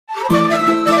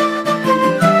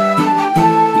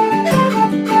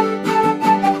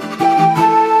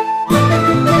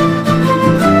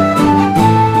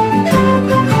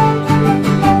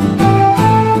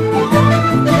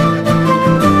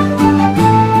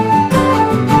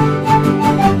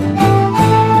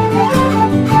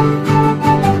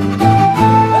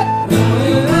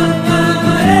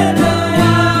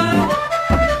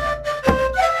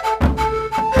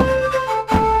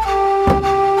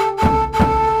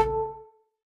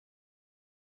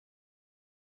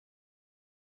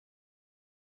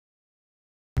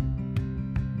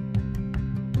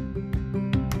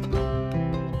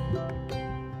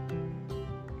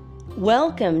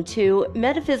Welcome to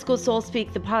Metaphysical Soul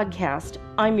Speak, the podcast.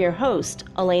 I'm your host,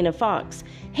 Elena Fox.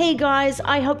 Hey guys,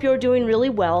 I hope you're doing really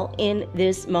well in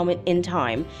this moment in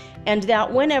time, and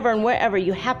that whenever and wherever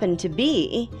you happen to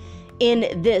be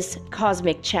in this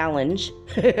cosmic challenge,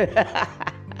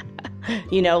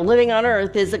 living on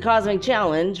Earth is a cosmic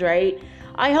challenge, right?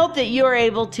 I hope that you're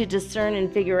able to discern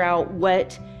and figure out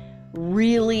what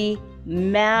really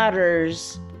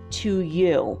matters to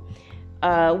you.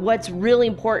 What's really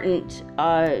important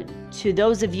to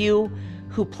those of you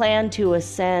who plan to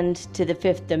ascend to the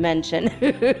fifth dimension.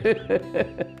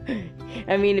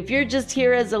 I mean, if you're just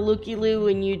here as a looky-loo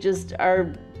and you just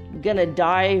are gonna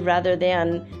die rather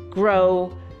than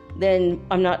grow, then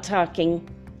I'm not talking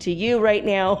to you right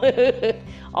now.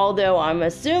 Although I'm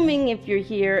assuming if you're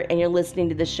here and you're listening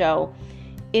to the show,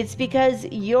 it's because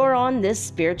you're on this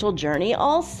spiritual journey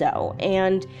also.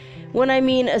 And when I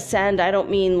mean ascend, I don't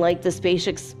mean like the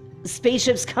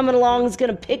spaceships coming along is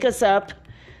going to pick us up,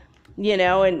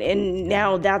 and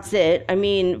now that's it. I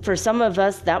mean, for some of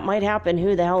us, that might happen.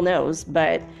 Who the hell knows?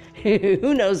 But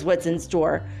who knows what's in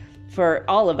store for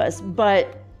all of us.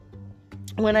 But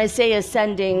when I say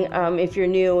ascending, if you're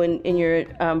new and you're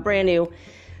brand new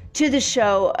to the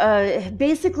show,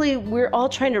 basically we're all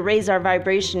trying to raise our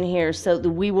vibration here so that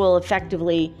we will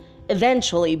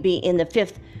eventually be in the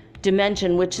fifth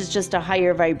dimension, which is just a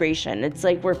higher vibration. It's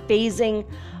like we're phasing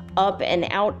up and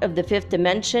out of the fifth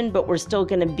dimension, but we're still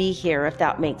going to be here, if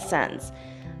that makes sense.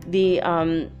 The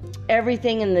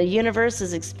everything in the universe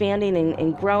is expanding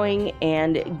and growing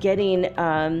and getting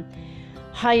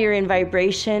higher in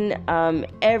vibration.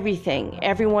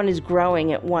 Everyone is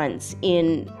growing at once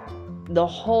in the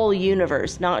whole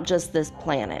universe, not just this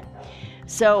planet.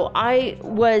 So I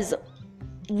was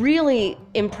really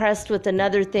impressed with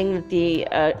another thing that the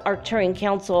Arcturian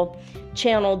Council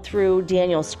channeled through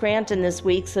Daniel Scranton this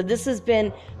week. So this has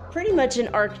been pretty much an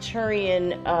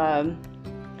Arcturian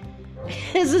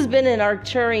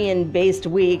based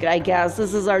week, I guess.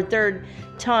 This is our third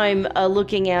time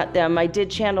looking at them. I did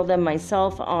channel them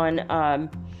myself on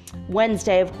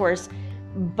Wednesday, of course,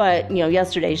 but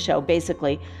yesterday's show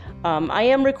basically. I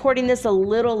am recording this a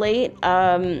little late.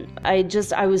 I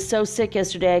was so sick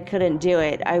yesterday I couldn't do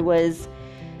it. I was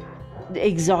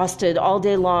exhausted all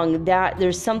day long. That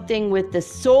there's something with the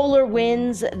solar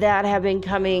winds that have been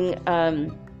coming,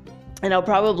 and I'll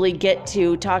probably get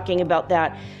to talking about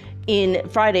that in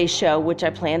Friday's show, which I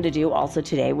plan to do also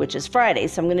today, which is Friday.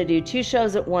 So I'm going to do two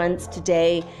shows at once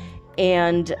today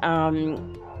and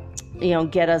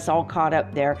get us all caught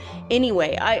up there.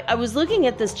 Anyway, I was looking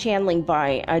at this channeling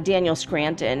by Daniel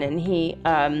Scranton, and he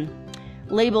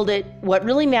labeled it, "What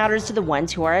really matters to the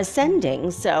ones who are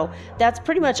ascending." So that's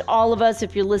pretty much all of us.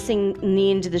 If you're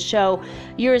listening to the show,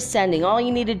 you're ascending. All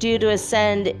you need to do to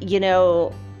ascend,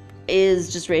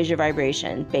 is just raise your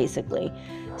vibration, basically.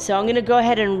 So I'm going to go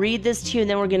ahead and read this to you, and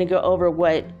then we're going to go over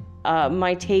what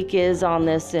my take is on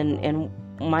this and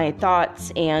my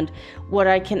thoughts and what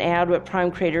I can add, what Prime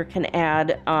Creator can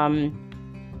add.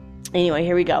 Anyway,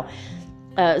 here we go.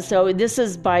 So this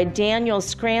is by Daniel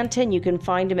Scranton. You can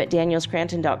find him at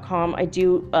danielscranton.com. I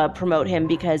do promote him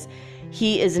because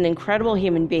he is an incredible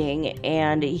human being,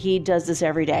 and he does this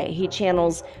every day. He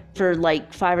channels for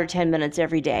like 5 or 10 minutes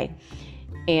every day.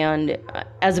 And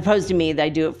as opposed to me, I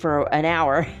do it for an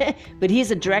hour. But he's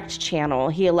a direct channel.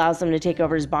 He allows them to take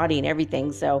over his body and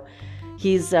everything. So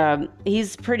he's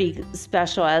pretty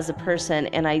special as a person,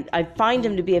 and I find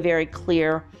him to be a very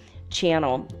clear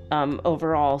channel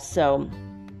overall. So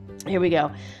here we go.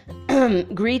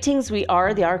 Greetings, we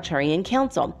are the Arcturian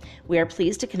Council. We are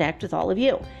pleased to connect with all of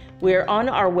you. We're on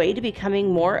our way to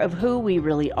becoming more of who we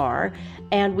really are,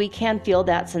 and we can feel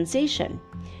that sensation.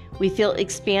 We feel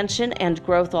expansion and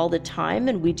growth all the time,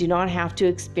 and we do not have to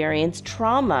experience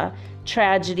trauma,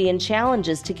 tragedy, and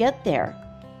challenges to get there.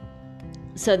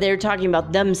 So they're talking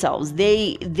about themselves.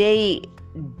 They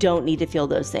don't need to feel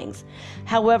those things.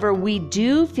 However, we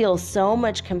do feel so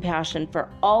much compassion for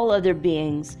all other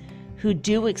beings who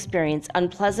do experience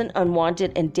unpleasant,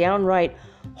 unwanted, and downright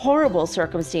horrible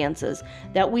circumstances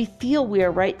that we feel we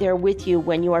are right there with you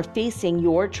when you are facing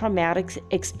your traumatic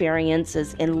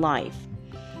experiences in life.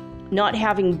 Not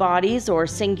having bodies or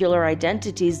singular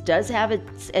identities does have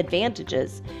its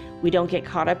advantages. We don't get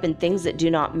caught up in things that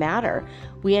do not matter.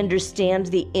 We understand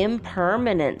the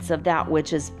impermanence of that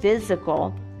which is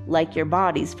physical, like your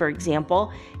bodies, for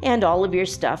example, and all of your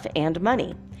stuff and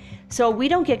money. So we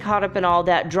don't get caught up in all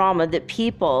that drama that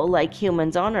people, like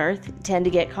humans on Earth, tend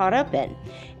to get caught up in.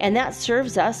 And that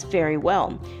serves us very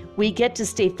well. We get to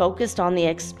stay focused on the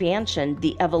expansion,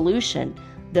 the evolution,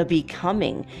 the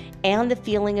becoming, and the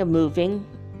feeling of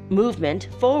movement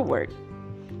forward.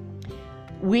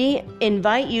 We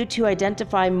invite you to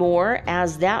identify more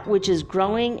as that which is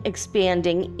growing,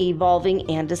 expanding, evolving,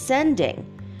 and ascending.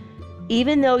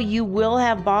 Even though you will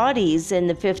have bodies in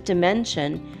the fifth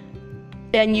dimension,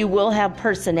 and you will have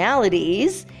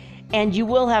personalities, and you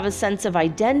will have a sense of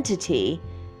identity,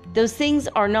 those things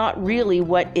are not really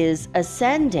what is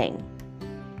ascending.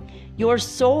 Your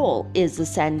soul is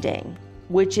ascending,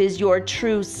 which is your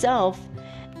true self,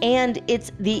 and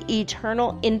it's the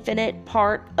eternal, infinite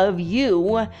part of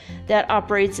you that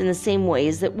operates in the same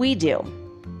ways that we do.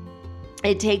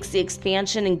 It takes the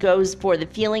expansion and goes for the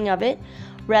feeling of it,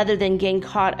 rather than getting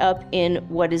caught up in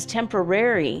what is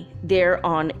temporary there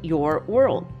on your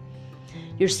world.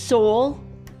 Your soul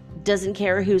doesn't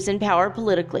care who's in power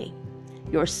politically.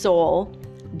 Your soul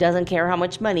doesn't care how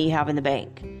much money you have in the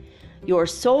bank. Your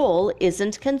soul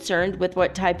isn't concerned with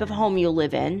what type of home you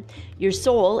live in. Your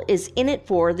soul is in it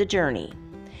for the journey.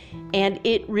 And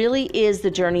it really is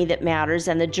the journey that matters,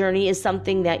 and the journey is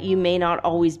something that you may not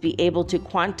always be able to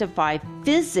quantify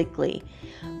physically,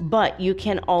 but you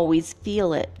can always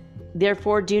feel it.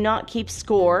 Therefore, do not keep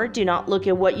score. Do not look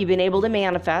at what you've been able to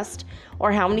manifest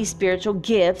or how many spiritual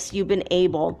gifts you've been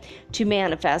able to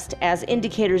manifest as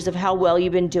indicators of how well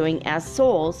you've been doing as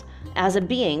souls, as a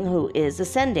being who is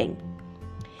ascending.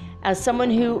 As someone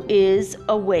who is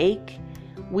awake,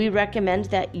 we recommend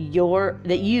that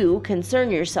you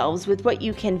concern yourselves with what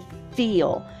you can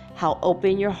feel, how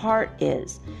open your heart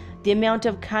is, the amount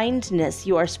of kindness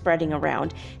you are spreading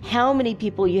around, how many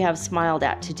people you have smiled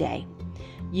at today.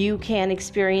 You can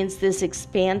experience this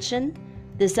expansion,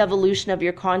 this evolution of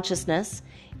your consciousness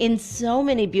in so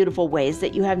many beautiful ways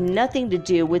that you have nothing to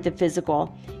do with the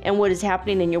physical and what is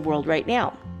happening in your world right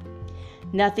now.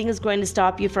 Nothing is going to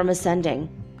stop you from ascending,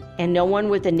 and no one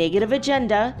with a negative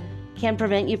agenda can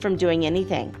prevent you from doing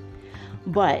anything.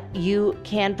 But you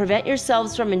can prevent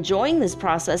yourselves from enjoying this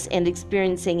process and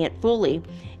experiencing it fully,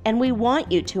 and we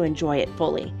want you to enjoy it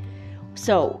fully.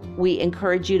 So we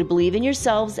encourage you to believe in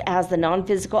yourselves as the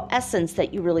non-physical essence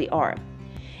that you really are,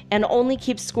 and only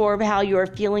keep score of how you are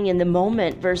feeling in the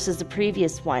moment versus the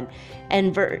previous one,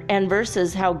 and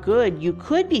versus how good you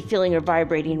could be feeling or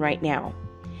vibrating right now.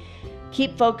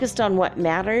 Keep focused on what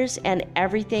matters, and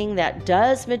everything that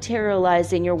does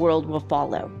materialize in your world will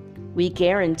follow. We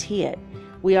guarantee it.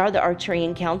 We are the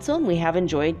Arcturian Council, and we have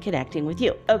enjoyed connecting with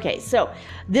you. Okay, so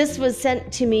this was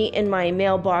sent to me in my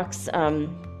mailbox.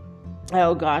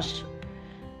 Oh gosh.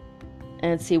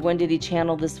 And let's see, when did he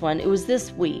channel this one? It was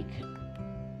this week.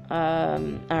 All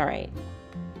right.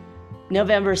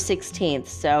 November 16th.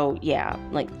 So yeah,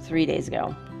 like 3 days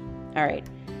ago. All right.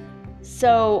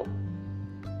 So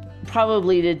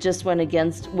probably just went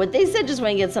against what they said, just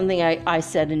went against something I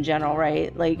said in general,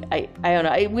 right? Like, I don't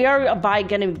know. We are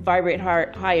going to vibrate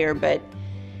higher, but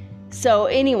so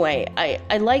anyway,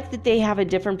 I like that they have a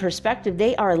different perspective.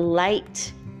 They are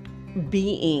light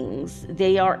beings.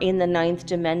 They are in the 9th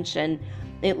dimension,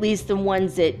 at least the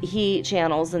ones that he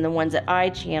channels and the ones that I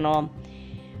channel.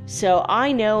 So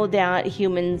I know that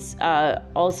humans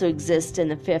also exist in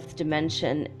the 5th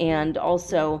dimension, and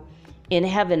also in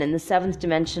heaven in the 7th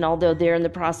dimension, although they're in the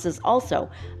process also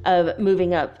of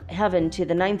moving up heaven to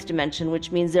the 9th dimension,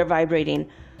 which means they're vibrating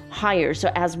higher. So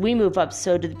as we move up,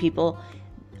 so do the people,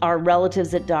 our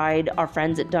relatives that died, our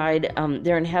friends that died,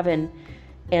 they're in heaven,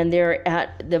 and they're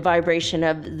at the vibration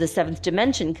of the 7th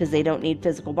dimension because they don't need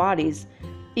physical bodies,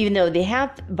 even though they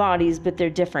have bodies, but they're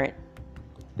different.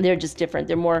 They're just different.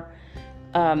 They're more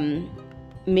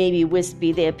maybe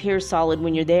wispy. They appear solid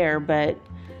when you're there, but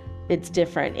it's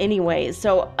different. Anyway,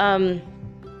 so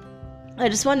I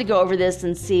just wanted to go over this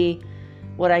and see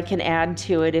what I can add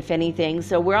to it, if anything.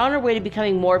 So we're on our way to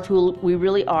becoming more of who we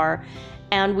really are,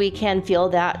 and we can feel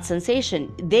that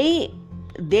sensation. They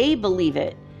believe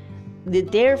it,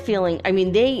 that they're feeling, I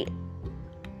mean, they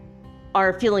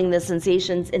are feeling the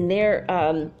sensations in their,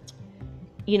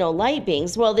 light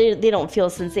beings. Well, they don't feel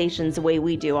sensations the way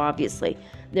we do, obviously.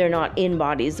 They're not in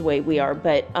bodies the way we are,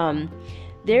 but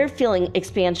they're feeling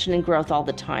expansion and growth all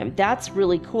the time. That's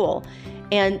really cool.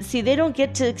 And see, they don't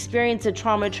get to experience the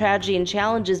trauma, tragedy, and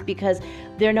challenges because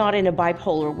they're not in a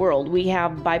bipolar world. We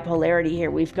have bipolarity here.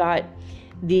 We've got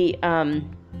the,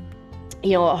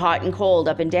 hot and cold,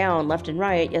 up and down, left and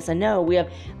right, yes and no. We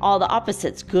have all the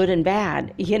opposites, good and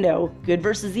bad, good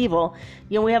versus evil.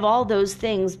 We have all those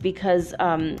things because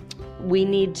we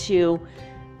need to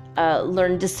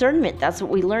learn discernment. That's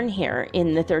what we learn here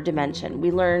in the 3rd dimension.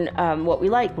 We learn what we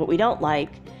like, what we don't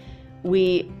like.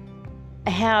 We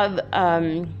have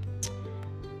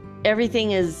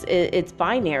everything it's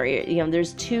binary.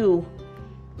 There's two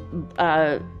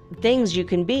things you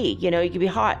can be. You can be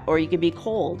hot or you can be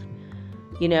cold.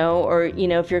 or,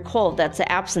 if you're cold, that's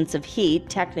the absence of heat,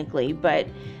 technically, but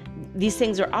these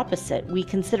things are opposite. We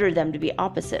consider them to be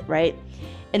opposite, right?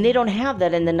 And they don't have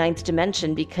that in the ninth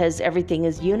dimension because everything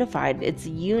is unified. It's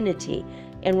unity.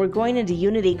 And we're going into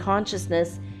unity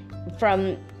consciousness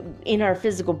from in our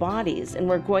physical bodies, and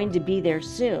we're going to be there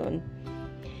soon.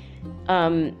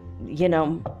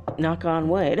 Knock on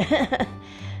wood.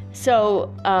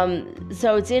 So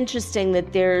it's interesting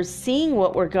that they're seeing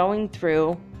what we're going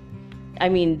through. I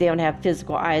mean, they don't have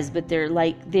physical eyes, but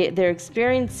they're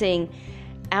experiencing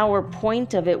our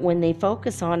point of it when they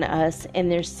focus on us,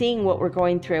 and they're seeing what we're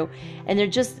going through, and they're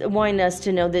just wanting us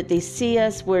to know that they see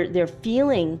us, where they're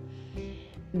feeling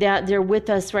that they're with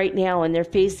us right now, and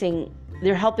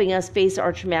they're helping us face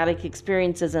our traumatic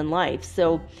experiences in life.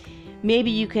 So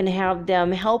maybe you can have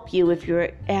them help you if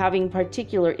you're having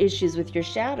particular issues with your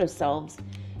shadow selves.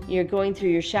 You're going through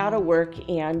your shadow work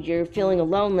and you're feeling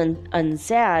alone and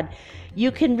sad.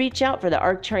 You can reach out for the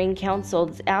Arcturian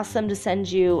Council. Ask them to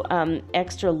send you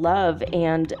extra love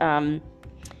and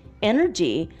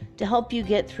energy to help you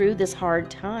get through this hard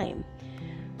time.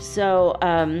 So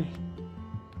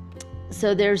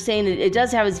they're saying that it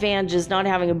does have its advantages not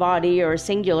having a body or a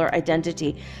singular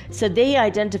identity. So they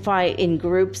identify in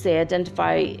groups. They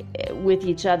identify with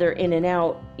each other in and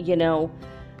out,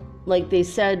 like they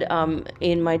said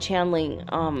in my channeling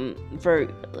for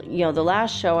the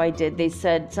last show I did. They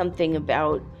said something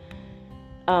about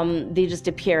they just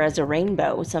appear as a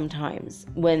rainbow sometimes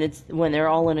when they're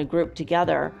all in a group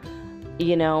together,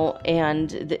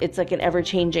 and it's like an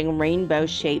ever-changing rainbow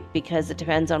shape because it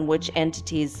depends on which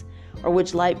entities or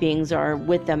which light beings are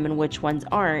with them and which ones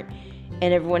aren't.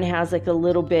 And everyone has like a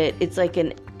little bit, it's like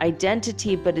an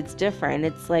identity, but it's different.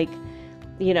 It's like,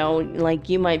 like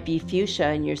you might be fuchsia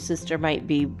and your sister might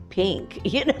be pink,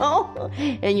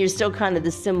 and you're still kind of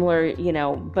the similar,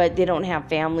 but they don't have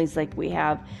families like we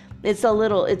have. It's a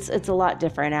lot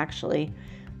different actually.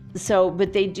 So,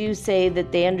 but they do say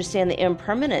that they understand the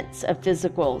impermanence of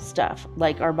physical stuff,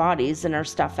 like our bodies and our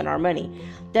stuff and our money.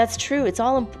 That's true. It's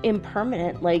all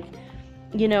impermanent. Like,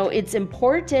 it's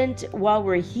important while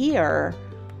we're here,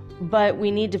 but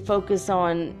we need to focus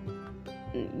on,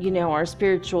 our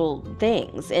spiritual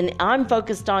things. And I'm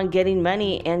focused on getting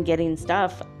money and getting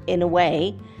stuff in a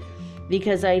way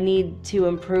because I need to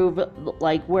improve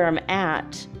like where I'm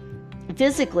at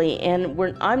physically. And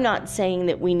I'm not saying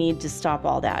that we need to stop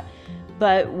all that,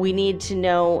 but we need to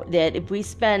know that if we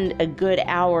spend a good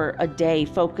hour a day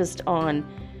focused on,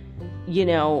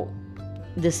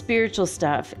 the spiritual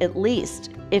stuff, at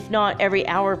least, if not every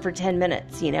hour for 10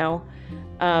 minutes, 5-10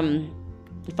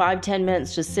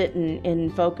 minutes, just sit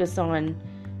and focus on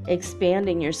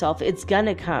expanding yourself. It's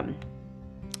gonna come.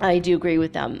 I do agree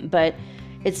with them, but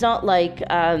it's not like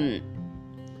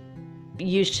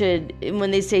you should,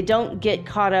 when they say don't get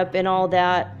caught up in all of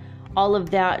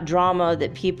that drama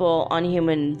that people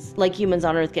humans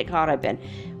on earth get caught up in.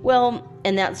 Well,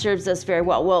 and that serves us very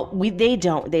well. Well,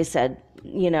 they said,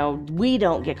 we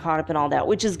don't get caught up in all that,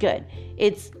 which is good.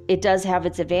 It does have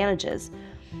its advantages,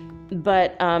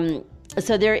 but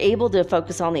so they're able to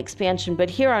focus on the expansion. But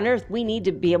here on earth, we need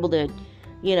to be able to,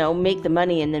 make the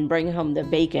money and then bring home the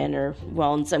bacon, or,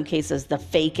 well, in some cases, the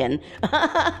fakin.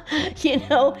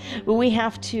 But we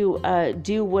have to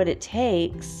do what it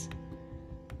takes,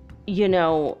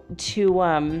 to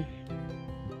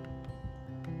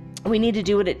we need to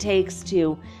do what it takes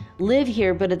to live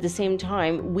here, but at the same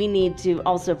time, we need to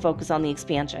also focus on the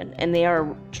expansion. And they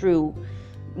are true.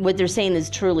 What they're saying is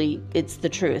truly, it's the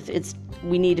truth.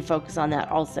 We need to focus on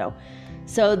that also.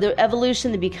 So the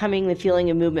evolution, the becoming, the feeling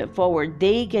of movement forward,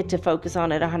 they get to focus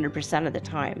on it 100% of the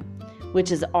time,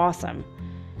 which is awesome.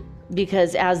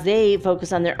 Because as they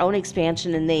focus on their own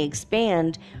expansion and they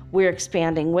expand, we're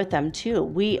expanding with them too.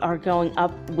 We are going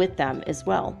up with them as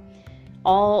well.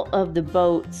 All of the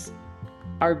boats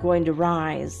are going to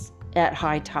rise at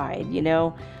high tide,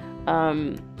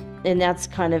 and that's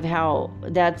kind of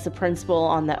that's the principle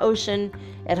on the ocean.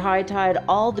 At high tide,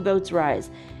 all the boats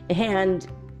rise, and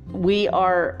we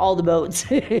are all the boats,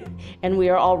 and we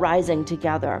are all rising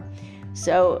together.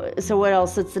 So what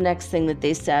else? That's the next thing that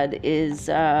they said is,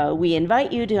 we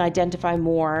invite you to identify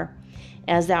more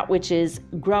as that which is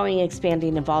growing,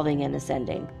 expanding, evolving, and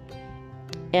ascending.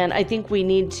 And I think we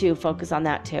need to focus on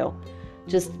that too.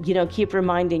 Just, keep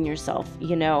reminding yourself,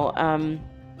 we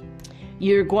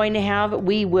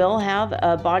will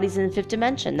have bodies in the fifth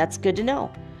dimension. That's good to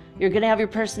know. You're going to have your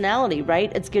personality,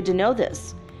 right? It's good to know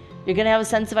this. You're going to have a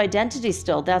sense of identity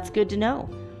still. That's good to know.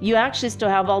 You actually still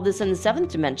have all this in the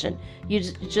seventh dimension.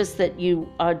 Just that you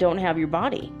don't have your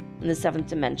body in the seventh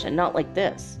dimension, not like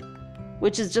this,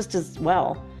 which is just as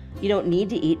well. You don't need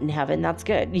to eat in heaven. That's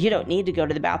good. You don't need to go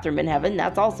to the bathroom in heaven.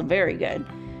 That's also very good.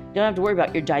 You don't have to worry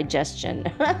about your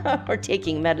digestion or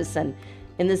taking medicine.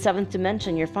 In the seventh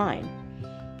dimension, you're fine.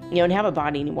 You don't have a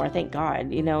body anymore, thank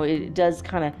God. It does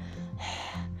kind of,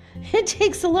 it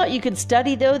takes a lot. You could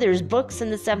study, though. There's books in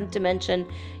the seventh dimension.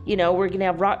 We're going to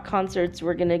have rock concerts.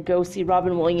 We're going to go see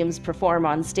Robin Williams perform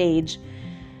on stage.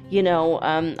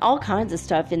 All kinds of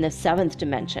stuff in the seventh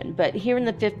dimension. But here in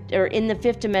the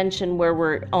fifth dimension, where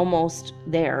we're almost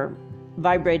there,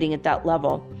 vibrating at that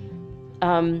level.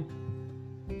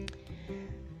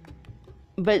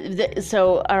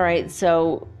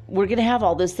 So we're going to have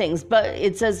all those things. But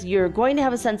it says you're going to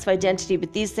have a sense of identity,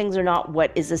 but these things are not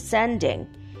what is ascending.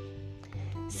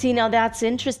 See, now that's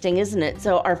interesting, isn't it?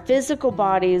 So our physical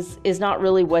bodies is not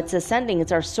really what's ascending.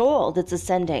 It's our soul that's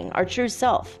ascending, our true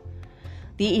self.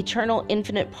 The eternal,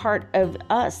 infinite part of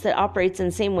us that operates in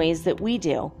the same ways that we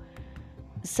do.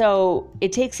 So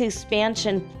it takes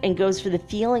expansion and goes for the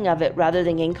feeling of it rather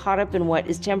than getting caught up in what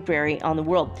is temporary on the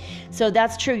world. So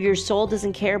that's true. Your soul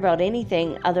doesn't care about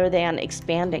anything other than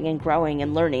expanding and growing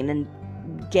and learning and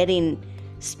getting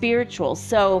spiritual.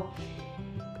 So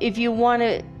if you want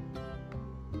to,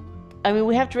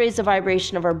 we have to raise the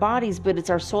vibration of our bodies, but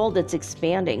it's our soul that's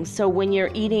expanding. So when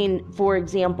you're eating, for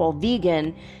example,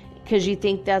 vegan, because you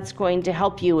think that's going to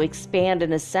help you expand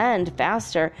and ascend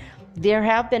faster, there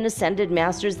have been ascended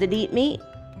masters that eat meat.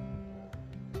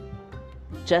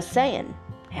 Just saying.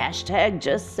 Hashtag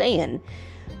just saying.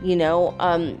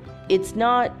 It's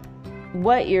not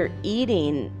what you're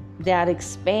eating that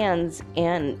expands,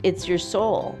 and it's your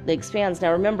soul that expands.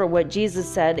 Now remember what Jesus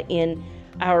said in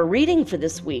our reading for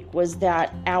this week was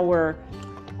that our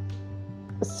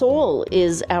soul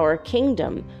is our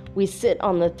kingdom. We sit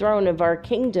on the throne of our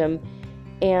kingdom,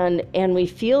 and we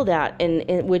feel that,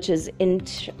 and which is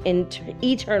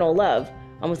eternal love.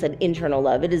 I almost said internal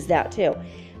love. It is that too,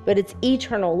 but it's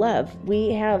eternal love. We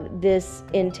have this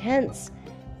intense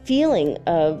feeling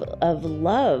of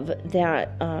love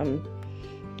that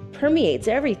permeates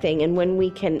everything, and when we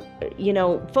can,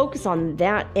 focus on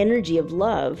that energy of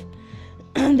love,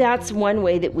 that's one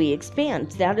way that we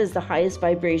expand. That is the highest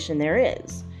vibration there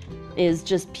is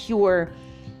just pure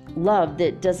love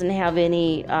that doesn't have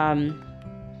any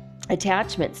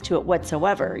attachments to it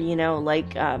whatsoever,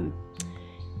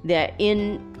 that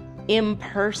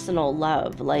impersonal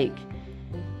love,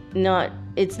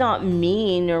 it's not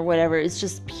mean or whatever, it's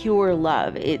just pure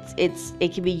love. It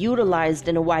can be utilized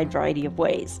in a wide variety of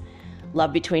ways.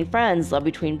 Love between friends, love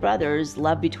between brothers,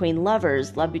 love between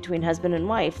lovers, love between husband and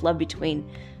wife, love between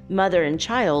mother and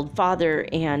child, father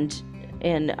and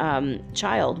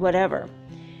child, whatever.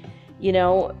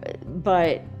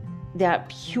 But that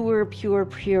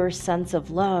pure sense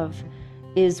of love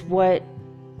is what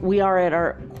we are at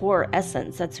our core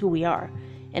essence. That's who we are.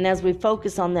 And as we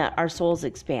focus on that, our souls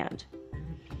expand.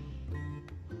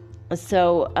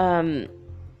 So,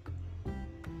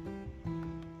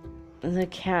 the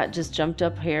cat just jumped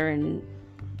up here and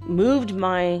moved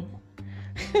my...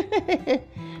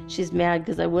 She's mad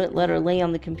because I wouldn't let her lay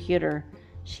on the computer.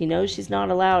 She knows she's not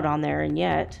allowed on there, and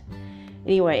yet...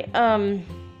 Anyway,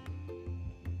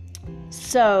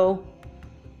 so,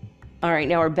 all right,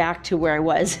 now we're back to where I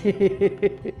was.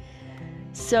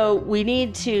 So we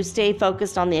need to stay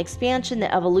focused on the expansion,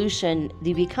 the evolution,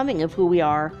 the becoming of who we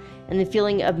are, and the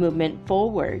feeling of movement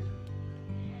forward.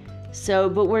 So,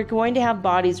 but we're going to have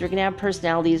bodies, we're going to have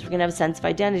personalities, we're going to have a sense of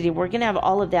identity, we're going to have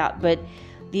all of that, but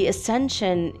the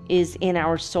ascension is in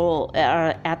our soul,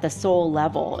 at the soul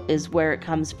level is where it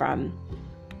comes from.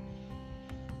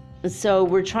 So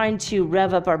we're trying to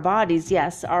rev up our bodies.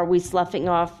 Yes. Are we sloughing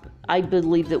off? I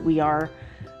believe that we are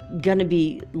going to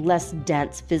be less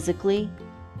dense physically,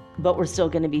 but we're still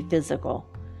going to be physical.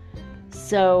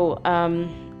 So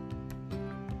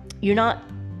you're not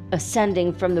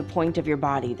ascending from the point of your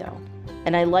body, though.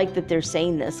 And I like that they're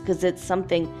saying this because it's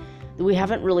something that we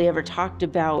haven't really ever talked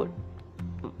about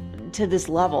to this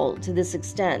level, to this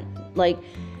extent.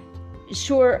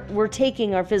 Sure, we're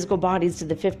taking our physical bodies to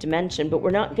the fifth dimension, but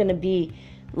we're not going to be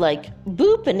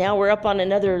boop, and now we're up on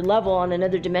another level, on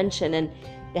another dimension, and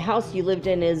the house you lived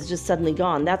in is just suddenly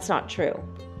gone. That's not true.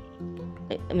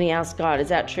 Let me ask God, is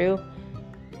that true?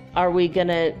 Are we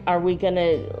gonna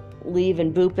leave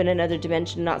and boop in another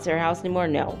dimension and not see our house anymore?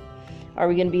 No. Are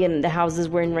we gonna be in the houses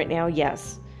we're in right now?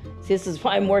 Yes. See, this is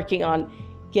why I'm working on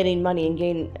getting money and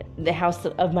getting the house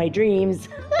of my dreams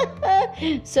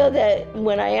so that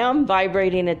when I am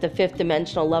vibrating at the fifth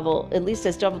dimensional level, at least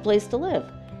I still have a place to live,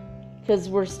 because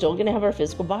we're still going to have our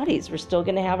physical bodies. We're still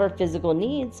going to have our physical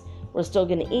needs. We're still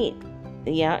going to eat.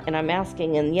 Yeah. And I'm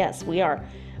asking, and yes, we are.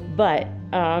 But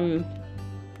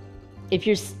if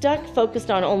you're stuck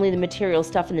focused on only the material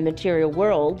stuff in the material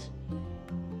world,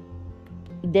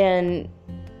 then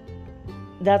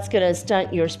that's going to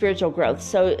stunt your spiritual growth.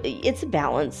 So it's a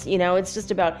balance, it's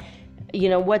just about,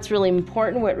 what's really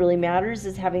important, what really matters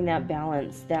is having that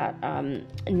balance, that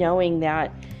knowing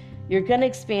that you're going to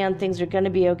expand, things are going to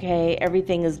be okay,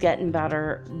 everything is getting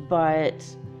better, but,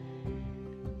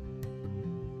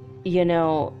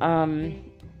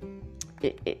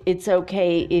 it's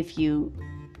okay if you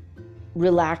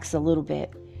relax a little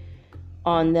bit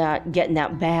on that, getting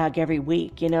that bag every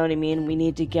week, you know what I mean? We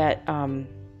need to get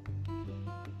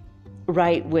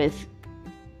right with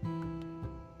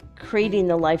creating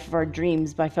the life of our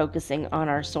dreams by focusing on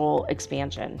our soul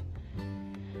expansion.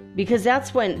 Because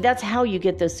that's how you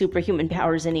get those superhuman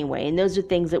powers anyway. And those are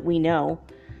things that we know.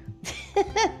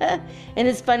 And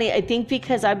it's funny, I think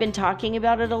because I've been talking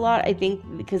about it a lot, I think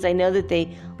because I know that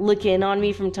they look in on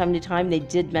me from time to time, they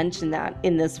did mention that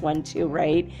in this one too,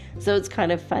 right? So it's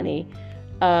kind of funny.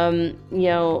 And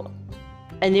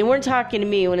they weren't talking to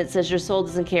me when it says your soul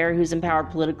doesn't care who's in power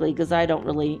politically, because I don't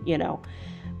really,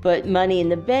 but money in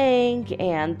the bank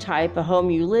and type of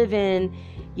home you live in,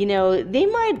 they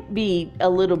might be a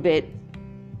little bit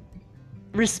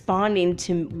responding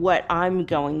to what I'm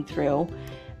going through,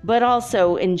 but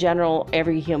also in general,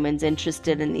 every human's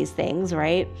interested in these things,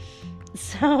 right?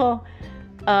 So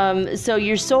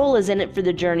your soul is in it for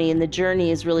the journey, and the journey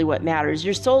is really what matters.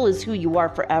 Your soul is who you are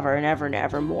forever and ever and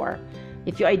ever more.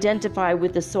 If you identify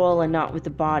with the soul and not with the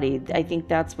body, I think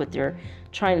that's what they're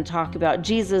trying to talk about.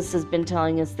 Jesus has been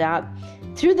telling us that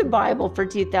through the Bible for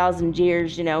 2,000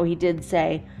 years. He did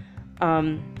say,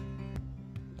 don't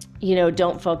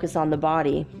focus on the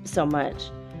body so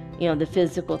much. The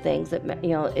physical things that,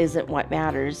 isn't what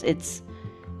matters. It's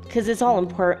because it's all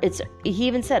important. He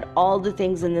even said all the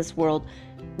things in this world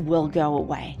will go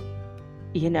away,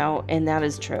 and that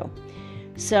is true.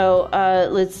 So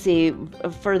let's see.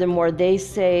 Furthermore, the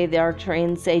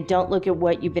Arcturians say, don't look at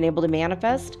what you've been able to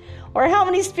manifest or how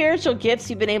many spiritual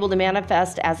gifts you've been able to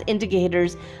manifest as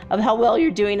indicators of how well you're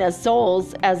doing as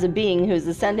souls, as a being who's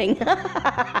ascending.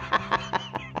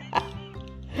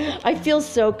 I feel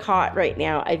so caught right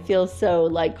now. I feel so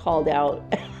called out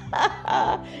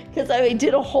because I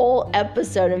did a whole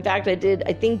episode. In fact, I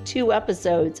think 2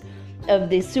 episodes of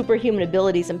the superhuman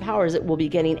abilities and powers that we'll be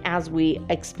getting as we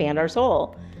expand our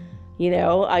soul.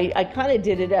 I kind of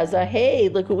did it as a, hey,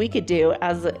 look what we could do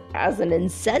as an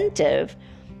incentive.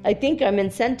 I think I'm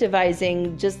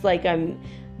incentivizing, just like I'm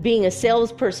being a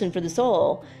salesperson for the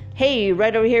soul. Hey,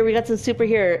 right over here, we got some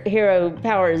superhero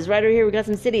powers. Right over here, we got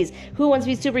some cities. Who wants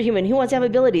to be superhuman? Who wants to have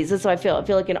abilities? That's how I feel. I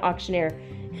feel like an auctioneer.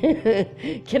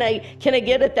 Can I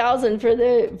get 1,000 for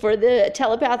the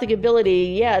telepathic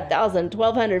ability? Yeah, 1,000,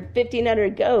 1,200,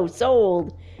 1,500. Go,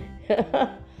 sold.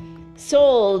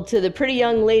 Sold to the pretty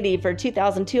young lady for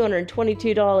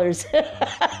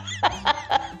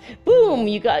 $2,222. Boom,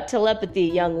 you got telepathy,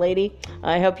 young lady.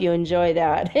 I hope you enjoy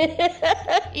that.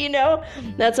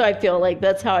 That's how I feel.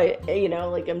 That's how I,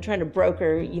 I'm trying to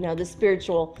broker, the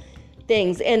spiritual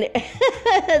things. And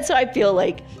that's how I feel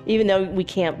like, even though you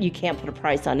can't put a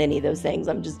price on any of those things.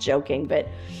 I'm just joking, but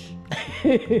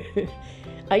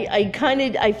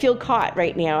I feel caught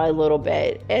right now a little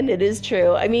bit. And it is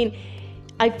true. I mean,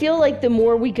 I feel like the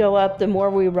more we go up, the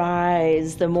more we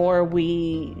rise, the more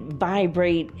we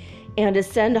vibrate and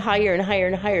ascend higher and higher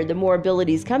and higher, the more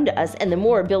abilities come to us. And the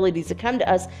more abilities that come to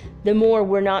us, the more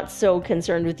we're not so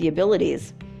concerned with the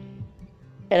abilities.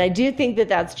 And I do think that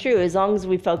that's true, as long as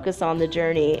we focus on the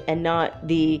journey and not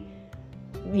they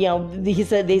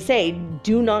say,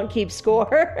 do not keep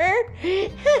score.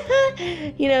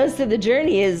 So the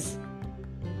journey is,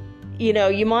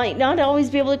 you might not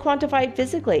always be able to quantify it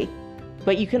physically,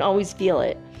 but you can always feel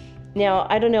it. Now,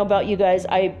 I don't know about you guys.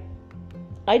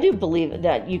 I do believe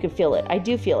that you can feel it. I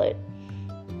do feel it.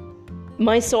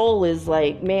 My soul is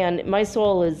my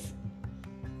soul is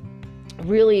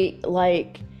really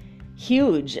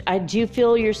huge. I do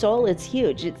feel your soul. It's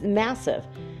huge. It's massive.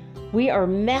 We are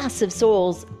massive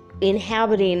souls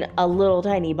inhabiting a little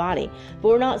tiny body, but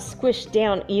we're not squished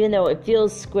down, even though it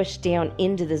feels squished down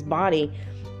into this body,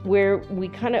 where we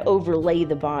kind of overlay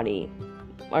the body.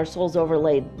 Our souls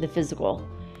overlay the physical.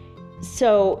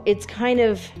 So it's kind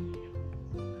of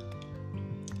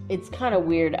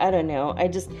weird. I don't know.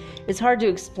 It's hard to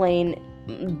explain,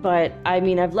 but I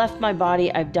mean, I've left my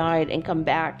body, I've died and come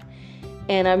back.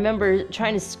 And I remember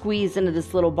trying to squeeze into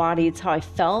this little body. It's how I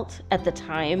felt at the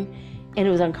time. And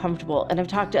it was uncomfortable. And I've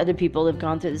talked to other people that have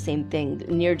gone through the same thing,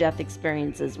 near-death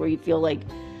experiences, where you feel like,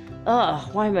 oh,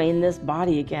 why am I in this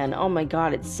body again? Oh my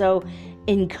God, it's so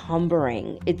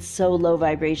encumbering. It's so low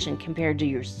vibration compared to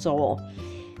your soul.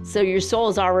 So your soul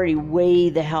is already way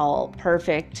the hell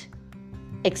perfect,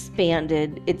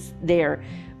 expanded, it's there.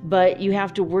 But you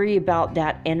have to worry about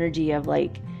that energy of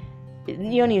like, you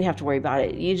don't even have to worry about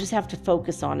it. You just have to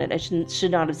focus on it. I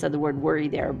should not have said the word worry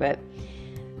there, but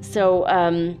so,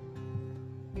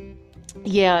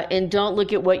 yeah, and don't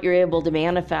look at what you're able to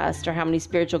manifest or how many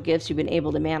spiritual gifts you've been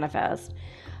able to manifest.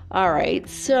 All right,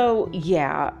 so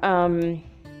yeah,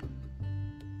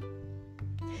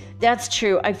 that's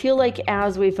true. I feel like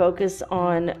as we focus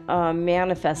on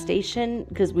manifestation,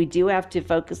 because we do have to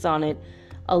focus on it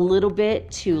a little bit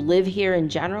to live here in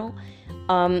general,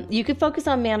 you could focus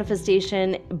on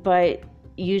manifestation, but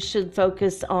you should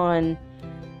focus on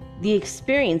the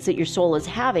experience that your soul is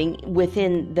having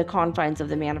within the confines of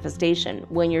the manifestation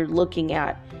when you're looking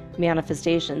at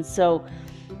manifestation. So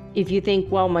if you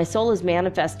think, well, my soul is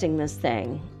manifesting this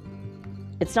thing,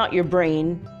 it's not your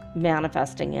brain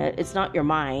manifesting it. It's not your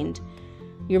mind,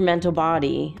 your mental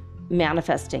body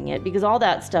manifesting it, because all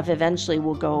that stuff eventually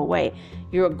will go away.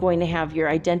 You're going to have your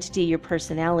identity, your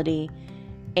personality,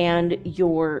 and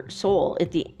your soul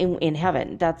in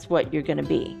heaven. That's what you're going to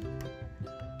be.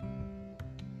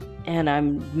 And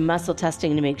I'm muscle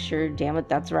testing to make sure, damn it,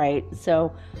 that's right.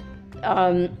 So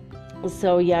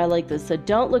yeah, I like this. So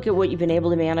don't look at what you've been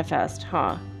able to manifest,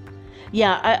 huh?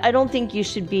 Yeah, I don't think you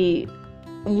should be,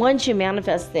 once you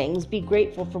manifest things, be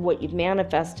grateful for what you've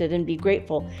manifested and be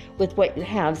grateful with what you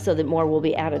have so that more will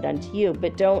be added unto you.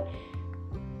 But don't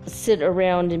sit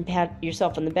around and pat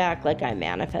yourself on the back like I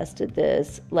manifested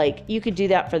this. Like, you could do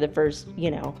that for the first,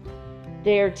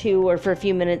 day or two or for a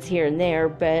few minutes here and there,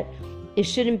 but it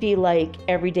shouldn't be like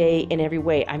every day in every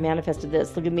way. I manifested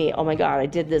this. Look at me. Oh my God, I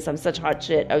did this. I'm such hot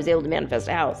shit. I was able to manifest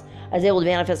a house. I was able to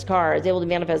manifest a car. I was able to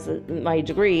manifest my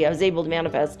degree. I was able to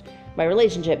manifest my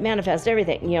relationship, manifest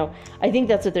everything. I think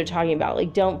that's what they're talking about.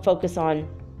 Like, don't focus on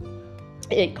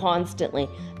it constantly.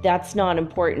 That's not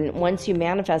important. Once you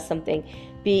manifest something,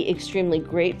 be extremely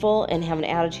grateful and have an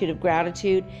attitude of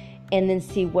gratitude, and then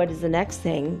see what is the next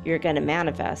thing you're going to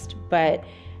manifest. But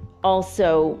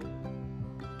also,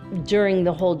 during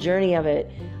the whole journey of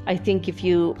it, I think if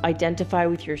you identify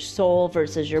with your soul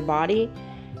versus your body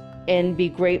and be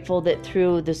grateful that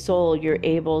through the soul you're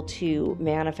able to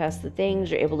manifest the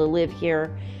things, you're able to live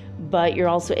here, but you're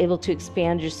also able to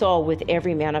expand your soul with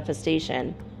every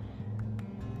manifestation.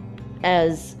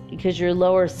 Because your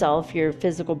lower self, your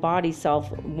physical body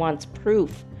self, wants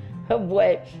proof of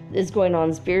what is going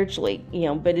on spiritually,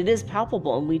 but it is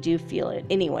palpable and we do feel it.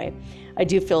 Anyway, I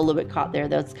do feel a little bit caught there.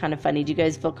 That's kind of funny. Do you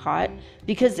guys feel caught?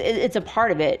 Because it's a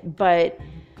part of it, but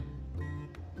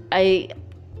I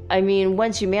mean,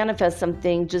 once you manifest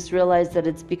something, just realize that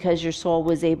it's because your soul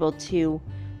was able to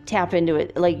tap into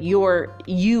it. Like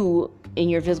you in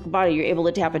your physical body, you're able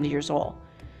to tap into your soul.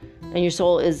 And your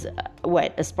soul is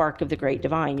a spark of the great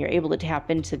divine. You're able to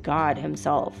tap into God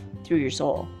himself through your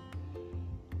soul.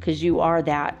 Because you are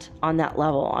that on that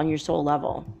level, on your soul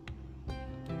level.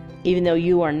 Even though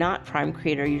you are not Prime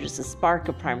Creator, you're just a spark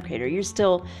of Prime Creator. You're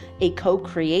still a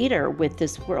co-creator with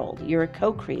this world. You're a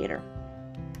co-creator.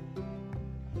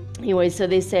 Anyway, so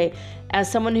they say, as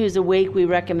someone who's awake, we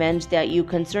recommend that you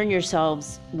concern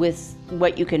yourselves with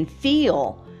what you can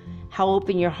feel, how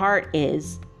open your heart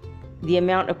is, the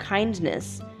amount of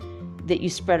kindness that you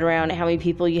spread around, how many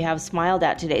people you have smiled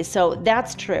at today. So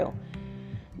that's true.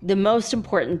 The most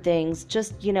important things,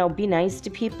 just, be nice to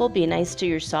people, be nice to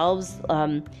yourselves,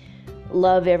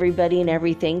 love everybody and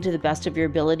everything to the best of your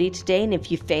ability today. And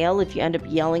if you fail, if you end up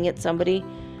yelling at somebody,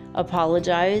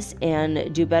 apologize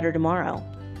and do better tomorrow.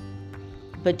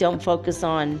 But don't focus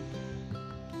on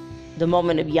the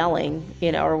moment of yelling,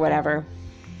 or whatever.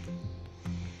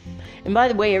 And by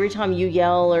the way, every time you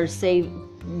yell or say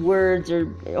words or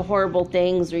horrible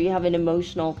things, or you have an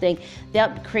emotional thing,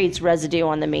 that creates residue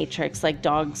on the matrix, like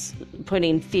dogs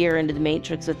putting fear into the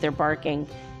matrix with their barking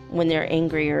when they're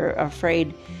angry or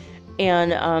afraid.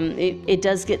 And it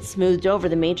does get smoothed over,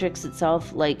 the matrix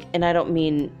itself, and I don't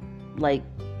mean like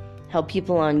how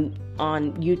people on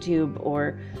YouTube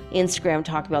or Instagram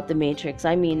talk about the matrix.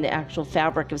 I mean the actual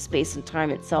fabric of space and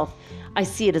time itself. I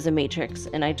see it as a matrix,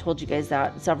 and I told you guys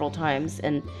that several times.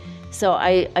 And so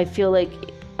I feel like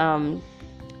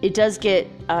it does get,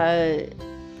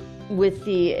 with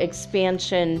the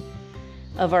expansion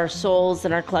of our souls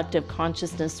and our collective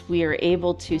consciousness, we are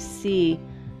able to see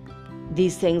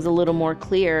these things a little more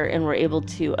clear, and we're able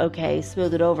to,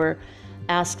 smooth it over,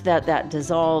 ask that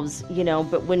dissolves,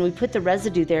 but when we put the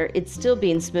residue there, it's still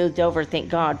being smoothed over, thank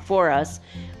God for us,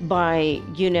 by,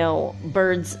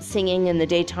 birds singing in the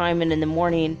daytime and in the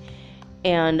morning,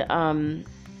 and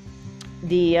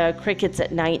the crickets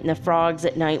at night and the frogs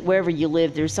at night. Wherever you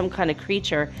live, there's some kind of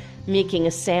creature making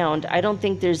a sound. I don't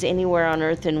think there's anywhere on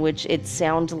earth in which it's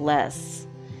soundless,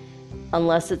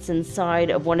 unless it's inside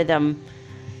of one of them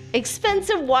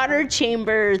expensive water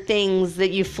chamber things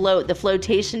that you float, the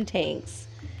flotation tanks.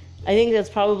 I think that's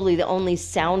probably the only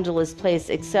soundless place,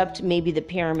 except maybe the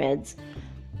pyramids.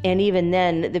 And even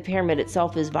then, the pyramid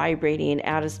itself is vibrating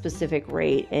at a specific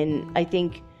rate. And I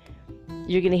think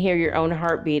you're going to hear your own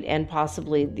heartbeat and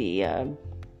possibly the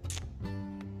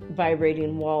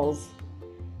vibrating walls.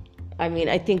 I mean,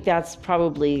 I think that's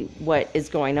probably what is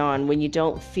going on when you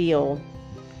don't feel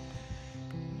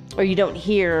or you don't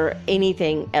hear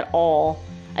anything at all.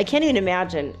 I can't even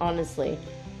imagine, honestly.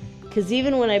 Because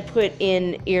even when I put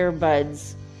in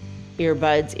earbuds,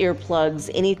 earplugs,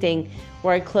 anything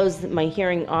where I close my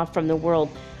hearing off from the world,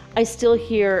 I still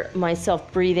hear myself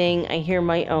breathing. I hear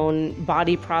my own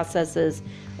body processes.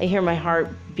 I hear my heart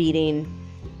beating.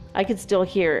 I could still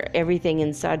hear everything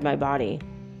inside my body.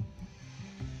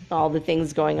 All the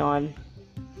things going on.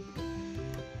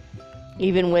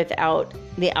 Even without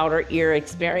the outer ear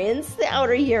experience, the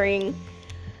outer hearing.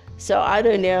 So I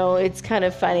don't know. It's kind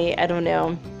of funny. I don't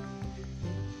know.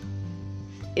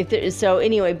 The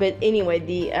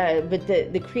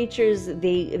creatures,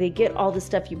 they get all the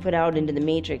stuff you put out into the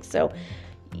matrix. So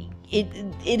it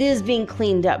is being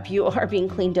cleaned up. You are being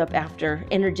cleaned up after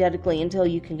energetically until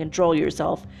you can control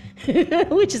yourself,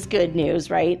 which is good news,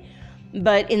 right?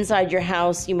 But inside your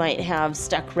house, you might have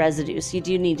stuck residue. So you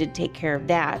do need to take care of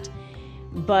that.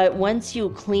 But once you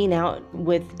clean out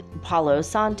with Palo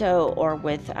Santo or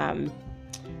with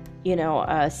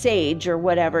sage or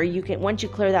whatever, once you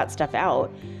clear that stuff out,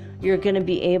 you're going to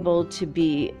be able to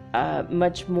be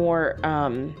much more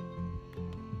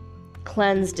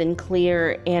cleansed and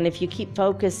clear. And if you keep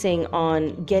focusing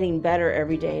on getting better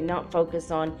every day, not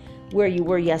focus on where you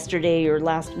were yesterday or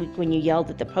last week when you yelled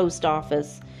at the post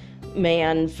office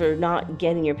man for not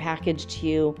getting your package to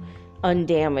you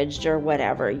undamaged or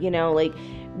whatever,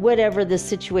 whatever the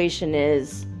situation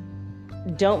is,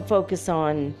 don't focus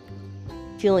on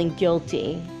feeling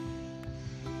guilty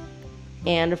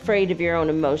and afraid of your own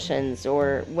emotions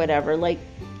or whatever.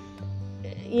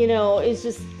 It's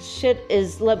just shit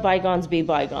is, let bygones be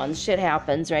bygones. Shit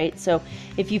happens, right? So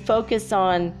if you focus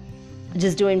on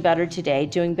just doing better today,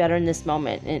 doing better in this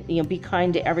moment, and be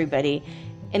kind to everybody.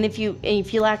 And if you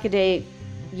lack a day,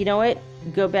 you know what?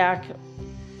 Go back,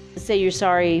 say you're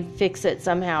sorry, fix it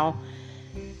somehow,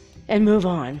 and move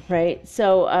on, right?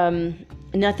 So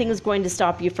nothing is going to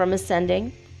stop you from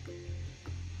ascending.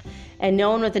 And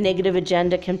no one with a negative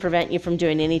agenda can prevent you from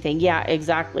doing anything. Yeah,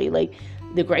 exactly. Like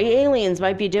the gray aliens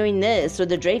might be doing this, or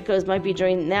the Dracos might be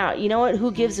doing that. You know what?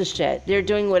 Who gives a shit? They're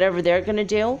doing whatever they're going to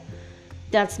do.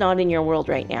 That's not in your world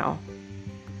right now.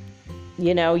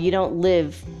 You don't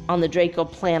live on the Draco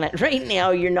planet right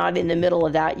now. You're not in the middle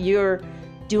of that. You're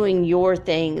doing your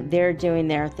thing. They're doing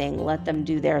their thing. Let them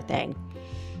do their thing.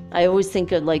 I always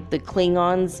think of the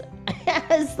Klingons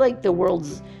as the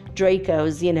world's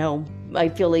Dracos, I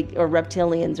feel like, or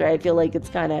reptilians, right? I feel like it's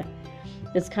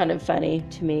kind of funny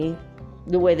to me,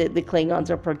 the way that the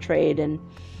Klingons are portrayed and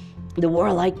the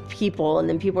warlike people. And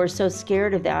then people are so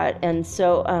scared of that. And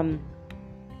so,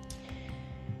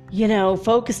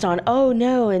 focused on, oh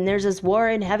no, and there's this war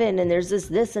in heaven, and there's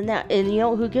this and that. And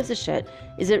who gives a shit?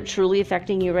 Is it truly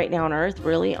affecting you right now on earth?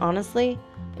 Really? Honestly?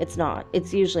 It's not.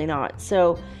 It's usually not.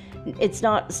 So it's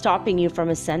not stopping you from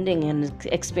ascending and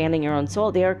expanding your own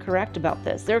soul. They are correct about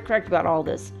this. They're correct about all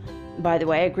this. By the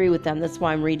way, I agree with them. That's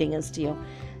why I'm reading this to you.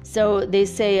 So they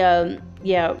say,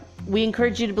 we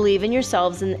encourage you to believe in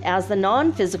yourselves and as the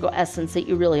non-physical essence that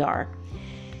you really are.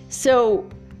 So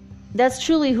that's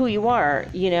truly who you are,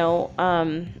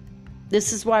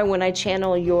 This is why when I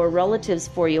channel your relatives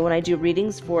for you, when I do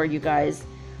readings for you guys,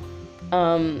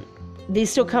 they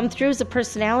still come through as the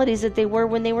personalities that they were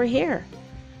when they were here.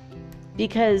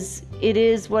 Because it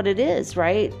is what it is,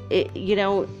 right?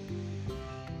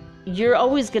 You're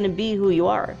always going to be who you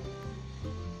are.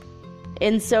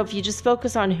 And so if you just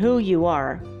focus on who you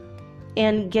are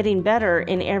and getting better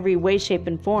in every way, shape,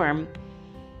 and form,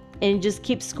 and just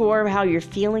keep score of how you're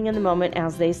feeling in the moment,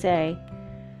 as they say.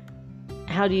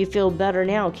 How do you feel better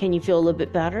now? Can you feel a little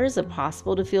bit better? Is it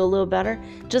possible to feel a little better?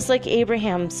 Just like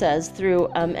Abraham says through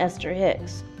Esther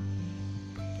Hicks.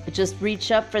 Just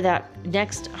reach up for that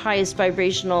next highest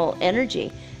vibrational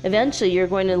energy. Eventually, you're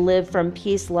going to live from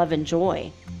peace, love, and joy.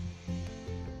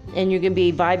 And you're going to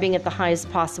be vibing at the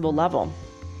highest possible level.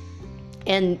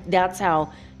 And that's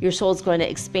how your soul is going to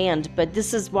expand. But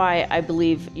this is why I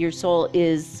believe your soul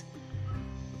is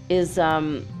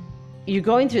you're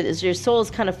going through this. Your soul is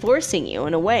kind of forcing you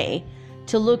in a way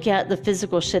to look at the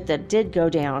physical shit that did go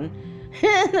down,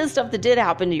 the stuff that did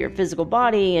happen to your physical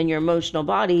body and your emotional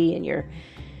body and your,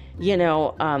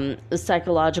 the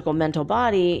psychological, mental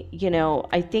body,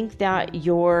 I think that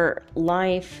your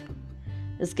life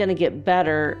is going to get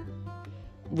better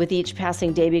with each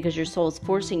passing day because your soul is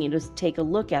forcing you to take a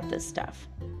look at this stuff.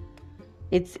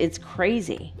 It's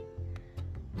crazy,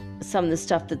 some of the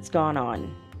stuff that's gone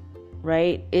on,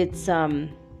 right? It's, like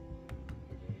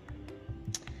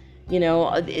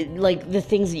the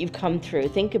things that you've come through.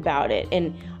 Think about it.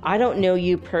 And I don't know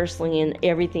you personally and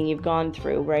everything you've gone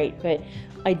through, right? But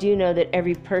I do know that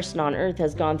every person on earth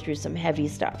has gone through some heavy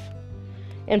stuff.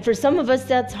 And for some of us,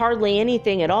 that's hardly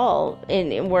anything at all.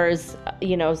 And whereas,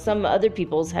 some other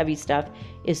people's heavy stuff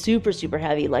is super, super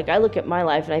heavy. Like I look at my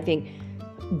life and I think,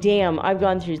 damn, I've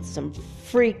gone through some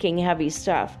freaking heavy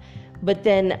stuff. But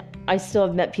then I still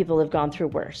have met people who have gone through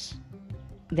worse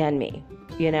than me,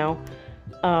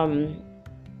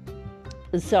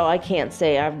 So I can't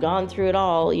say I've gone through it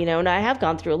all, and I have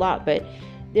gone through a lot, but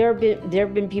there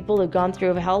have been people who have gone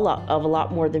through a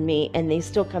lot more than me, and they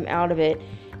still come out of it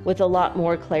with a lot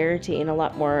more clarity and a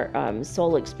lot more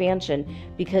soul expansion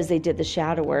because they did the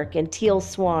shadow work. And Teal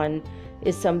Swan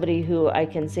is somebody who I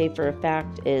can say for a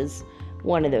fact is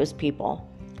one of those people.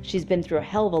 She's been through a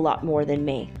hell of a lot more than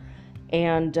me,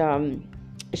 and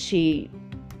she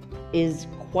is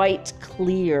quite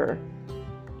clear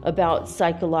about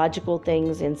psychological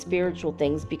things and spiritual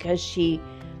things because she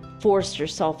forced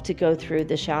herself to go through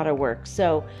the shadow work.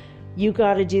 So you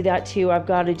got to do that too. I've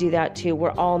got to do that too.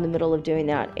 We're all in the middle of doing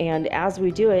that. And as we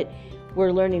do it,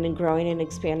 we're learning and growing and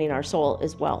expanding our soul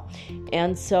as well.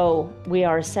 And so we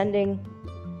are ascending.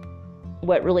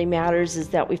 What really matters is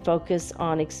that we focus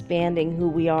on expanding who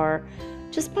we are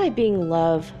just by being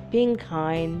love, being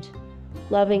kind,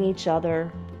 loving each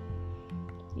other,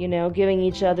 giving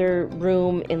each other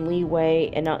room and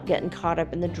leeway and not getting caught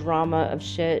up in the drama of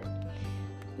shit.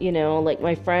 Like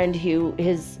my friend who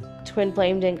his twin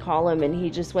flame didn't call him and he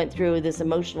just went through this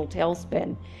emotional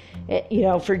tailspin,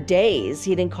 for days.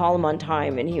 He didn't call him on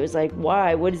time and he was like,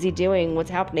 why? What is he doing?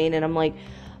 What's happening? And I'm like,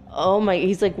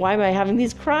 he's like, why am I having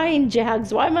these crying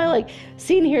jags? Why am I like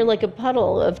sitting here like a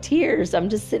puddle of tears? I'm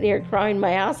just sitting here crying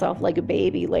my ass off like a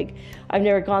baby. Like I've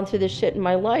never gone through this shit in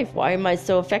my life. Why am I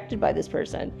so affected by this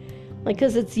person? Like,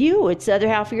 cause it's you, it's the other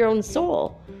half of your own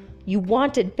soul. You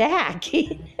want it back.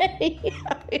 You're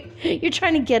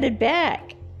trying to get it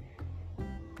back.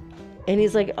 And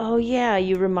he's like, oh yeah,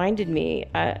 you reminded me.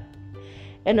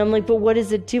 And I'm like, but what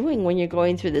is it doing when you're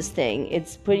going through this thing?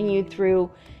 It's putting you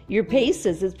through your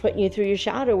paces. It's putting you through your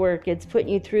shadow work. It's putting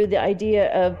you through the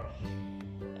idea of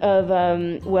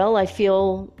I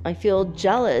feel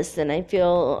jealous and I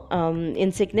feel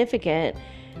insignificant,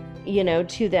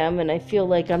 to them, and I feel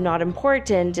like I'm not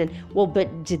important. And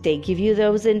but did they give you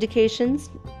those indications?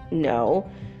 No.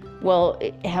 Well,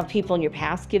 have people in your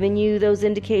past given you those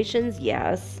indications?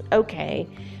 Yes. Okay.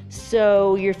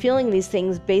 So you're feeling these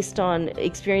things based on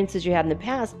experiences you had in the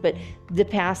past, but the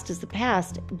past is the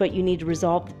past, but you need to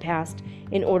resolve the past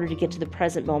in order to get to the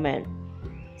present moment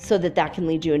so that can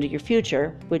lead you into your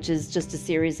future, which is just a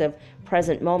series of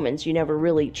present moments. You never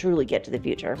really truly get to the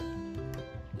future.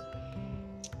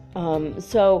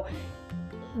 So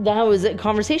that was a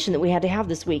conversation that we had to have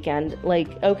this weekend.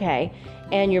 Like, okay,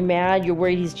 and you're mad, you're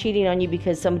worried he's cheating on you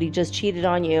because somebody just cheated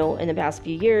on you in the past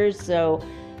few years. So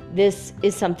this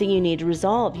is something you need to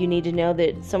resolve. You need to know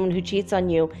that someone who cheats on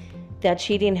you, that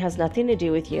cheating has nothing to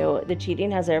do with you. The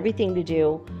cheating has everything to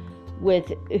do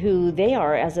with who they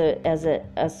are as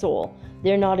a soul.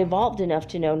 They're not evolved enough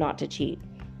to know not to cheat.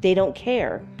 They don't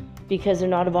care because they're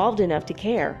not evolved enough to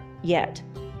care yet.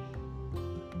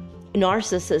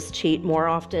 Narcissists cheat more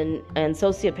often and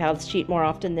sociopaths cheat more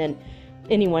often than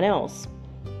anyone else.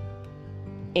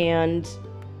 And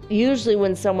usually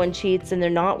when someone cheats and they're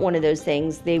not one of those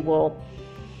things, they will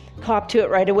cop to it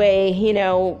right away.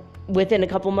 Within a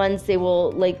couple months, they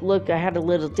will like, look, I had a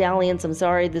little dalliance. I'm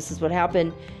sorry. This is what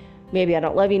happened. Maybe I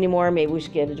don't love you anymore. Maybe we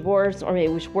should get a divorce, or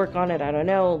maybe we should work on it. I don't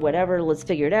know, whatever. Let's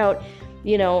figure it out.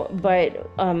 But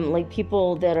like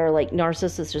people that are like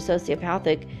narcissists or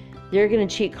sociopathic, they're going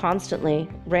to cheat constantly,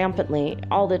 rampantly,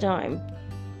 all the time.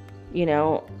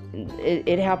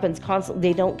 It happens constantly.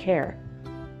 They don't care.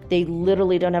 They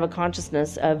literally don't have a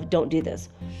consciousness of don't do this,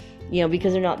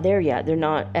 because they're not there yet. They're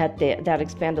not at that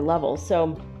expanded level.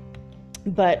 So,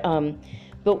 but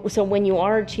so when you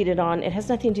are cheated on, it has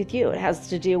nothing to do with you. It has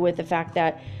to do with the fact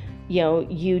that,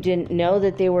 you didn't know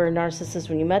that they were a narcissist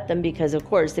when you met them because, of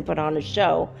course, they put on a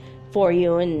show for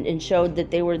you and showed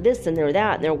that they were this and they're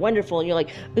that and they're wonderful, and you're like,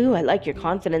 ooh, I like your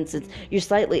confidence. You're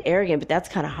slightly arrogant, but that's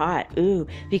kind of hot. Ooh,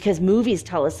 because movies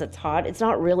tell us it's hot. It's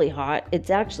not really hot. It's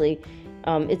actually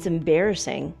It's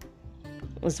embarrassing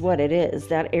is what it is.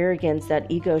 That arrogance, that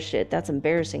ego shit, that's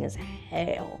embarrassing as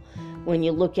hell. When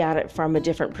you look at it from a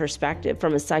different perspective,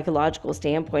 from a psychological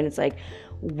standpoint, it's like,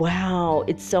 wow,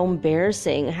 it's so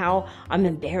embarrassing. How I'm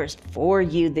embarrassed for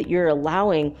you that you're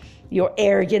allowing your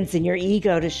arrogance and your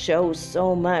ego to show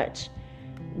so much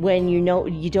when you know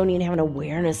you don't even have an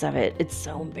awareness of it. It's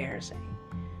so embarrassing.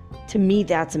 To me,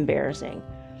 that's embarrassing.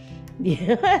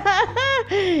 But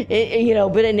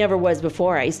it never was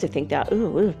before. I used to think that,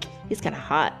 ooh, he's kind of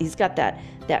hot. He's got that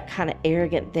kind of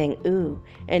arrogant thing, ooh.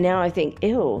 And now I think,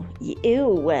 ew,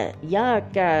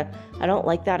 yuck. I don't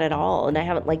like that at all, and I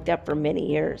haven't liked that for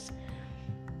many years.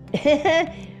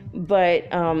 But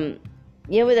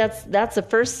that's the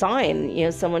first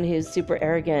sign. Someone who's super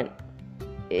arrogant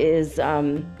is,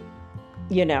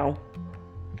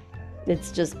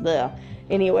 it's just the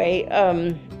anyway.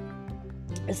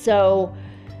 So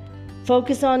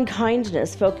focus on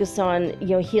kindness, focus on,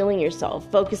 healing yourself,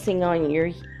 focusing on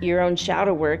your own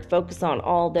shadow work, focus on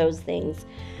all those things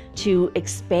to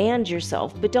expand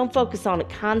yourself, but don't focus on it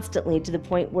constantly to the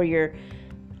point where you're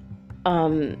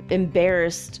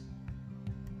embarrassed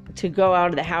to go out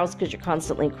of the house because you're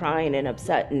constantly crying and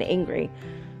upset and angry.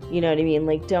 You know what I mean?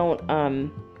 Like, don't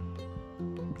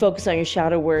focus on your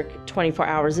shadow work 24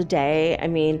 hours a day. I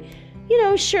mean,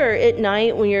 sure, at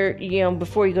night when you're,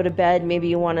 before you go to bed, maybe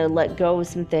you want to let go of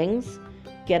some things,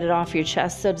 get it off your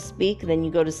chest, so to speak. Then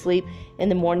you go to sleep. In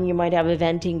the morning, you might have a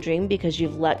venting dream because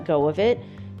you've let go of it.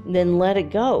 Then let it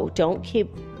go. Don't keep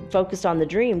focused on the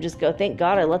dream. Just go, thank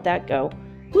God I let that go.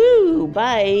 Woo,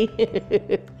 bye.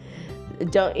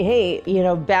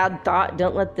 Bad thought.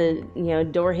 Don't let the,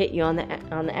 door hit you on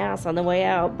the ass on the way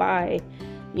out. Bye.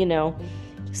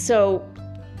 So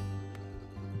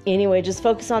anyway, just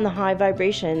focus on the high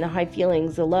vibration, the high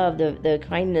feelings, the love, the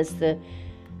kindness,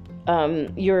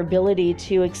 your ability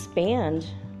to expand.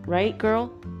 Right,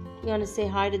 girl? You want to say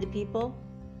hi to the people?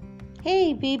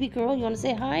 Hey, baby girl, you want to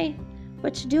say hi?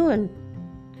 What you doing?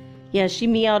 Yeah, she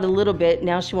meowed a little bit.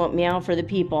 Now she won't meow for the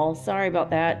people. Sorry about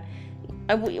that.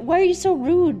 Why are you so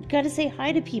rude? Got to say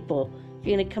hi to people if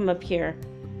you're going to come up here.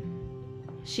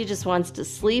 She just wants to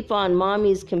sleep on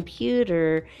mommy's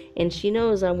computer, and she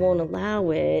knows I won't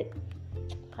allow it.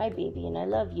 Hi, baby, and I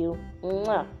love you.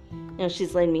 Mwah. Now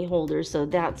she's letting me hold her, so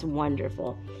that's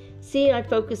wonderful. See, I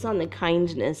focus on the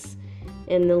kindness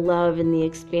and the love and the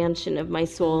expansion of my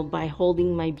soul by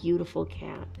holding my beautiful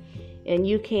cat. And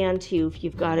you can too if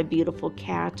you've got a beautiful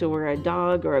cat or a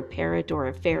dog or a parrot or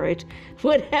a ferret,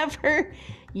 whatever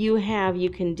you have, you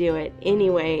can do it.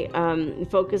 Anyway,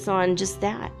 focus on just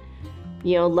that.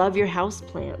 Love your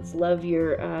houseplants, love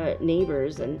your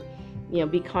neighbors, and,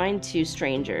 be kind to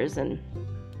strangers. And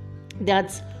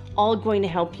that's all going to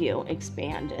help you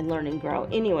expand and learn and grow.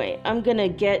 Anyway, I'm going to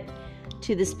get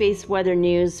to the space weather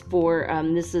news for,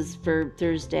 this is for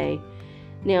Thursday.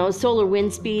 Now, solar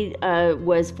wind speed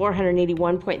was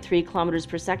 481.3 kilometers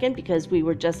per second because we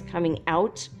were just coming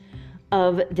out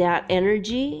of that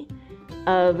energy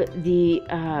of the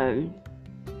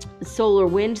solar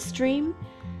wind stream.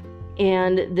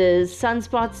 And the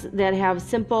sunspots that have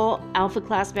simple alpha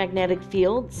class magnetic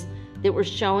fields that were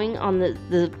showing on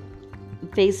the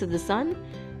face of the sun,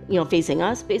 facing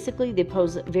us, basically, they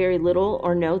pose very little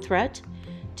or no threat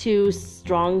to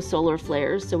strong solar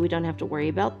flares, so we don't have to worry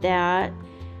about that.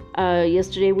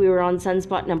 Yesterday we were on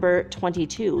sunspot number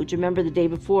 22. Do you remember the day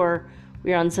before we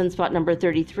were on sunspot number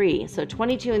 33? So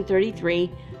 22 and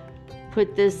 33.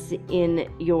 Put this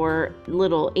in your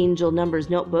little angel numbers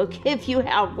notebook if you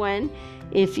have one.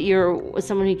 If you're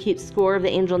someone who keeps score of the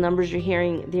angel numbers you're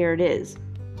hearing, there it is.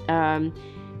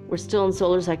 We're still in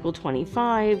solar cycle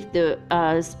 25.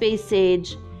 The space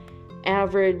age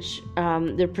average,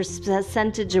 the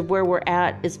percentage of where we're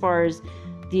at as far as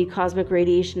the cosmic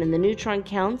radiation and the neutron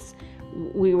counts,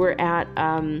 we were at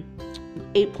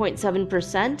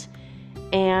 8.7%,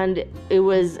 and it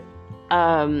was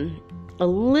a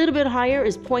little bit higher,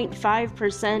 is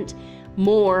 0.5%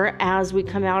 more as we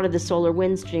come out of the solar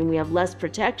wind stream. We have less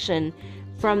protection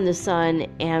from the sun,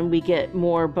 and we get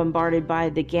more bombarded by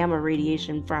the gamma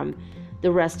radiation from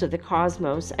the rest of the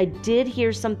cosmos. I did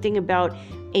hear something about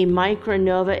a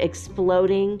micronova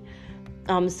exploding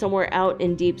somewhere out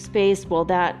in deep space. Well,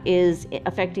 that is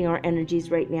affecting our energies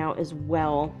right now as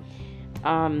well.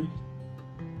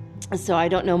 So I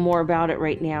don't know more about it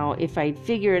right now. If I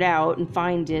figure it out and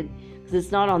find it, because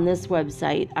it's not on this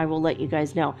website, I will let you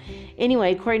guys know.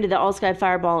 Anyway, according to the All Sky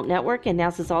Fireball Network and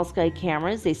NASA's All Sky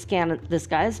cameras, they scan the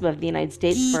skies above the United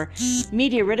States for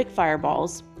meteoritic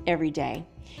fireballs every day.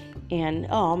 And,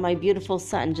 oh, my beautiful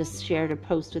son just shared a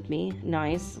post with me.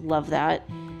 Nice. Love that.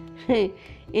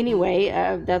 Anyway,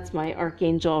 that's my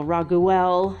Archangel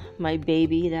Raguel, my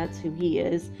baby. That's who he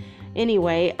is.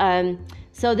 Anyway,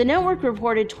 so the network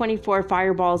reported 24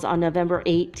 fireballs on November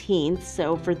 18th.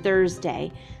 So for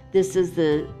Thursday, this is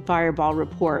the fireball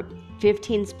report.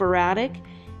 15 sporadic,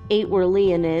 8 were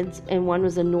Leonids, and 1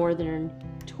 was a northern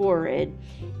Taurid.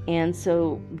 And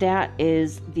so that's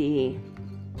it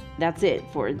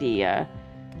for the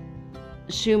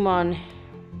Schumann.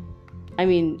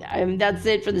 That's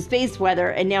it for the space weather,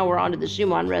 and now we're on to the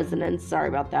Schumann resonance. Sorry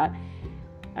about that.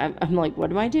 I'm like, what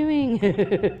am I doing?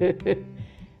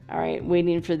 All right,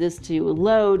 waiting for this to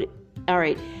load. All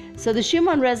right, so the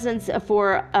Schumann resonance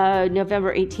for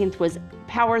November 18th was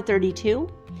power 32,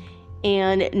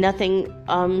 and nothing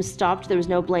stopped. There was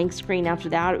no blank screen after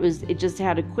that. It just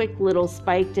had a quick little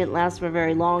spike, didn't last for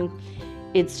very long.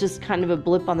 It's just kind of a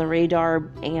blip on the radar,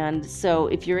 and so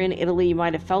if you're in Italy, you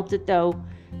might have felt it though.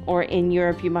 Or in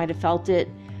Europe, you might have felt it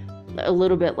a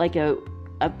little bit like a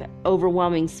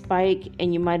overwhelming spike,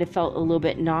 and you might have felt a little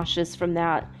bit nauseous from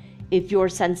that if you're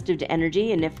sensitive to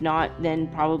energy, and if not, then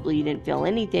probably you didn't feel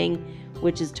anything,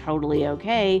 which is totally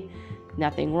okay.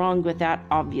 Nothing wrong with that,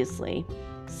 obviously.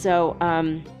 So,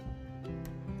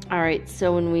 all right,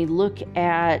 so when we look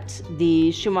at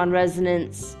the Schumann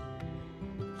resonance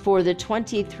for the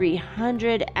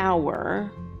 2300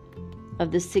 hour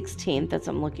of the 16th, that's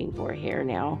what I'm looking for here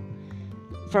now,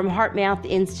 from HeartMath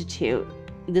Institute.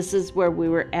 This is where we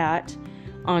were at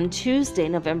on Tuesday,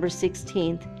 November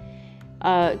 16th.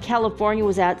 California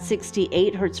was at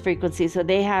 68 hertz frequency, so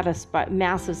they had a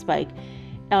massive spike.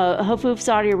 Hafuf,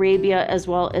 Saudi Arabia, as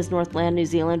well as Northland, New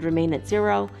Zealand, remain at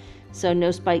 0, so no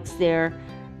spikes there.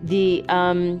 The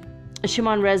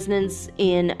Schumann resonance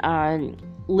in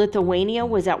Lithuania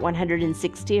was at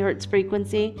 160 hertz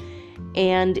frequency.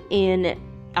 And in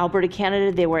Alberta,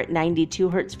 Canada, they were at 92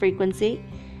 hertz frequency.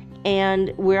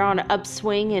 And we're on an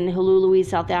upswing in Hululu,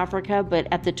 South Africa, but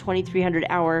at the 2300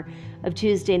 hour of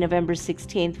Tuesday, November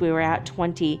 16th, we were at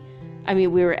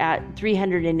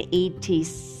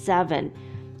 387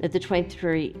 at the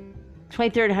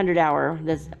 2300 hour.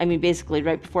 That's, basically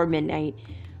right before midnight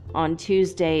on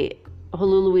Tuesday.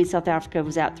 Hululu, South Africa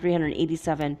was at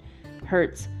 387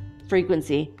 hertz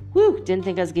frequency. Whew, didn't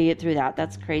think I was going to get through that.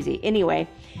 That's crazy. Anyway,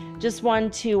 just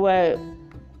wanted to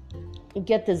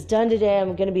get this done today.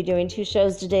 I'm going to be doing 2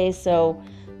 shows today, so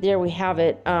there we have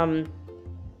it. I've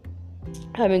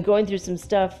been going through some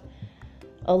stuff,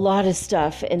 a lot of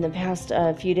stuff in the past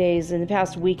few days, in the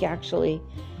past week actually,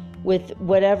 with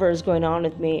whatever is going on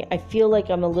with me. I feel like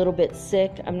I'm a little bit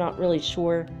sick. I'm not really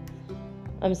sure.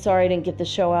 I'm sorry I didn't get the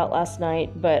show out last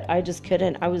night, but I just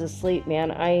couldn't. I was asleep,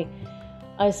 man. I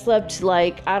slept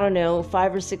 5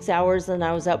 or 6 hours, and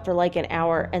I was up for an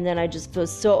hour, and then I just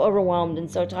was so overwhelmed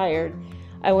and so tired.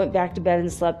 I went back to bed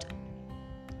and slept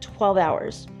 12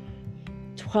 hours.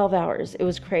 12 hours. It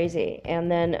was crazy.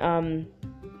 And then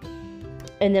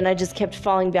I just kept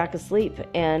falling back asleep,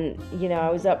 and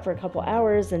I was up for a couple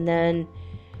hours, and then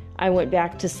I went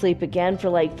back to sleep again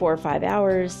for 4 or 5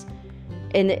 hours.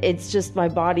 And it's just my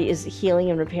body is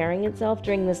healing and repairing itself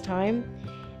during this time.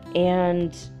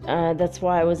 And that's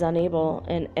why I was unable,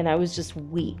 and I was just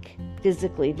weak,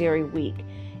 physically very weak,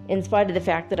 in spite of the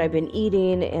fact that I've been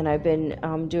eating and I've been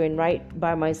doing right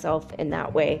by myself in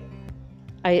that way.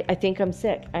 I think I'm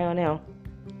sick. I don't know.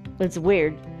 It's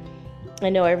weird. I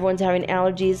know everyone's having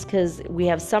allergies because we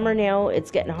have summer now. It's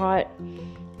getting hot,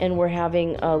 and we're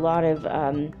having a lot of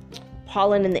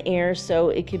pollen in the air, so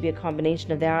it could be a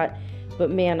combination of that. But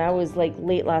man, I was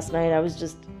late last night.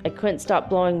 I couldn't stop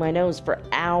blowing my nose for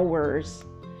hours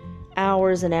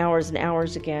and hours and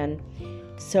hours again.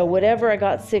 So whatever I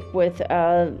got sick with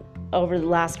over the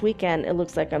last weekend, it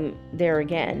looks like I'm there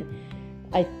again.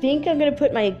 I think I'm going to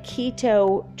put my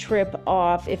keto trip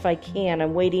off if I can.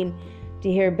 I'm waiting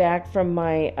to hear back from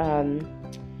my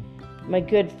my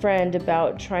good friend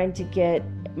about trying to get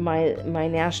my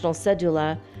national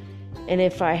cedula. And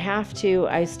if I have to,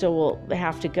 I still will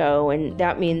have to go. And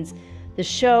that means the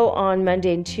show on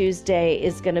Monday and Tuesday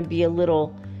is going to be a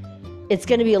little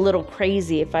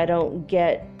crazy if I don't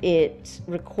get it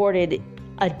recorded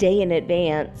a day in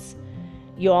advance.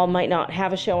 You all might not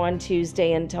have a show on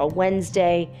Tuesday until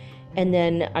Wednesday. And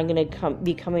then I'm going to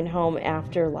be coming home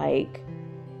after a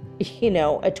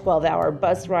 12-hour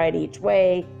bus ride each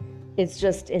way. It's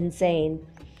just insane.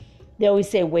 They always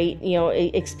say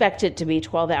expect it to be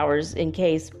 12 hours in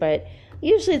case, but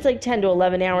usually it's 10 to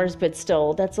 11 hours, but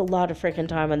still, that's a lot of freaking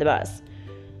time on the bus.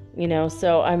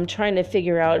 So I'm trying to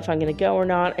figure out if I'm going to go or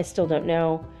not. I still don't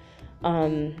know.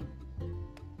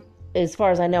 As far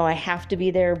as I know, I have to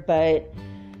be there, but,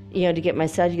 to get my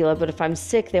cedula, but if I'm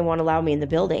sick, they won't allow me in the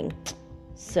building.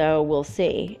 So we'll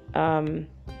see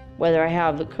whether I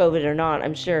have COVID or not.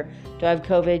 I'm sure. Do I have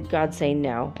COVID? God's saying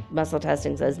no. Muscle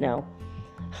testing says no.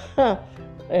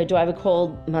 Do I have a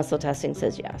cold? Muscle testing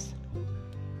says yes.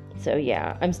 So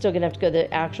yeah, I'm still going to have to go to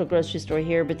the actual grocery store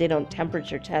here, but they don't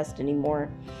temperature test anymore.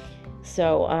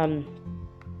 So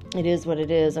it is what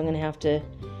it is. I'm going to have to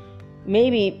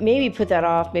maybe put that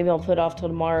off. Maybe I'll put it off till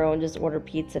tomorrow and just order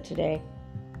pizza today.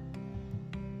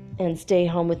 And stay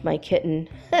home with my kitten.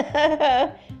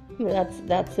 That's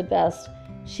the best.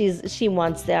 She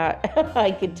wants that.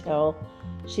 I could tell.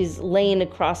 She's laying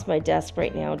across my desk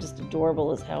right now, just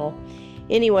adorable as hell.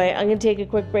 Anyway, I'm going to take a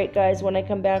quick break, guys. When I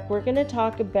come back, we're going to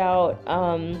talk about,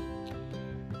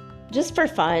 just for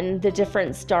fun, the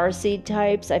different starseed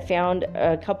types. I found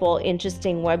a couple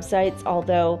interesting websites,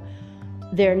 although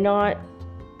they're not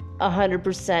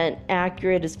 100%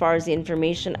 accurate as far as the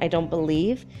information, I don't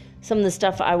believe. Some of the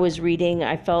stuff I was reading,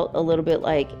 I felt a little bit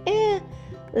like,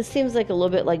 this seems like a little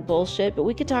bit like bullshit, but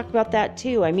we could talk about that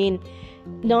too. I mean,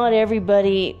 not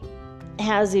everybody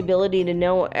has the ability to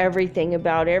know everything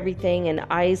about everything, and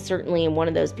I certainly am one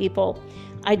of those people.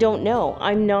 I don't know.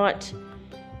 I'm not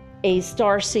a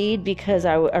starseed because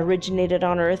I originated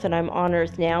on Earth and I'm on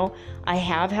Earth now. I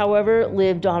have, however,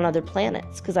 lived on other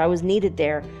planets because I was needed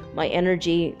there. My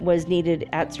energy was needed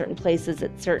at certain places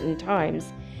at certain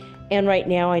times. And right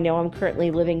now I know I'm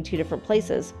currently living 2 different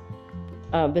places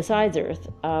besides Earth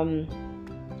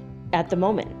at the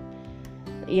moment.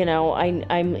 You know,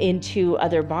 I'm into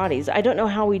other bodies. I don't know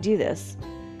how we do this.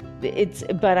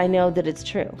 But I know that it's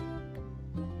true.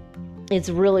 It's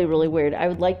really, really weird. I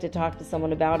would like to talk to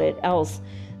someone about it else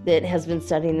that has been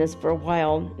studying this for a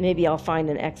while. Maybe I'll find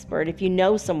an expert. If you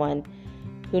know someone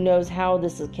who knows how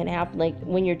this can happen, like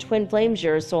when you're twin flames,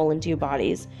 you're a soul in 2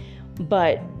 bodies.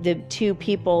 But the 2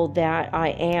 people that I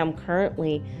am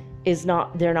currently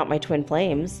they're not my twin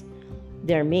flames.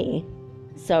 They're me.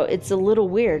 So it's a little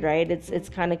weird, right? It's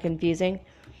kind of confusing.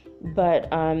 But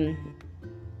I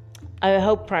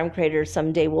hope Prime Creator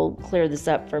someday will clear this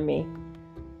up for me.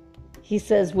 He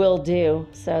says will do.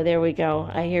 So there we go.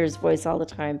 I hear his voice all the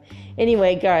time.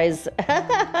 Anyway, guys,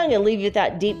 I'm going to leave you with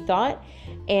that deep thought.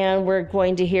 And we're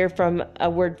going to hear from a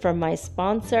word from my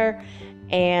sponsor.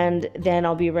 And then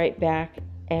I'll be right back.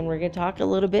 And we're going to talk a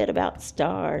little bit about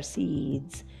star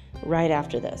seeds right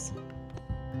after this.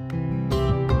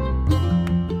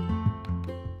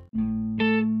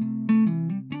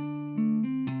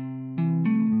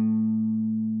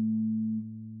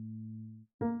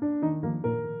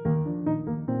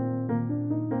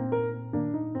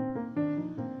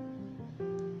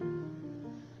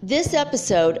 This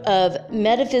episode of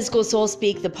Metaphysical Soul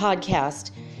Speak, the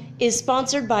podcast, is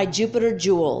sponsored by Jupiter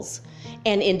Jewels,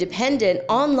 an independent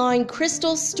online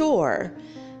crystal store,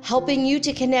 helping you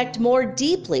to connect more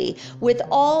deeply with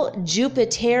all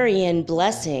Jupiterian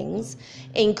blessings,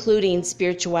 including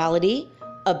spirituality,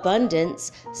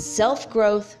 abundance,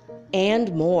 self-growth,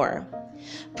 and more.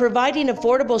 Providing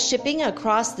affordable shipping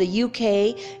across the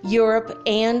UK, Europe,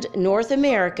 and North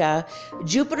America,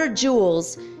 Jupiter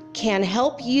Jewels can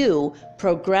help you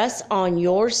progress on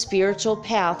your spiritual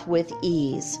path with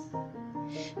ease.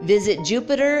 Visit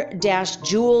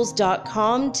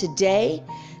jupiter-jewels.com today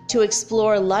to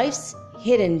explore life's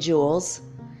hidden jewels.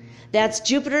 That's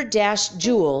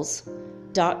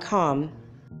jupiter-jewels.com.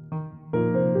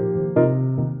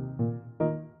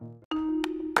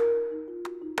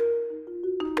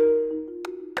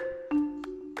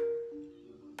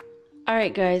 All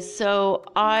right, guys, so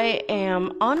I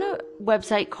am on a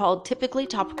website called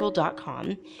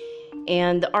typicallytopical.com,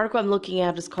 and the article I'm looking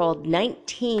at is called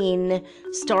 19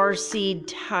 Starseed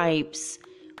Types.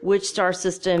 Which star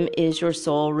system is your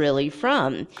soul really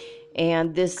from?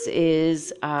 And this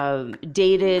is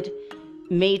dated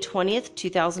May 20th,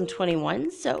 2021,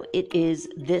 so it is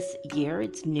this year.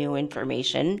 It's new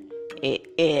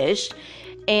information-ish.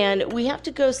 And we have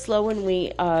to go slow when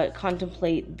we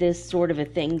contemplate this sort of a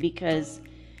thing because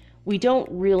we don't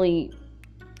really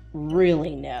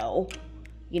know.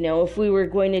 You know, if we were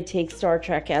going to take Star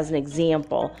Trek as an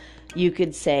example, you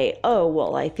could say, oh,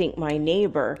 well, I think my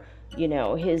neighbor, you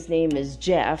know, his name is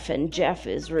Jeff, and Jeff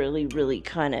is really, really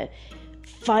kind of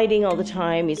fighting all the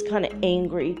time. He's kind of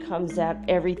angry, comes at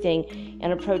everything,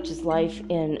 and approaches life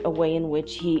in a way in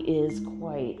which he is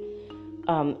quite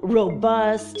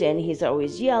robust, and he's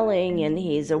always yelling, and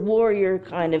he's a warrior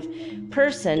kind of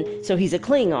person. So he's a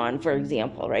Klingon, for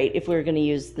example, right? If we're going to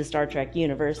use the Star Trek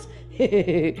universe,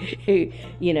 you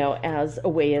know, as a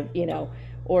way of, you know,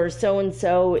 or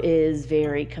so-and-so is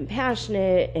very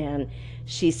compassionate, and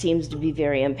she seems to be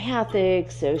very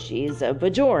empathic, so she's a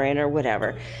Bajoran or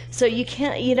whatever. So you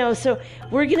can't, so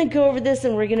we're going to go over this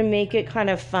and we're going to make it kind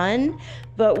of fun,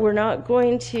 but we're not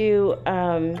going to,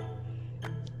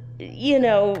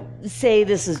 say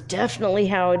this is definitely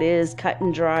how it is, cut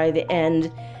and dry, the end.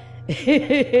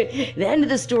 The end of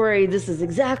the story, this is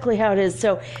exactly how it is.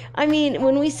 So, I mean,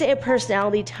 when we say a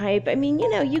personality type, I mean,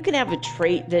 you can have a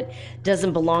trait that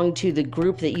doesn't belong to the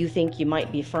group that you think you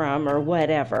might be from or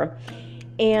whatever.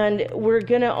 And we're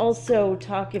going to also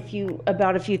talk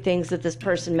about a few things that this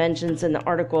person mentions in the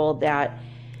article that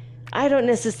I don't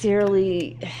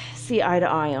necessarily see eye to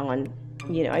eye on.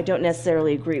 I don't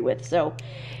necessarily agree with. So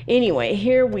anyway,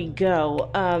 here we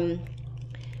go.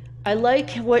 I like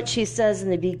what she says in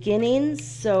the beginning,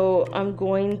 so I'm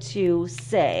going to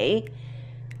say,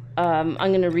 I'm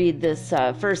going to read this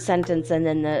first sentence and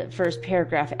then the first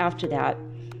paragraph after that,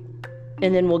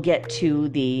 and then we'll get to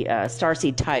the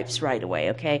starseed types right away,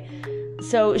 okay?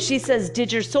 So she says,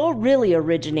 did your soul really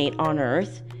originate on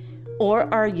Earth, or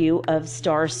are you of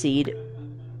starseed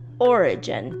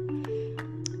origin?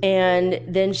 And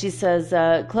then she says,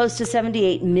 close to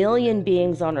 78 million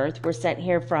beings on Earth were sent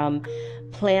here from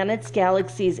planets,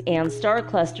 galaxies, and star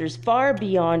clusters far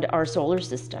beyond our solar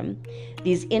system.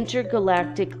 These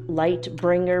intergalactic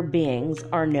light-bringer beings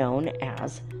are known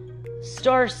as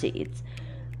starseeds.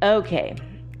 Okay,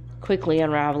 quickly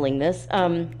unraveling this.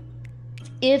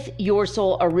 If your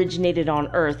soul originated on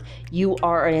Earth, you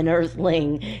are an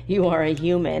Earthling, you are a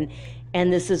human,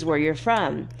 and this is where you're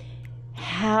from.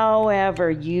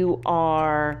 However, you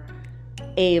are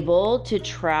able to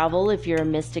travel if you're a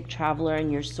mystic traveler and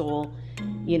your soul,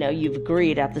 you've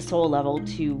agreed at the soul level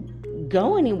to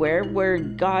go anywhere where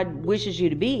God wishes you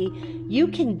to be. You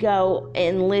can go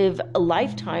and live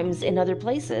lifetimes in other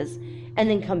places and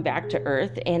then come back to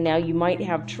Earth, and now you might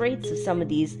have traits of some of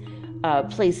these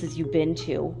places you've been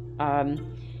to.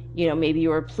 Maybe you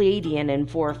were a Pleiadian in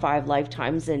 4 or 5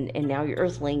 lifetimes, and now you're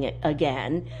Earthling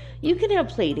again. You can have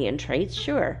Pleiadian traits,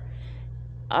 sure.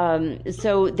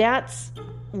 So that's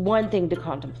one thing to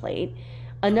contemplate.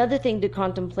 Another thing to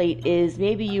contemplate is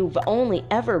maybe you've only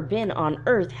ever been on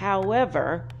Earth.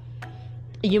 However,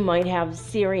 you might have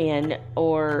Sirian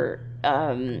or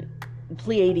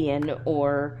Pleiadian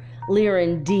or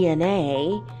Lyran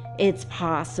DNA. It's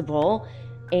possible.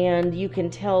 And you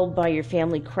can tell by your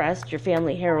family crest, your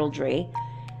family heraldry,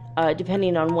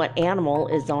 depending on what animal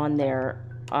is on there,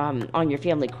 on your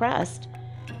family crest.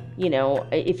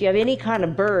 If you have any kind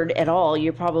of bird at all,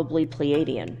 you're probably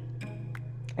Pleiadian.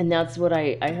 And that's what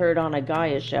I heard on a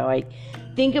Gaia show. I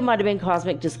think it might have been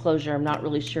Cosmic Disclosure. I'm not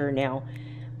really sure now.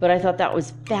 But I thought that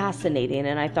was fascinating.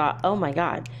 And I thought, oh my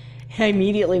God. I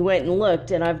immediately went and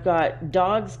looked, and I've got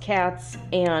dogs, cats,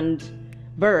 and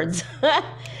birds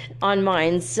on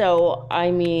mine. So,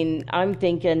 I mean, I'm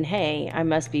thinking, hey, I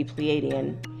must be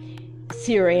Pleiadian,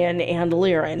 Sirian, and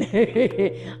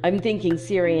Lyran. I'm thinking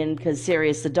Sirian because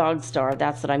Sirius, the dog star,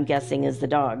 that's what I'm guessing is the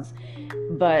dogs.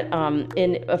 But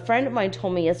and a friend of mine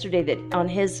told me yesterday that on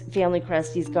his family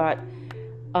crest, he's got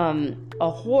a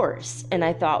horse. And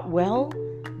I thought, well,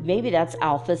 maybe that's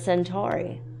Alpha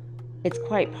Centauri. It's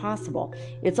quite possible.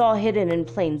 It's all hidden in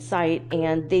plain sight,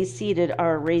 and they seeded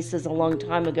our races a long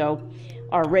time ago.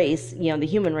 Our race, the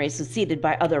human race, was seeded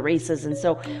by other races, and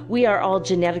so we are all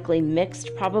genetically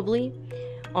mixed, probably,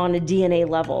 on a DNA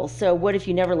level. So what if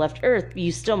you never left Earth?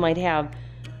 You still might have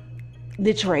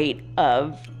the trait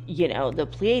of, the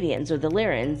Pleiadians or the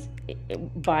Lyrans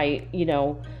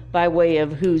by way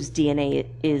of whose DNA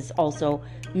is also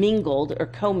mingled or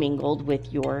commingled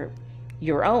with your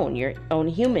own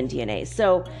human DNA.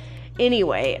 So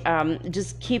anyway,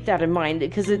 just keep that in mind,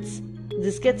 because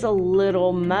this gets a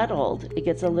little muddled. It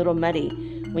gets a little muddy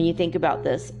when you think about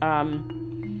this.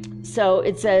 So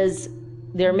it says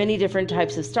there are many different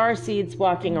types of starseeds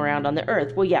walking around on the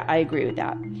Earth. Well, yeah, I agree with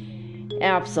that.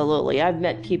 Absolutely. I've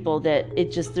met people that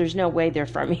there's no way they're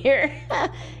from here.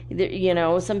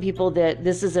 Some people that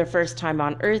this is their first time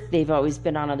on Earth. They've always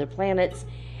been on other planets.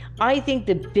 I think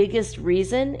the biggest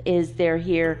reason is they're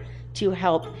here to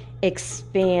help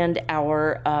expand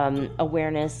our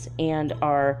awareness and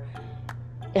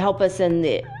help us in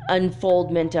the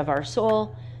unfoldment of our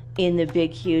soul in the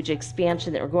big, huge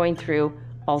expansion that we're going through,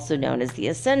 also known as the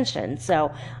ascension.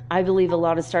 So I believe a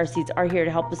lot of starseeds are here to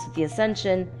help us with the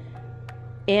ascension.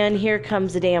 And here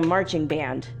comes the damn marching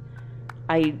band.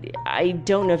 I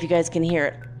don't know if you guys can hear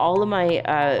it. All of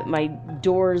my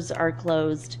doors are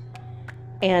closed,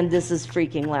 and this is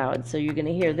freaking loud. So you're gonna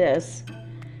hear this.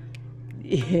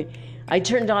 I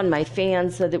turned on my fan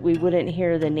so that we wouldn't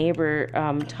hear the neighbor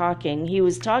talking. He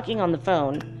was talking on the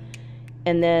phone,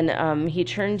 and then he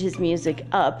turned his music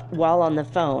up while on the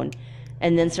phone,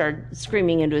 and then started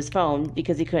screaming into his phone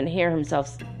because he couldn't hear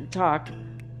himself talk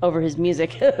over his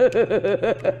music.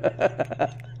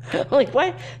 Like,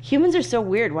 why? Humans are so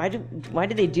weird. Why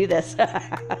do they do this?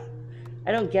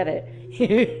 I don't get it.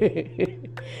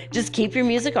 Just keep your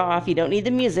music off. You don't need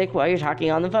the music while you're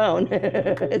talking on the phone.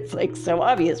 It's like so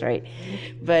obvious, right?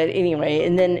 But anyway,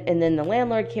 and then the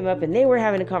landlord came up and they were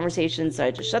having a conversation, so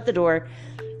I just shut the door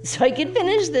so I could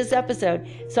finish this episode,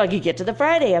 so I could get to the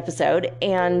Friday episode.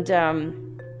 And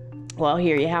well,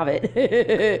 here you have it.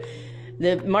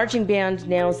 The marching band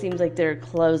now seems like they're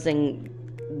closing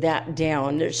that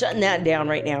down. They're shutting that down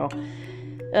right now.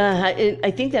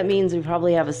 I think that means we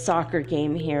probably have a soccer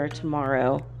game here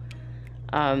tomorrow.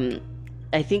 I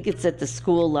think it's at the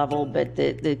school level, but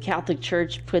the Catholic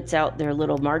Church puts out their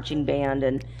little marching band,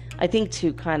 and I think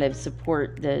to kind of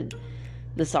support the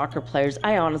soccer players.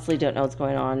 I honestly don't know what's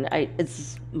going on.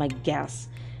 It's my guess.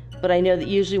 But I know that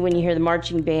usually when you hear the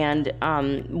marching band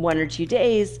 1 or 2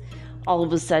 days, all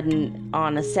of a sudden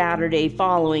on a Saturday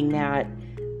following that,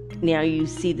 now you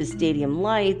see the stadium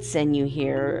lights and you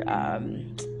hear,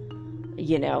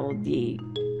 the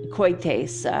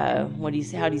coites, how do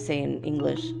you say in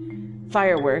English?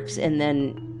 Fireworks, and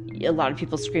then a lot of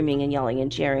people screaming and yelling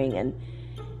and cheering and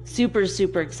super,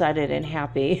 super excited and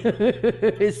happy.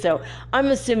 So I'm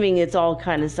assuming it's all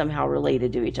kind of somehow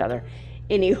related to each other.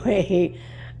 Anyway,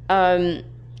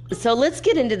 so let's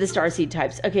get into the starseed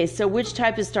types. Okay, so which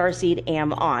type of starseed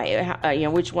am I?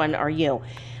 Which one are you?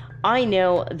 I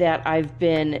know that I've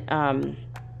been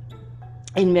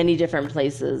in many different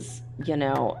places,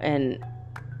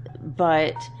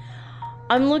 but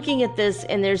I'm looking at this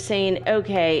and they're saying,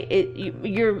 okay,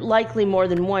 you're likely more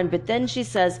than one. But then she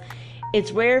says,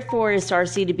 it's rare for a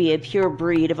starseed to be a pure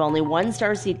breed of only one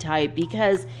starseed type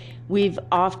because we've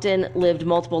often lived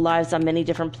multiple lives on many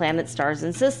different planets, stars,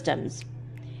 and systems.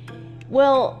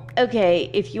 Well, okay,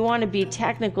 if you want to be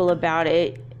technical about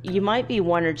it, you might be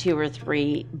 1 or 2 or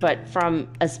 3, but from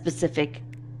a specific,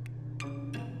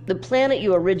 the planet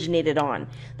you originated on,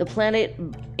 the planet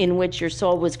in which your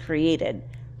soul was created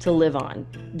to live on,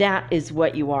 that is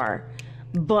what you are.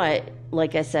 But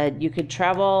like I said, you could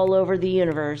travel all over the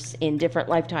universe in different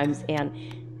lifetimes and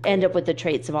end up with the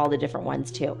traits of all the different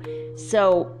ones too.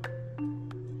 So,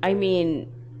 I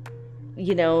mean,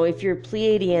 if you're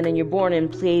Pleiadian and you're born in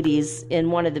Pleiades,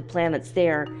 in one of the planets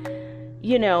there,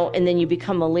 and then you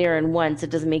become a Lyran once, it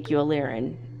doesn't make you a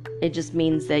Lyran. It just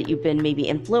means that you've been maybe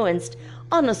influenced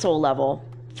on a soul level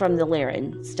from the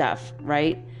Lyran stuff,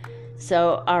 right?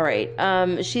 So, all right.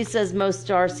 She says most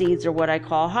starseeds are what I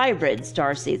call hybrid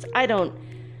starseeds. I don't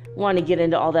want to get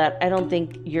into all that. I don't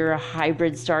think you're a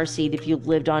hybrid starseed if you've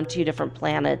lived on 2 different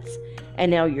planets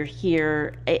and now you're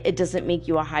here. It doesn't make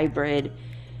you a hybrid.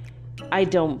 I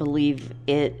don't believe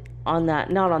it on that,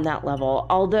 not on that level.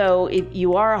 Although if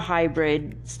you are a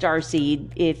hybrid starseed,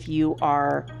 if you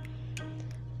are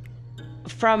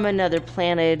from another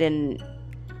planet and,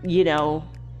 your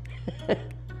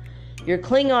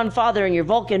Klingon father and your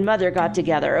Vulcan mother got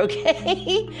together,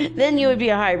 okay? Then you would be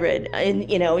a hybrid. And,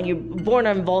 when you're born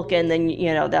on Vulcan, then,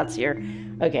 that's your,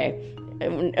 okay.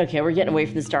 Okay, we're getting away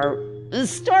from the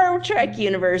Star Trek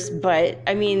universe, but,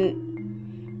 I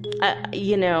mean,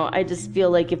 I just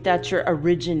feel like if that's your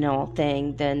original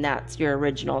thing, then that's your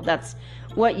original. That's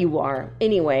what you are.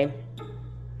 Anyway,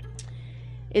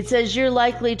 it says you're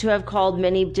likely to have called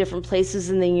many different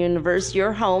places in the universe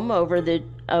your home over the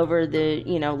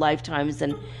lifetimes,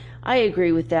 and I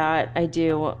agree with that. I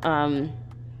do.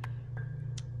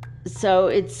 So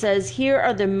it says here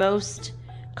are the most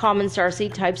common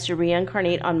starseed types to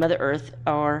reincarnate on Mother Earth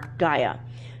or Gaia.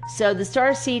 So the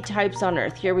starseed types on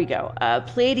Earth, here we go.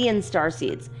 Pleiadian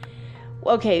starseeds.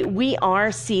 Okay, we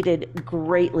are seeded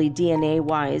greatly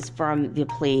DNA-wise from the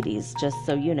Pleiades, just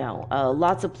so you know.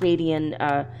 Lots of Pleiadian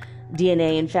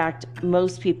DNA. In fact,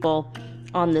 most people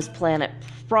on this planet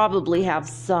probably have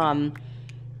some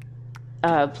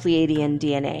Pleiadian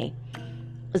DNA.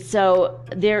 So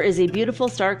there is a beautiful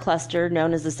star cluster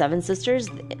known as the Seven Sisters,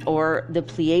 or the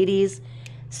Pleiades,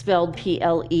 spelled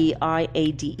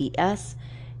Pleiades.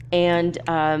 And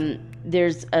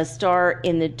there's a star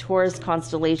in the Taurus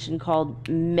constellation called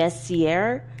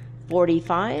Messier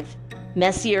 45.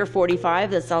 Messier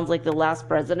 45, that sounds like the last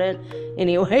president.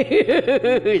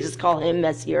 Anyway, we just call him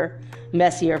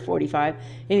Messier 45.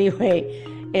 Anyway,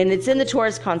 and it's in the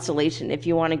Taurus constellation if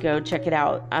you want to go check it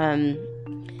out. And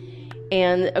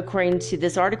according to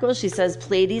this article, she says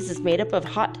Pleiades is made up of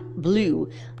hot blue,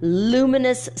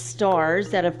 luminous stars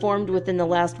that have formed within the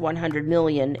last 100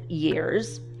 million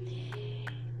years.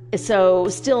 So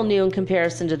still new in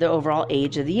comparison to the overall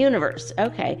age of the universe.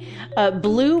 Okay.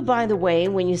 Blue, by the way,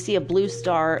 when you see a blue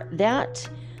star, that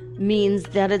means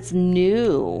that it's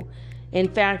new. In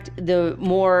fact, the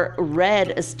more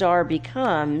red a star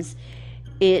becomes,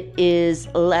 it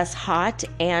is less hot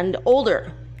and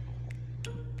older.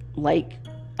 Like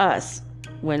us.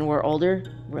 When we're older,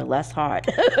 we're less hot.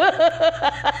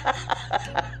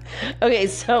 Okay,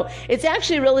 so it's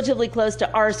actually relatively close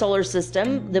to our solar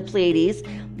system, the Pleiades.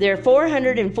 They're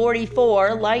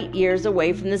 444 light years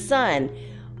away from the sun.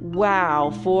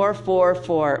 Wow,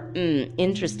 444.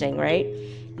 Interesting, right?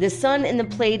 The sun in the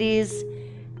Pleiades,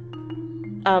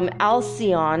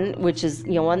 Alcyon, which is,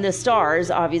 one of the stars,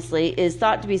 obviously, is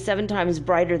thought to be 7 times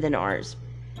brighter than ours.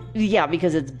 Yeah,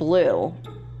 because it's blue.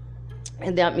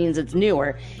 And that means it's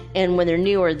newer. And when they're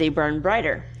newer, they burn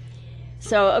brighter.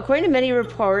 So according to many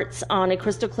reports, on a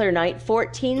crystal clear night,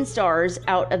 14 stars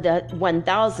out of the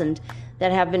 1,000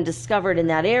 that have been discovered in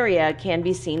that area can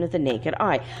be seen with the naked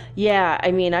eye. Yeah, I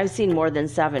mean, I've seen more than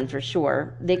 7 for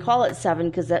sure. They call it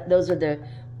 7 because those are the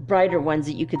brighter ones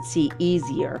that you could see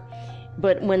easier.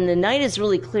 But when the night is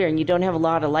really clear and you don't have a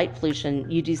lot of light pollution,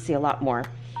 you do see a lot more.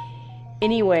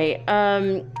 Anyway,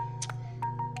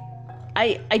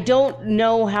 I don't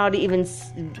know how to even...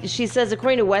 She says,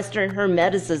 according to Western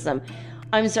Hermeticism...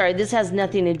 I'm sorry, this has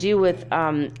nothing to do with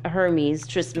Hermes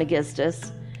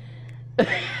Trismegistus.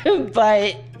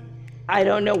 But I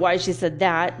don't know why she said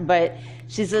that. But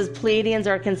she says Pleiadians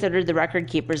are considered the record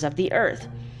keepers of the earth.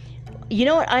 You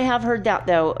know what? I have heard that,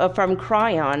 though, from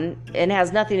Cryon. And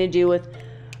has nothing to do with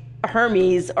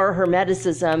Hermes or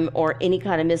Hermeticism or any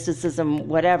kind of mysticism,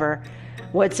 whatsoever.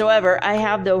 I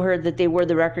have, though, heard that they were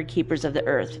the record keepers of the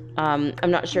earth. I'm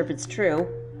not sure if it's true,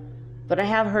 but I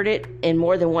have heard it in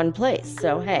more than one place.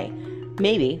 So, hey,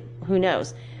 maybe. Who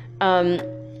knows?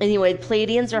 Anyway,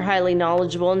 Pleiadians are highly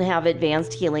knowledgeable and have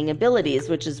advanced healing abilities,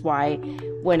 which is why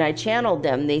when I channeled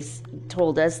them, they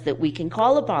told us that we can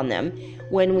call upon them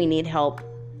when we need help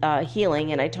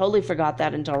healing, and I totally forgot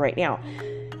that until right now.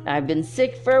 I've been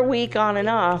sick for a week on and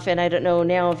off, and I don't know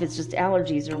now if it's just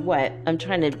allergies or what. I'm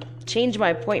trying to change my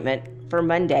appointment for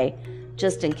Monday,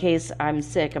 just in case I'm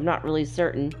sick. I'm not really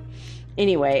certain.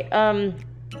 Anyway,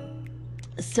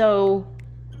 so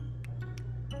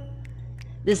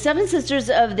the 7 sisters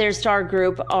of their star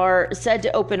group are said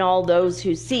to open all those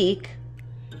who seek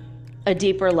a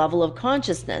deeper level of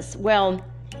consciousness. Well,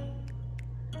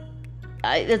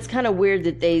 it's kind of weird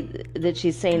that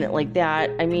she's saying it like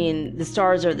that. I mean, the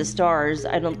stars are the stars.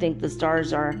 I don't think the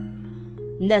stars are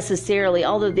necessarily,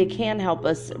 although they can help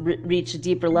us reach a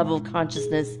deeper level of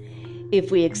consciousness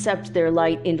if we accept their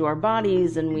light into our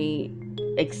bodies and we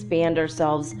expand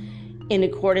ourselves in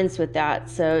accordance with that.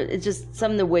 So it's just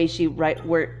some of the way she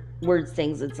words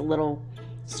things, it's a little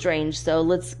strange. So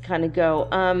let's kind of go.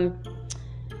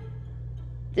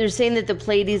 They're saying that the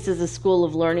Pleiades is a school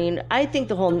of learning. I think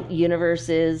the whole universe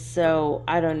is, so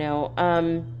I don't know.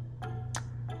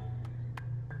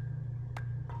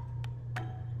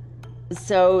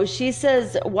 So she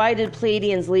says, why did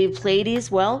Pleiadians leave Pleiades?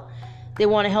 Well, they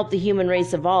want to help the human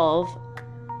race evolve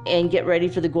and get ready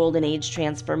for the golden age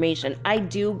transformation. I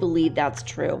do believe that's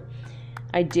true.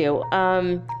 I do.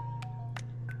 And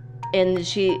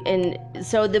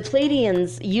so the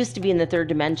Pleiadians used to be in the 3rd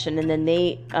dimension, and then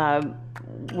they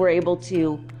were able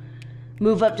to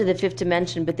move up to the 5th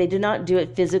dimension, but they did not do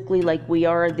it physically like we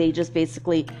are. They just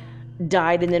basically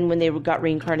died, and then when they got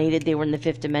reincarnated, they were in the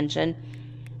 5th dimension.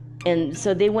 And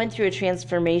so they went through a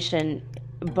transformation,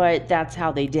 but that's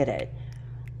how they did it.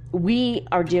 We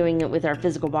are doing it with our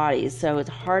physical bodies, so it's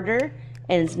harder,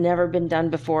 and it's never been done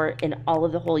before in all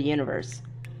of the whole universe.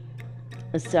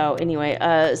 So anyway,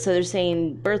 so they're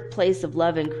saying birthplace of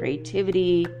love and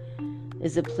creativity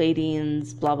is the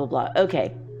Pleiadians, blah, blah, blah.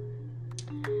 Okay.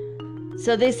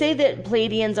 So they say that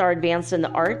Pleiadians are advanced in the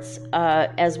arts,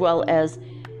 as well as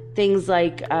things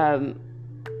like,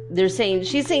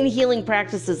 she's saying healing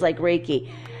practices like Reiki.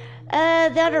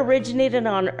 That originated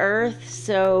on Earth,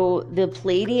 so the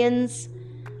Pleiadians,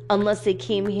 unless they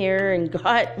came here and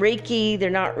got Reiki, they're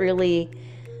not really...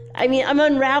 I mean, I'm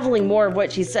unraveling more of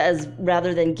what she says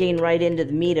rather than getting right into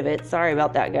the meat of it. Sorry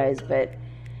about that, guys, but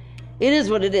it is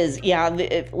what it is. Yeah,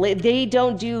 they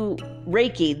don't do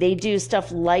Reiki. They do stuff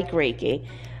like Reiki.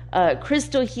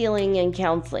 Crystal healing and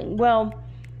counseling. Well,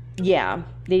 yeah,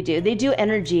 they do. They do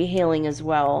energy healing as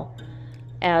well,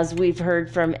 as we've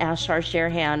heard from Ashtar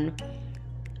Sherhan,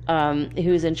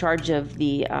 who's in charge of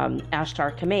the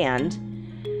Ashtar Command.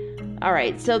 All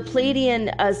right, so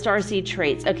Pleiadian starseed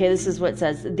traits. Okay, this is what it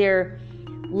says. They're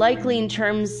likely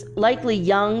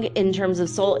young in terms of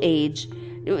soul age,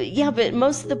 Yeah, but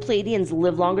most of the Pleiadians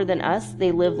live longer than us.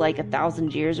 They live like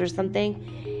 1,000 years or something.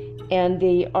 And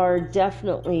they are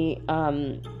definitely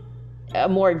a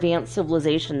more advanced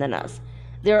civilization than us.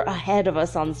 They're ahead of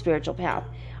us on the spiritual path,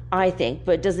 I think.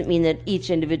 But it doesn't mean that each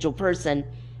individual person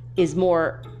is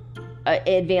more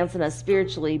advanced than us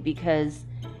spiritually, because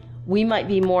we might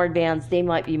be more advanced, they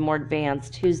might be more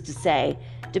advanced. Who's to say?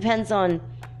 Depends on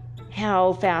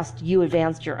how fast you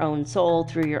advanced your own soul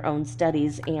through your own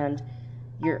studies and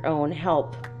your own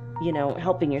help,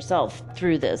 helping yourself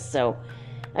through this. So,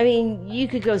 I mean, you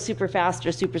could go super fast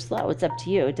or super slow. It's up to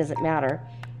you. It doesn't matter.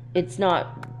 It's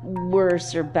not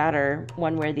worse or better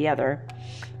one way or the other.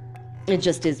 It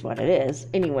just is what it is.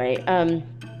 Anyway,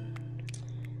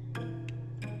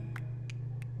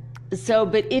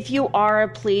 but if you are a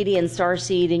Pleiadian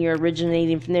starseed and you're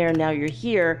originating from there and now you're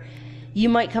here, you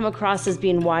might come across as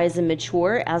being wise and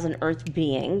mature as an earth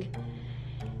being.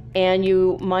 And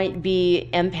you might be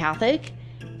empathic,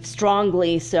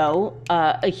 strongly so,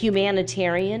 a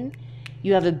humanitarian.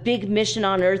 You have a big mission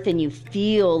on earth and you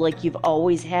feel like you've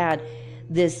always had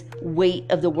this weight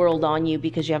of the world on you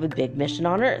because you have a big mission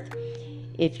on earth.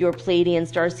 If you're Pleiadian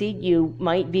starseed, you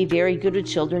might be very good with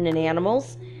children and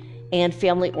animals and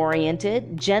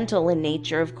family-oriented, gentle in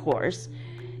nature, of course.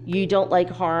 You don't like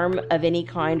harm of any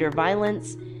kind or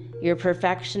violence. You're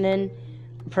perfectionist.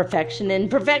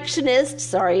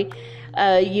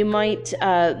 You might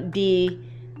be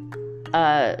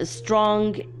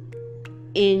strong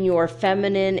in your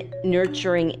feminine,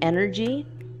 nurturing energy,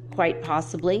 quite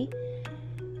possibly.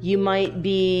 You might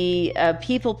be a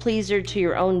people pleaser to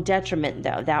your own detriment,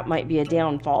 though. That might be a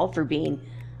downfall for being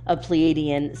a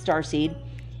Pleiadian starseed.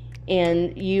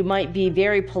 And you might be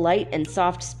very polite and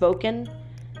soft-spoken.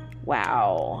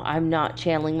 Wow, I'm not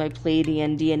channeling my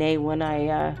Pleiadian DNA when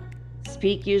I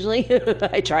speak usually.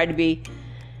 I try to be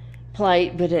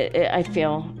polite, but I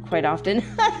fail quite often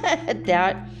at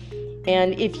that.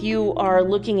 And if you are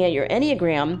looking at your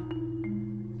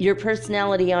Enneagram, your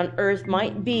personality on Earth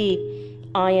might be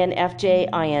INFJ,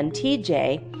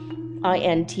 INTJ,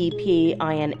 INTP,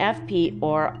 INFP,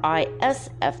 or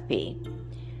ISFP.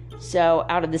 So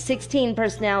out of the 16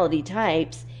 personality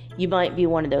types, you might be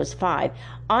one of those 5.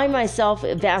 I myself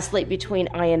vacillate between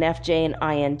INFJ and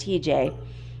INTJ,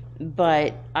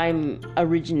 but I'm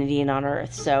originating on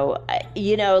Earth. So,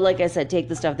 like I said, take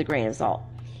the stuff with a grain of salt.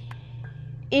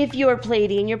 If you're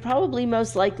Pleiadian, you're probably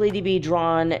most likely to be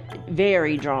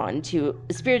very drawn to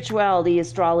spirituality,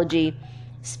 astrology,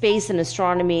 space and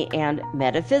astronomy, and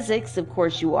metaphysics. Of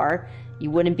course you are. You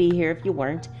wouldn't be here if you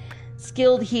weren't.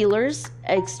 Skilled healers,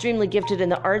 extremely gifted in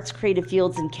the arts, creative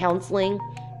fields, and counseling.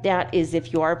 That is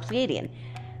if you are Pleiadian.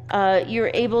 You're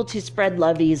able to spread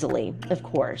love easily, of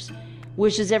course.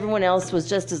 Wishes everyone else was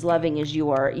just as loving as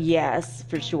you are. Yes,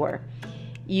 for sure.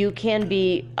 You can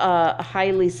be a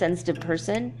highly sensitive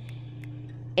person.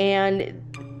 And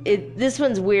this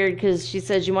one's weird because she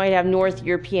says you might have North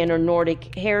European or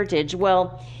Nordic heritage.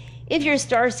 Well, if you're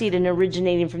starseed and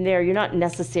originating from there, you're not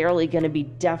necessarily going to be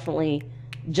definitely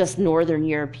just Northern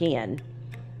European.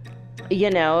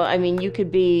 You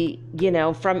could be,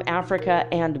 from Africa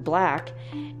and black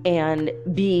and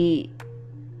be,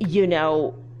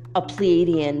 a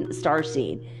Pleiadian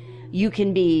starseed. You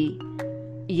can be,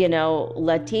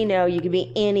 Latino, you can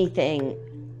be anything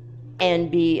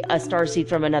and be a starseed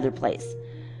from another place.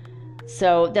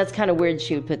 So that's kind of weird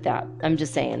she would put that. I'm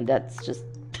just saying, that's just...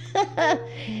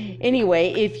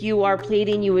 Anyway, if you are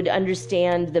Pleiadian, you would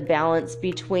understand the balance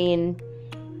between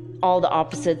all the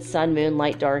opposites, sun, moon,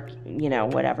 light, dark,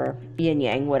 whatever, yin,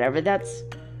 yang, whatever. That's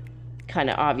kind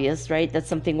of obvious, right? That's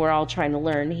something we're all trying to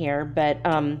learn here. But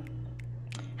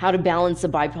how to balance the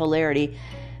bipolarity.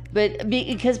 But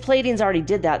because Pleiadians already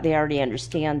did that, they already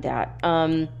understand that.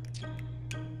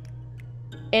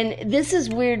 And this is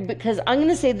weird because I'm going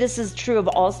to say this is true of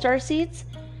all starseeds.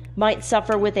 Might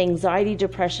suffer with anxiety,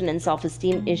 depression, and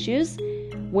self-esteem issues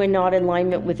when not in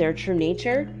alignment with their true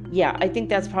nature. Yeah, I think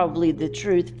that's probably the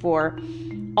truth for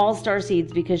all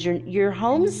starseeds because you're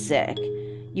homesick.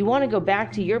 You want to go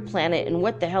back to your planet, and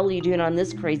what the hell are you doing on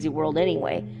this crazy world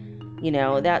anyway?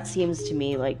 That seems to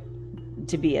me like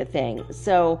to be a thing.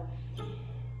 So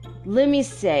let me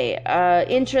say,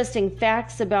 interesting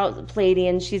facts about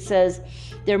Pleiadians. She says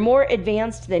they're more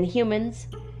advanced than humans,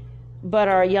 but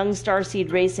are a young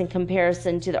starseed race in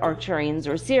comparison to the Arcturians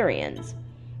or Sirians.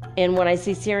 And when I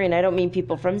say Syrian, I don't mean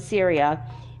people from Syria.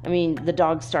 I mean the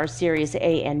dog star Sirius,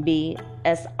 ANB,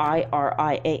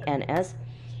 SIRIANS.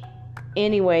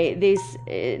 Anyway,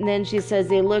 and then she says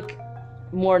they look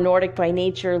more Nordic by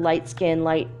nature, light skin,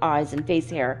 light eyes, and face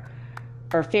hair.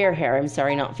 Or fair hair, I'm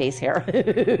sorry, not face hair.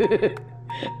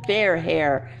 Fair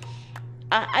hair.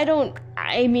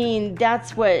 I mean,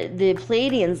 that's what the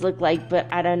Pleiadians look like, but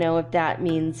I don't know if that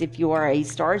means if you are a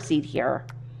starseed here,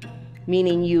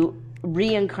 meaning you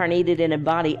reincarnated in a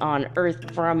body on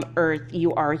Earth from Earth,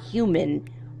 you are human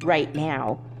right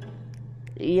now.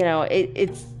 You know,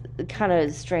 it's kind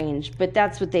of strange, but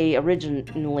that's what they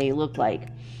originally look like.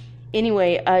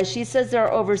 Anyway, she says there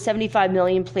are over 75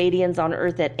 million Pleiadians on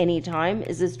Earth at any time.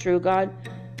 Is this true, God?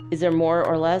 Is there more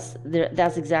or less?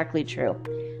 That's exactly true.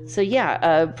 So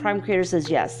yeah, Prime Creator says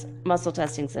yes. Muscle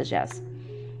testing says yes.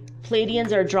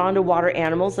 Pleiadians are drawn to water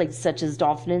animals such as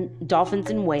dolphins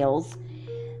and whales.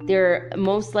 They're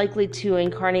most likely to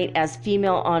incarnate as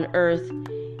female on Earth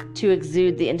to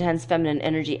exude the intense feminine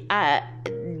energy.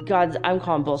 I'm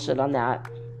calling bullshit on that.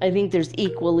 I think there's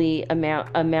equal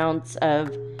amounts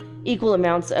of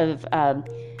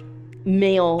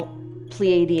male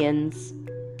Pleiadians,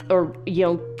 or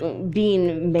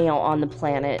being male on the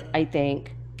planet. I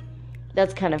think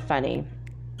that's kind of funny.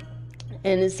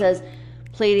 And it says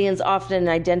Pleiadians often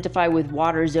identify with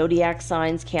water zodiac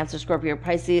signs, Cancer, Scorpio,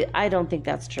 Pisces. I don't think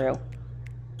that's true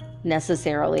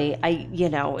necessarily.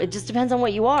 It just depends on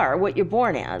what you are, what you're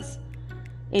born as.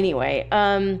 Anyway,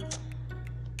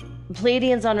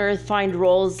 Pleiadians on Earth find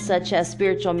roles such as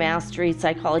spiritual mastery,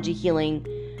 psychology, healing,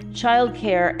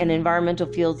 childcare, and environmental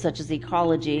fields such as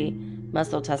ecology.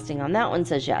 Muscle testing on that one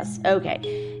says yes.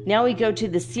 Okay, now we go to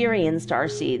the Sirian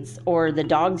starseeds, or the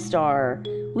dog star.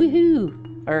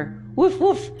 Woohoo! Or woof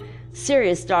woof.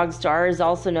 Sirius dog star is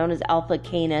also known as Alpha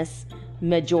Canis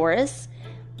Majoris,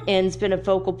 and it's been a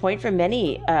focal point for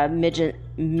many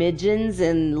midgens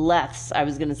and leths. I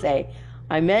was going to say.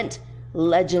 I meant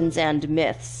legends and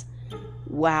myths.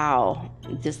 Wow,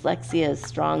 dyslexia is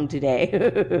strong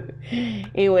today.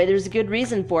 Anyway, there's a good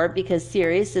reason for it, because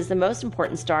Sirius is the most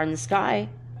important star in the sky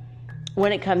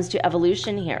when it comes to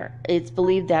evolution here. It's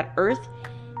believed that Earth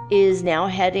is now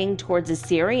heading towards a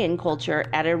Sirian culture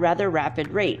at a rather rapid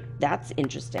rate. That's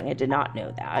interesting. I did not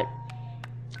know that.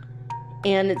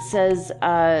 And it says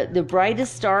the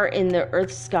brightest star in the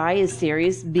Earth's sky is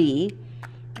Sirius B.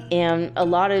 And a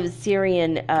lot of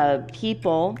Sirian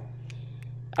people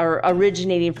are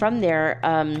originating from there,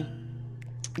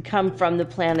 come from the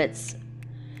planets.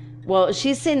 Well,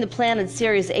 she's saying the planets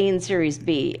Sirius A and Sirius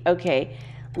B. Okay,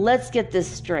 let's get this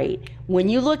straight. When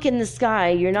you look in the sky,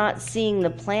 you're not seeing the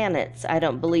planets, I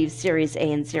don't believe, Sirius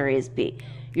A and Sirius B.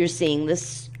 You're seeing the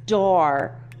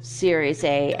star Sirius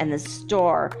A and the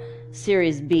star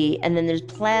Sirius B, and then there's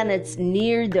planets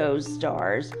near those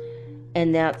stars,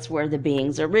 and that's where the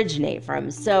beings originate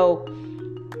from. So,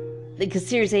 because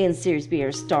Sirius A and Sirius B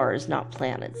are stars, not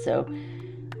planets. So,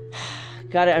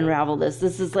 gotta unravel this.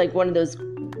 This is like one of those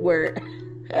where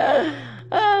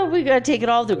we gotta take it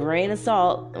all with a grain of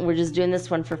salt. We're just doing this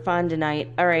one for fun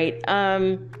tonight. All right.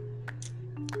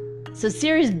 So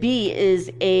Sirius B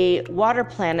is a water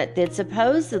planet that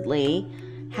supposedly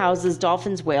houses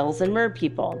dolphins, whales, and mer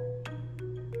people.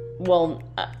 Well,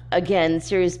 again,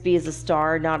 Sirius B is a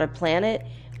star, not a planet,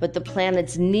 but the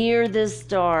planets near this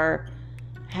star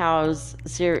house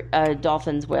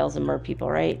dolphins, whales, and mer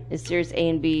people, right? Is Sirius A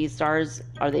and B stars?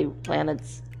 Are they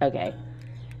planets? Okay.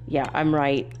 Yeah, I'm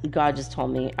right. God just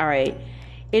told me. All right.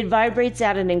 It vibrates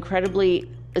at an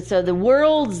so the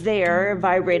worlds there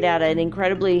vibrate at an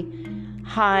incredibly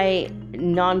high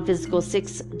non-physical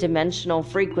 6-dimensional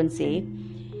frequency.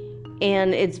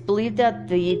 And it's believed that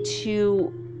the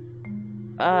two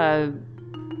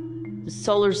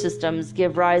solar systems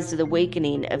give rise to the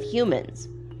awakening of humans.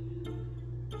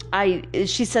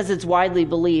 She says it's widely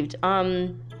believed.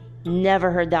 Never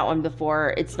heard that one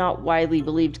before. It's not widely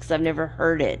believed because I've never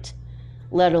heard it,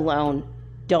 let alone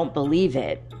don't believe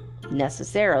it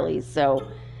necessarily. So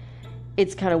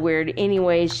it's kind of weird.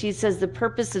 Anyway, she says the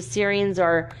purpose of Sirians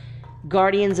are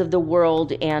guardians of the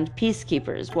world and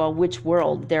peacekeepers. Well, which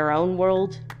world? Their own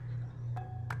world?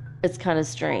 It's kind of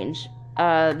strange.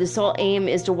 The sole aim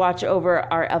is to watch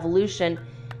over our evolution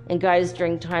and guide us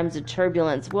during times of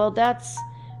turbulence. Well, that's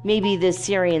maybe the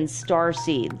Sirian star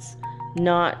seeds,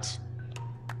 not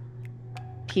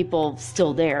people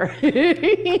still there.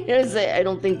 I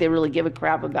don't think they really give a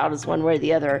crap about us one way or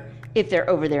the other if they're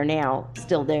over there now,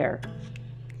 still there.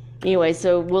 Anyway,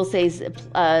 so we'll say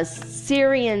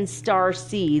Sirian star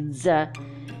seeds have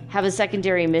a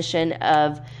secondary mission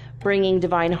of bringing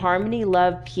divine harmony,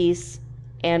 love, peace,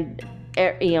 and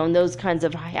and those kinds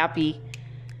of happy,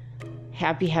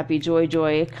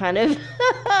 joy kind of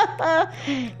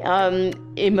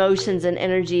emotions and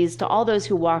energies to all those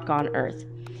who walk on Earth.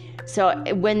 So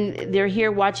when they're here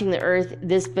watching the Earth,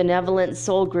 this benevolent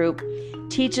soul group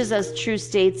teaches us true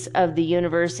states of the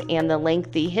universe and the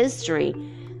lengthy history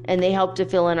and they help to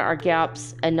fill in our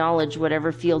gaps and knowledge,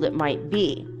 whatever field it might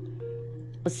be.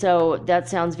 So that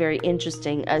sounds very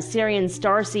interesting. Sirian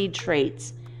starseed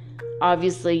traits.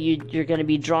 Obviously, you're going to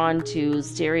be drawn to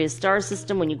Sirius star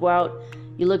system. When you go out,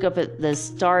 you look up at the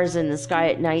stars in the sky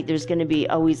at night, there's going to be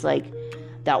always like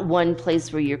that one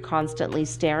place where you're constantly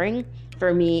staring.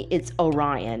 For me, it's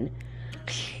Orion,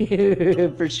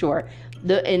 for sure.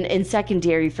 And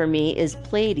secondary for me is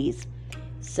Pleiades.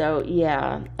 So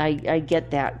yeah, I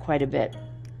get that quite a bit.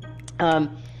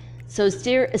 So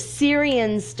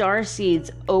Sirian starseeds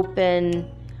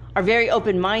are very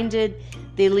open-minded.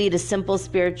 They lead a simple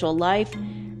spiritual life.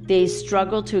 They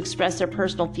struggle to express their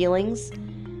personal feelings.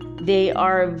 They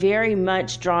are very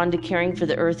much drawn to caring for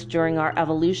the earth during our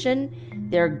evolution.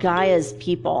 They're Gaia's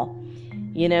people,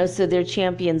 so they're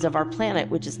champions of our planet,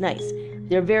 which is nice.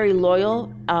 They're very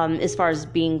loyal as far as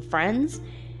being friends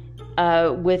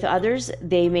with others.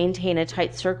 They maintain a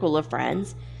tight circle of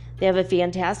friends. They have a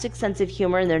fantastic sense of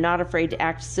humor, and they're not afraid to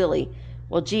act silly.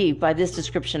 Well, gee, by this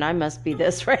description, I must be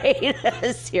this, right?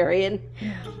 Sirian.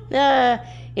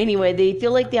 Anyway, they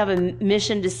feel like they have a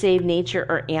mission to save nature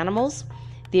or animals.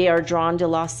 They are drawn to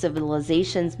lost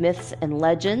civilizations, myths, and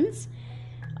legends.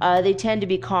 They tend to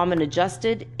be calm and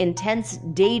adjusted, intense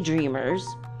daydreamers.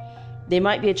 They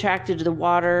might be attracted to the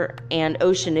water and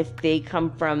ocean if they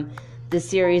come from the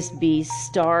Sirius B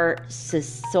solar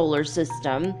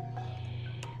system.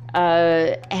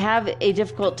 Have a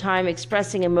difficult time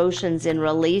expressing emotions in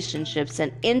relationships.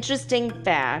 And interesting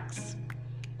facts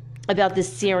about the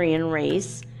Sirian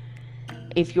race,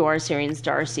 if you are a Sirian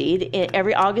starseed.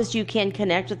 Every August you can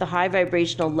connect with the high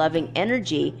vibrational loving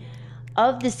energy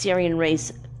of the Sirian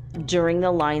race during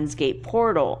the Lionsgate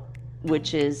portal,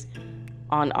 which is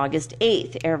on August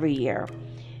 8th every year.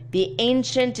 The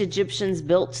ancient Egyptians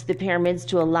built the pyramids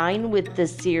to align with the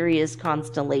Sirius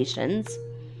constellations.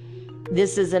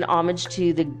 This is an homage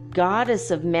to the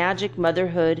goddess of magic,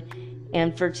 motherhood,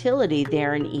 and fertility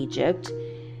there in Egypt.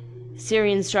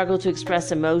 Sirians struggle to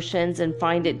express emotions and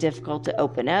find it difficult to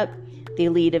open up. They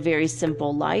lead a very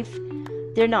simple life.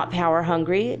 They're not power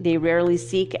hungry. They rarely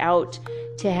seek out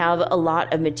to have a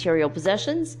lot of material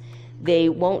possessions. They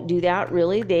won't do that,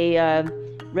 really. They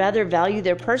rather value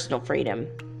their personal freedom.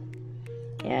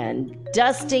 And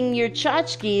dusting your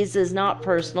tchotchkes is not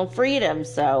personal freedom,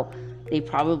 so they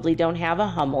probably don't have a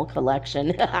Hummel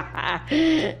collection.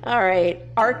 All right,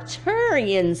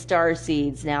 Arcturian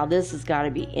starseeds. Now, this has got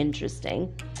to be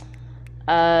interesting.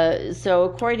 So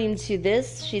according to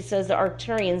this, she says the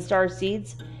Arcturian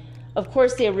starseeds, of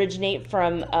course, they originate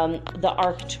from the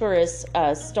Arcturus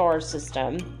star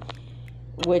system,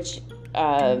 which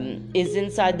is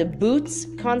inside the Bootes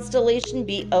constellation,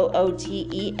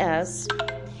 Bootes.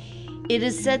 It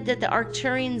is said that the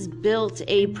Arcturians built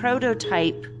a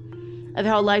prototype of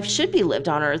how life should be lived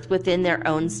on Earth within their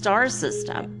own star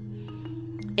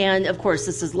system. And of course,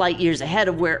 this is light years ahead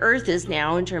of where Earth is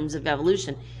now in terms of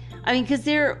evolution. I mean, because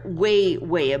they're way,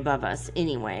 way above us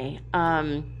anyway.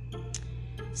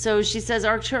 So she says,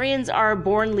 Arcturians are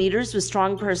born leaders with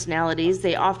strong personalities.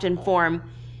 They often form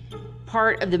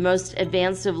part of the most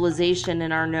advanced civilization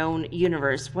in our known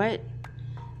universe. What?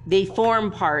 They form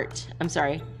part of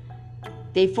the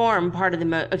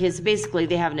okay, so basically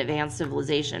they have an advanced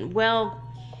civilization. Well,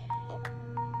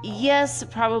 yes,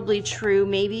 probably true,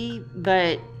 maybe,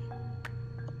 but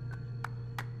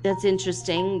that's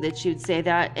interesting that you'd say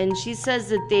that. And she says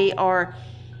that they are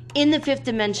in the fifth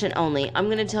dimension only. I'm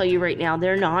going to tell you right now,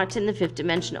 they're not in the fifth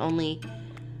dimension only.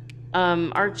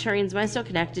 Arcturians, am I still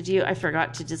connected to you? I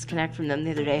forgot to disconnect from them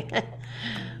the other day.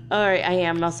 All right, I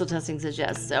am. Muscle testing says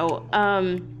yes. So,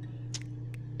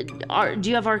 do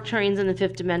you have Arcturians in the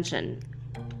fifth dimension?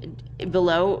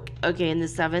 Below? Okay, in the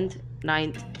 7th,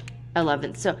 9th,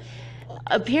 11th. So,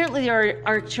 apparently there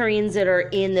are Arcturians that are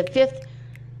in the 5th,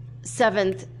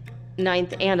 7th,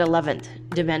 9th, and 11th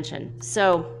dimension.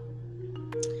 So,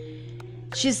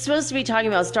 she's supposed to be talking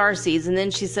about starseeds, and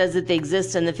then she says that they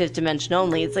exist in the fifth dimension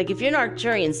only. It's like, if you're an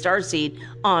Arcturian starseed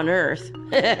on Earth,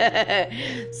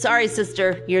 sorry,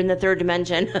 sister, you're in the third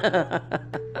dimension.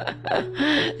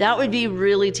 That would be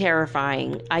really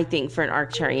terrifying, I think, for an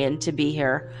Arcturian to be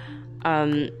here.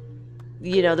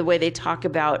 The way they talk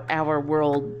about our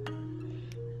world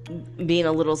being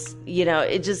a little,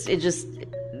 it just,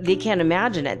 they can't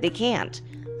imagine it. They can't,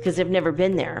 because they've never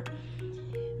been there.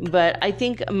 But I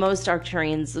think most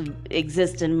Arcturians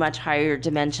exist in much higher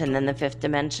dimension than the fifth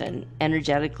dimension.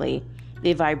 Energetically,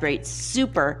 they vibrate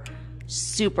super,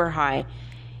 super high.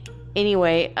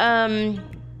 Anyway,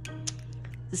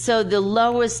 so the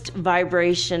lowest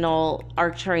vibrational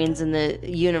Arcturians in the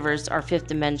universe are fifth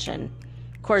dimension.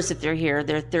 Of course, if they're here,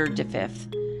 they're third to fifth.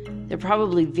 They're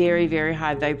probably very, very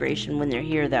high vibration when they're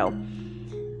here, though.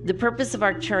 The purpose of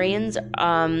Arcturians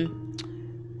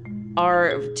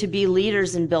are to be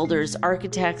leaders and builders,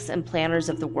 architects and planners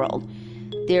of the world.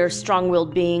 They're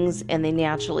strong-willed beings, and they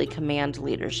naturally command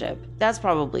leadership. That's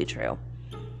probably true,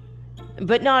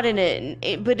 but not in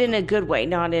a good way,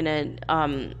 not in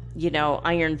a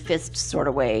iron fist sort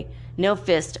of way. No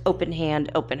fist, open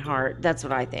hand, open heart. That's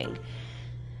what I think.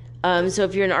 So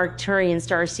if you're an Arcturian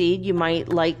starseed, you might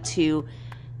like to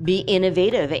be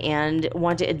innovative and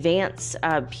want to advance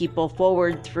people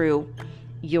forward through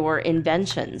your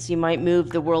inventions. You might move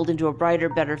the world into a brighter,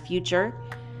 better future.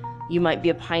 You might be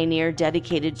a pioneer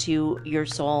dedicated to your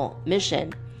soul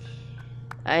mission.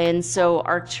 And so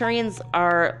Arcturians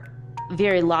are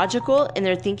very logical in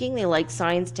their thinking. They like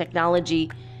science,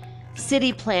 technology,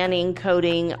 city planning,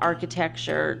 coding,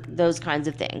 architecture, those kinds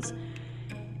of things.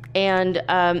 And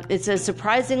it says,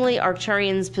 surprisingly,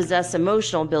 Arcturians possess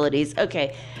emotional abilities.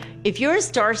 Okay, if you're a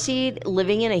starseed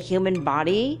living in a human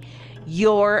body,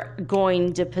 you're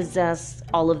going to possess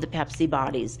all of the Pepsi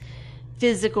bodies.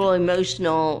 Physical,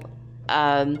 emotional,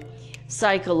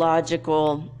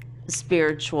 psychological,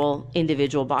 spiritual,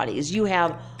 individual bodies. You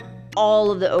have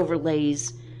all of the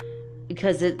overlays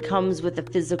because it comes with a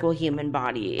physical human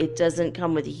body. It doesn't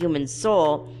come with a human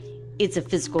soul. It's a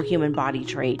physical human body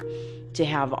trait to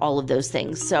have all of those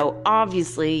things. So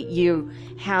obviously you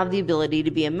have the ability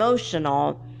to be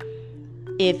emotional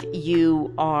if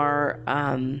you are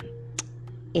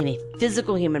in a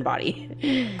physical human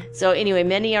body. So anyway,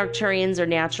 many Arcturians are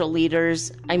natural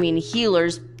leaders,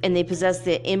 healers, and they possess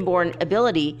the inborn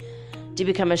ability to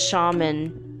become a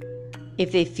shaman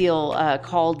if they feel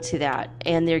called to that.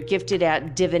 And they're gifted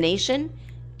at divination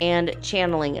and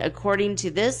channeling. According to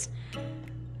this,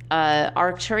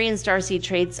 Arcturian starseed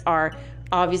traits are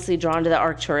obviously drawn to the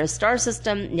Arcturus star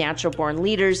system, natural-born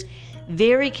leaders,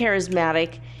 very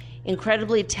charismatic,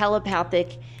 incredibly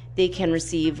telepathic. They can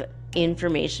receive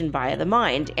information via the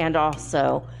mind, and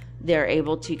also they're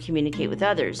able to communicate with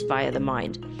others via the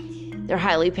mind. They're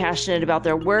highly passionate about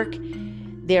their work.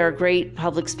 They are great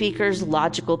public speakers,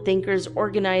 logical thinkers,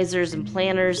 organizers, and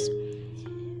planners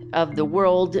of the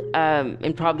world,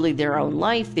 and probably their own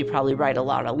life. They probably write a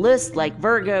lot of lists like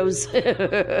Virgos.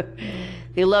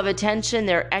 They love attention.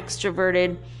 They're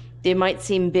extroverted. They might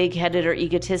seem big-headed or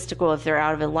egotistical if they're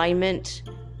out of alignment,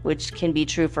 which can be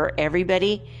true for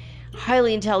everybody.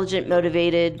 Highly intelligent,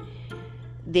 motivated.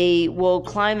 They will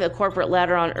climb a corporate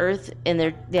ladder on Earth, and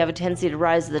they have a tendency to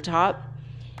rise to the top.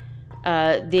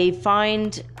 They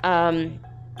find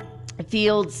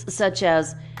fields such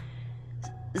as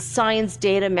science,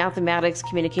 data, mathematics,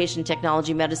 communication,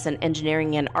 technology, medicine,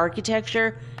 engineering, and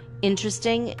architecture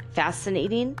interesting,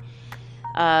 fascinating.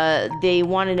 They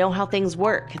want to know how things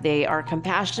work. They are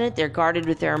compassionate. They're guarded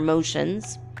with their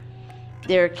emotions.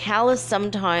 They're callous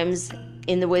sometimes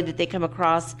in the way that they come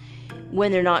across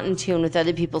when they're not in tune with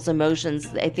other people's emotions.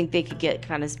 I think they could get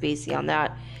kind of spacey on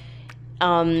that.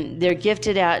 They're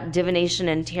gifted at divination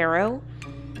and tarot.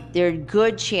 They're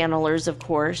good channelers, of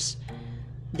course.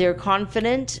 They're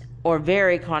confident or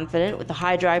very confident with a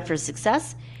high drive for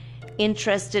success,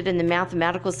 interested in the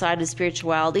mathematical side of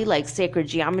spirituality like sacred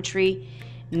geometry,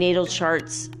 natal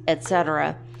charts,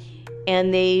 etc.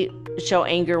 And they show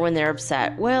anger when they're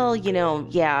upset. Well,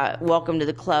 welcome to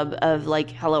the club of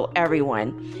hello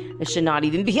everyone. It should not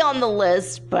even be on the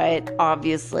list, but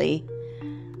obviously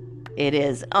it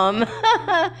is.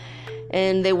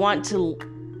 And they want to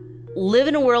live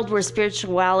in a world where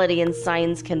spirituality and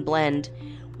science can blend.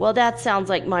 Well, that sounds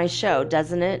like my show,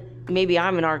 doesn't it? Maybe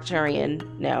I'm an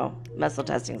Arcturian. No, muscle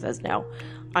testing says no.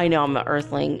 I know I'm an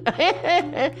Earthling.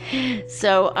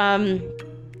 So,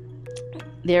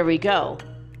 there we go.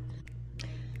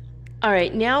 All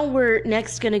right, now we're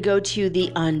next going to go to the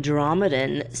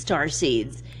Andromedan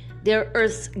starseeds. They're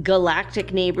Earth's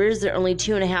galactic neighbors. They're only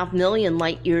 2.5 million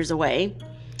light years away.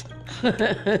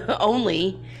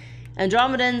 Only.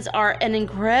 Andromedans are an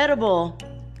incredible,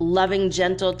 loving,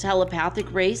 gentle,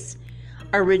 telepathic race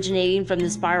originating from the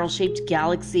spiral-shaped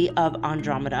galaxy of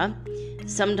Andromeda,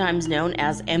 sometimes known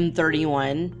as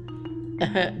M31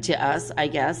 to us, I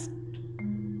guess.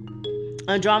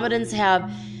 Andromedans have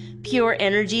pure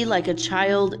energy like a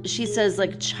child. She says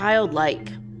like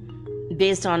childlike,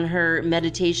 based on her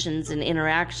meditations and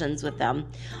interactions with them.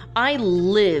 I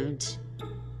lived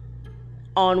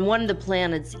on one of the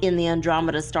planets in the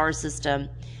Andromeda star system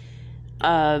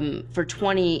for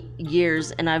 20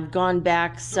 years, and I've gone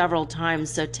back several times,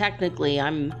 so technically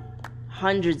I'm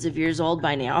hundreds of years old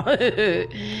by now.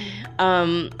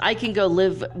 I can go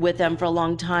live with them for a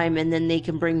long time, and then they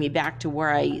can bring me back to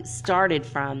where I started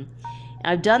from.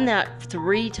 I've done that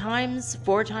 3 times,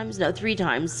 4 times, no, 3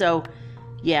 times. So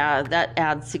yeah, that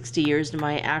adds 60 years to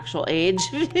my actual age.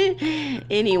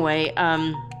 Anyway,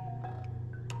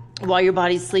 while your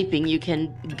body's sleeping, you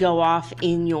can go off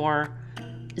in your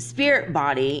spirit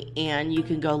body and you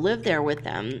can go live there with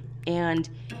them. And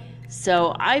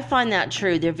so I find that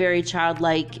true. They're very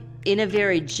childlike, in a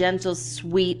very gentle,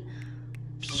 sweet,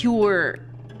 pure,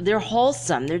 they're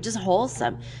wholesome. They're just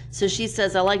wholesome. So she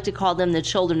says, I like to call them the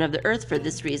children of the earth for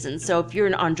this reason. So if you're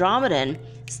an Andromedan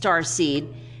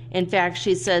starseed, in fact,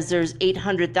 she says there's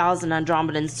 800,000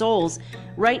 Andromedan souls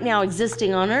right now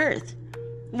existing on earth,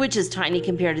 which is tiny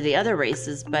compared to the other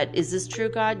races. But is this true,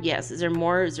 God? Yes. Is there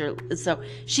more? Is there? So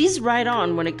she's right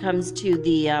on when it comes to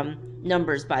the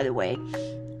numbers, by the way.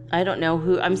 I don't know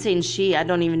who, I'm saying she, I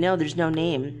don't even know. There's no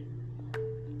name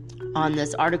on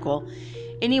this article.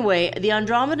 Anyway, the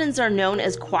Andromedans are known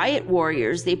as quiet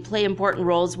warriors. They play important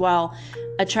roles while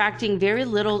attracting very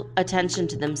little attention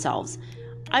to themselves.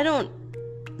 I don't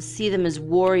see them as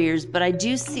warriors, but I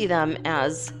do see them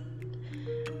as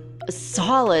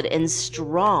solid and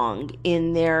strong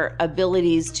in their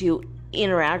abilities to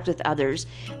interact with others.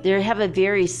 They have a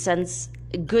very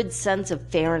good sense of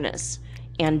fairness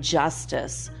and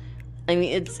justice. I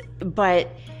mean, but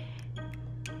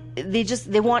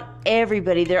they want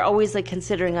everybody. They're always like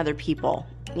considering other people,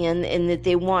 and that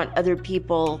they want other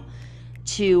people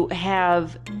to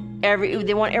have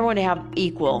they want everyone to have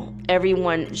equal.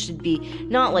 Everyone should be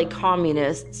not like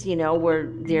communists, where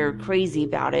they're crazy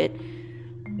about it,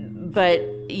 but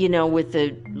with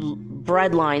the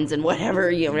bread lines and whatever,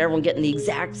 everyone getting the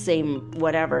exact same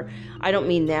whatever. I don't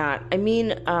mean that. I mean,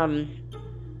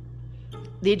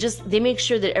 they make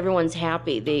sure that everyone's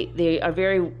happy. They are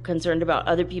very concerned about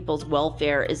other people's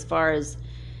welfare as far as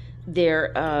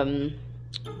their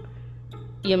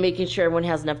making sure everyone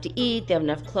has enough to eat, they have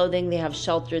enough clothing, they have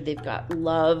shelter, they've got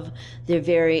love. They're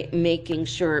very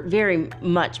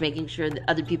much making sure that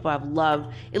other people have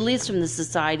love, at least from the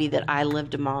society that I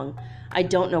lived among. I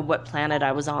don't know what planet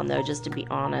I was on, though, just to be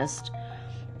honest.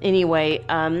 Anyway,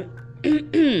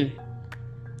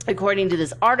 according to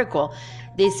this article,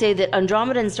 they say that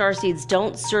Andromedan starseeds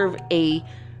don't serve a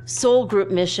soul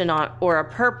group mission or a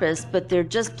purpose, but they're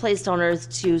just placed on Earth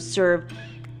to serve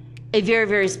a very,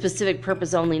 very specific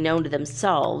purpose only known to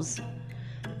themselves.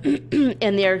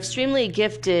 And they are extremely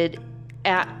gifted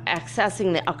at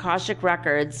accessing the Akashic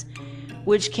records,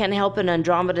 which can help an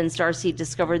Andromedan starseed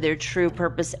discover their true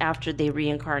purpose after they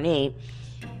reincarnate,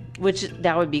 which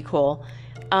that would be cool.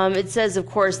 It says, of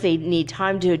course, they need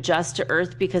time to adjust to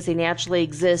Earth because they naturally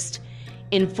exist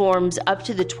in forms up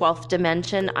to the 12th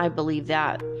dimension. I believe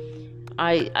that.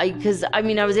 Because I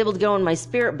was able to go in my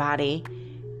spirit body,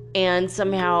 and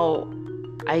somehow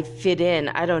I fit in.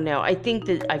 I don't know. I think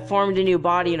that I formed a new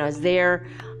body and I was there.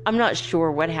 I'm not sure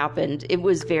what happened. It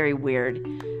was very weird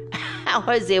how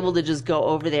I was able to just go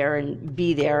over there and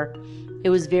be there. It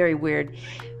was very weird.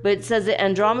 But it says that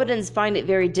Andromedans find it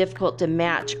very difficult to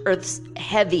match Earth's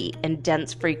heavy and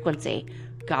dense frequency.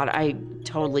 God, I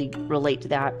totally relate to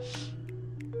that.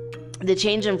 The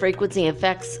change in frequency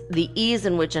affects the ease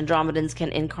in which Andromedans can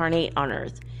incarnate on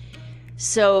Earth.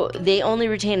 So they only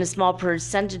retain a small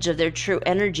percentage of their true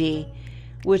energy,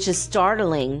 which is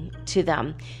startling to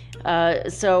them.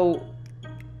 So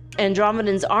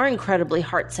Andromedans are incredibly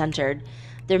heart-centered.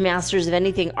 They're masters of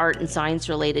anything art and science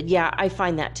related. Yeah, I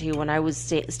find that too. When I was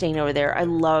staying over there, I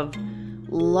loved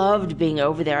being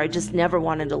over there. I just never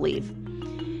wanted to leave.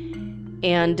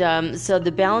 And so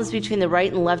the balance between the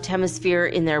right and left hemisphere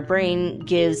in their brain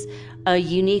gives a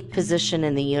unique position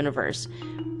in the universe.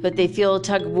 But they feel a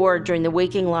tug of war during the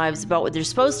waking lives about what they're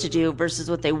supposed to do versus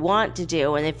what they want to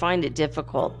do, and they find it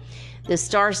difficult. The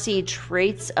starseed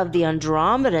traits of the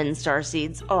Andromedan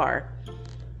starseeds are,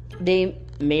 they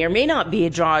may or may not be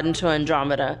drawn to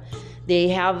Andromeda. They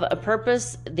have a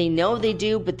purpose, they know they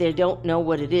do, but they don't know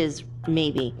what it is,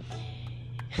 maybe.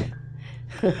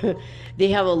 They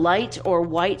have a light or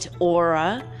white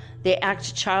aura. They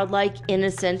act childlike,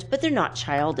 innocent, but they're not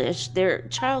childish. They're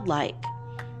childlike.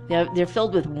 They're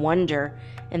filled with wonder,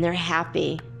 and they're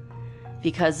happy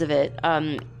because of it.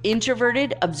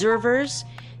 Introverted observers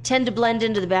tend to blend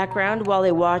into the background while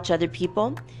they watch other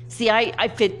people. See, I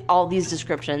fit all these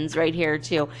descriptions right here,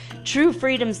 too. True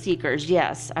freedom seekers.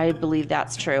 Yes, I believe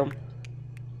that's true.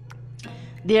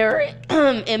 They're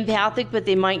empathic, but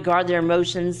they might guard their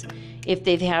emotions if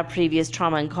they've had previous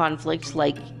trauma and conflict,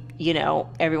 like,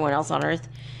 everyone else on Earth.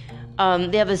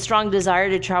 They have a strong desire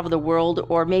to travel the world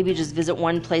or maybe just visit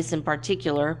one place in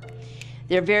particular.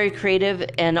 They're very creative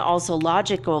and also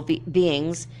logical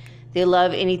beings. They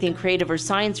love anything creative or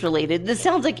science related. This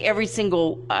sounds like every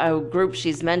single group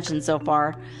she's mentioned so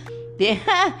far.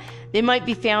 They might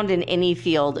be found in any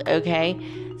field, okay?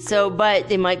 So, but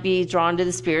they might be drawn to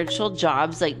the spiritual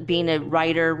jobs, like being a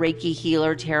writer, Reiki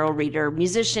healer, tarot reader,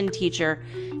 musician, teacher,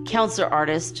 counselor,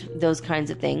 artist, those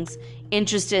kinds of things.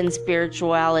 Interested in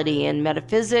spirituality and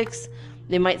metaphysics.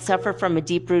 They might suffer from a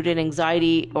deep-rooted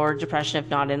anxiety or depression if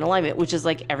not in alignment, which is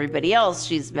like everybody else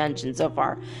she's mentioned so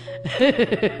far.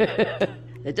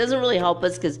 It doesn't really help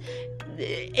us because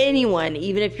anyone,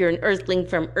 even if you're an earthling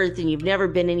from Earth and you've never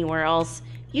been anywhere else,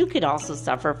 you could also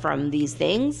suffer from these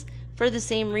things for the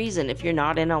same reason if you're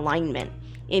not in alignment.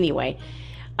 Anyway,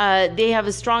 they have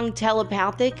a strong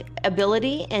telepathic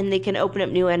ability and they can open up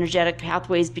new energetic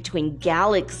pathways between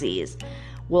galaxies.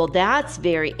 Well, that's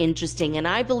very interesting, and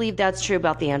I believe that's true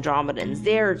about the Andromedans.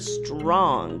 They're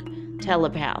strong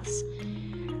telepaths.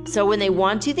 So when they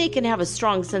want to, they can have a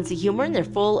strong sense of humor, and they're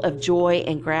full of joy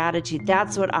and gratitude.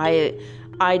 That's what I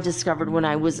discovered when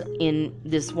I was in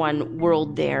this one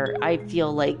world there. I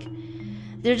feel like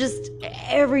they're just,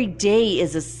 every day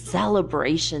is a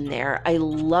celebration there. I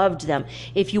loved them.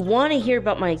 If you want to hear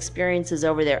about my experiences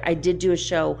over there, I did do a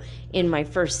show in my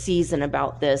first season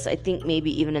about this. I think maybe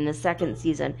even in the second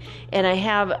season. And I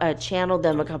have channeled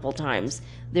them a couple times.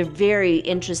 They're very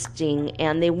interesting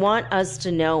and they want us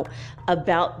to know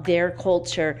about their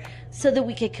culture so that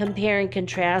we could compare and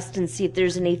contrast and see if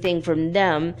there's anything from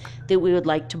them that we would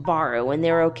like to borrow. And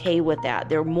they're okay with that.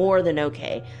 They're more than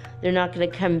okay. They're not going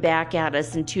to come back at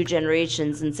us in 2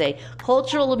 generations and say,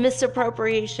 cultural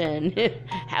misappropriation.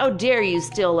 How dare you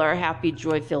steal our happy,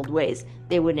 joy-filled ways?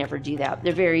 They would never do that.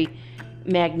 They're very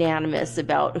magnanimous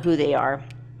about who they are.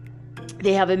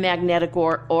 They have a magnetic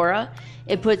aura.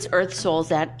 It puts Earth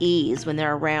souls at ease when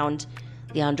they're around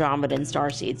the Andromedan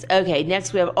starseeds. Okay,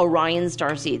 next we have Orion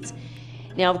starseeds.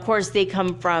 Now, of course, they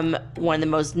come from one of the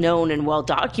most known and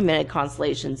well-documented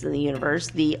constellations in the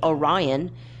universe, the Orion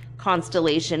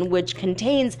constellation, which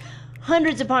contains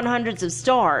hundreds upon hundreds of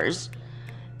stars.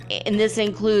 And this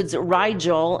includes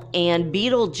Rigel and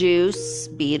Betelgeuse.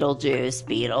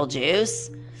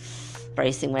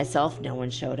 Bracing myself. No one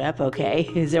showed up. Okay.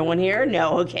 Is there one here?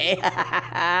 No. Okay.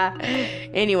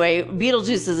 Anyway,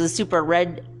 Betelgeuse is a super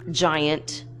red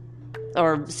giant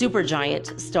or super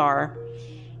giant star.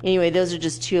 Anyway, those are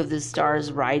just 2 of the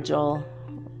stars. Rigel.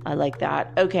 I like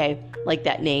that. Okay. Like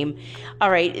that name. All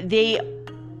right. They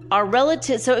are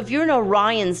relative. So if you're an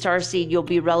Orion starseed, you'll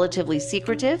be relatively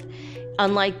secretive.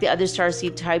 Unlike the other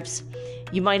starseed types,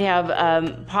 you might have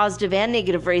positive and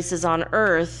negative races on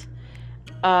Earth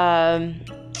from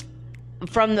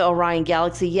the Orion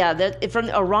galaxy. Yeah, from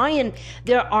the Orion,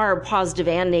 there are positive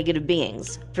and negative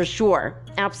beings, for sure.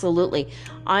 Absolutely.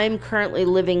 I'm currently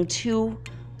living 2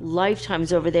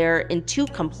 lifetimes over there in 2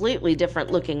 completely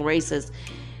different looking races.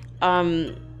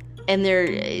 And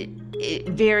they're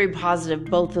very positive,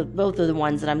 both of the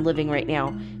ones that I'm living right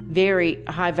now. Very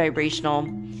high vibrational.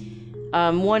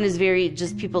 One is very,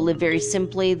 just people live very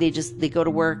simply. They go to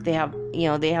work. They have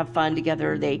fun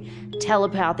together. They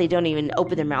telepath. They don't even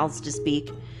open their mouths to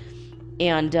speak.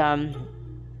 And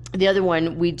the other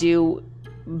one, we do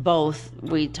both.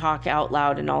 We talk out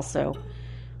loud and also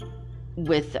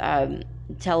with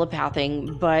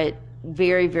telepathing, but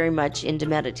very, very much into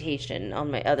meditation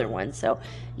on my other one. So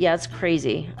yeah, it's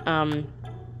crazy.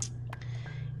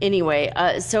 Anyway,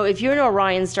 so if you're an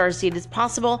Orion starseed, it's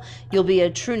possible you'll be a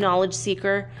true knowledge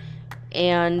seeker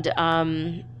and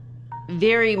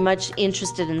very much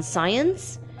interested in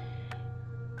science.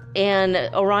 And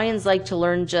Orions like to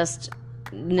learn just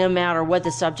no matter what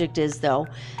the subject is, though.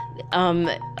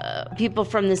 People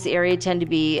from this area tend to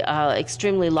be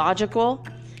extremely logical.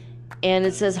 And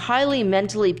it says highly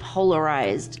mentally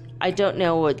polarized. I don't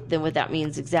know what that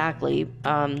means exactly.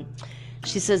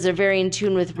 She says they're very in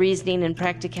tune with reasoning and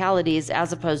practicalities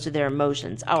as opposed to their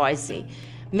emotions. Oh, I see.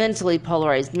 Mentally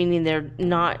polarized, meaning they're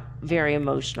not very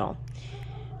emotional.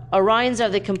 Orions are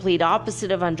the complete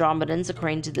opposite of Andromedans,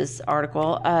 according to this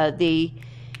article. They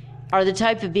are the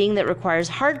type of being that requires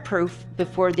hard proof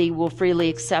before they will freely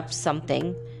accept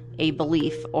something, a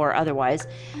belief or otherwise.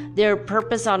 Their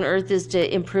purpose on Earth is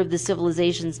to improve the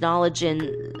civilization's knowledge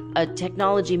in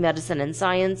technology, medicine, and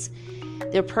science.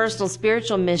 Their personal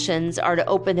spiritual missions are to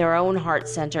open their own heart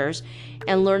centers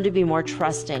and learn to be more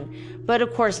trusting. But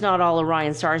of course, not all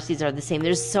Orion starseeds are the same.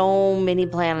 There's so many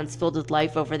planets filled with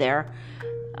life over there.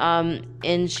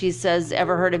 And she says,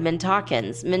 ever heard of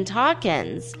Mintakans?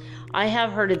 Mintakans. I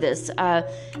have heard of this.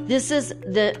 This is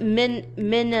the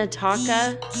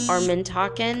Minataka or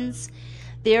Mintakans.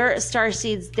 They're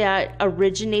starseeds that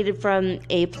originated from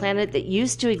a planet that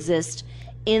used to exist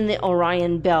in the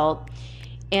Orion belt.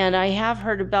 And I have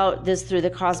heard about this through the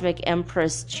Cosmic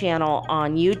Empress channel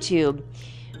on YouTube.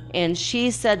 And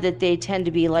she said that they tend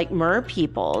to be like mer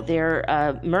people. They're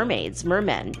mermaids,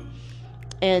 mermen.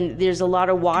 And there's a lot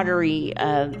of watery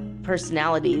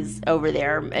personalities over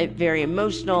there. Very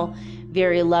emotional,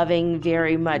 very loving,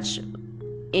 very much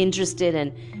interested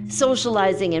in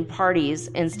socializing in parties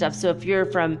and stuff. So if you're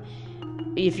a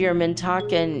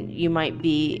Mintakan, you might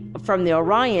be from the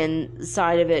Orion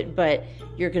side of it, but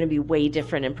you're going to be way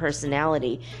different in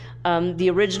personality. The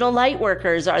original light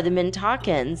workers are the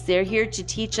Mintakans. They're here to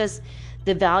teach us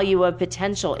the value of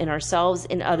potential in ourselves,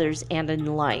 in others, and in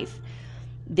life.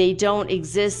 They don't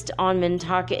exist on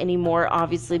Mintaka anymore,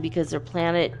 obviously, because their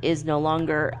planet is no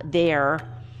longer there.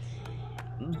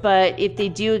 But if they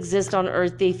do exist on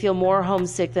Earth, they feel more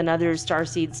homesick than other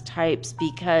starseeds types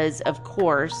because, of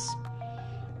course,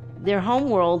 their home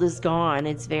world is gone.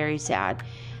 It's very sad.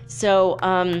 So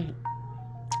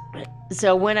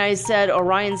when I said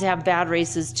Orions have bad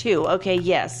races too, okay,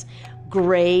 yes.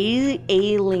 Gray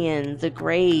aliens, the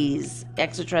Greys,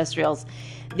 extraterrestrials,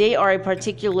 they are a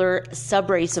particular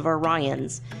subrace of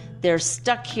Orions. They're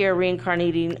stuck here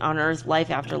reincarnating on Earth life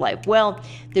after life. Well,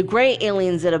 the gray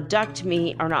aliens that abduct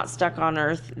me are not stuck on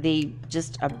Earth. They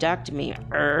just abduct me.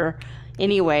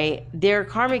 Anyway, their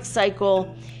karmic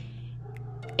cycle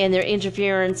and their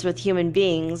interference with human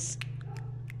beings,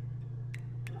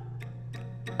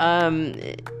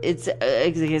 it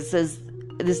says,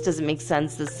 this doesn't make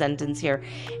sense, this sentence here.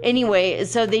 Anyway,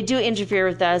 so they do interfere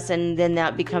with us, and then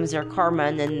that becomes their karma,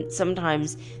 and then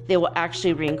sometimes they will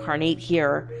actually reincarnate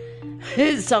here.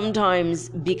 Sometimes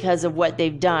because of what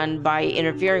they've done by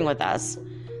interfering with us.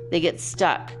 They get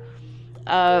stuck.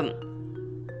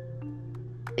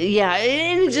 Yeah,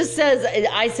 it just says,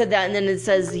 I said that, and then it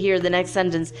says here, the next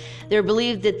sentence, they're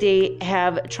believed that they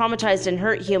have traumatized and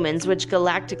hurt humans, which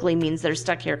galactically means they're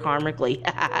stuck here karmically.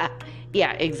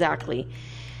 Yeah, exactly.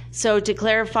 So to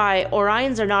clarify,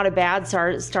 Orions are not a bad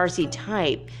starseed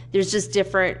type. There's just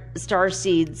different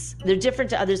starseeds. They're different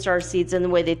to other starseeds in the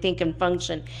way they think and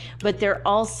function, but they're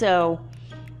also,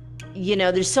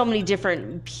 there's so many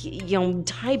different,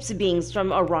 types of beings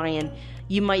from Orion.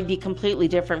 You might be completely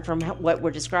different from what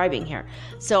we're describing here.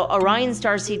 So Orion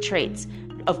starseed traits,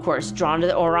 of course, drawn to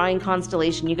the Orion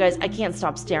constellation. You guys, I can't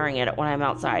stop staring at it when I'm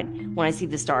outside. When I see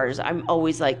the stars, I'm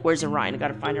always like, where's Orion? I got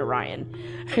to find Orion.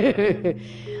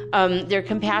 They're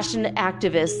compassionate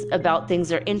activists about things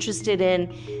they're interested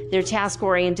in. They're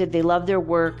task-oriented. They love their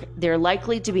work. They're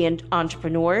likely to be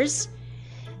entrepreneurs.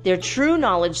 They're true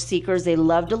knowledge seekers. They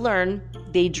love to learn.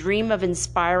 They dream of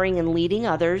inspiring and leading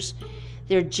others.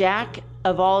 They're jack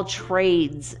of all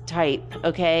trades type,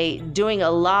 okay? Doing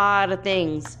a lot of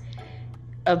things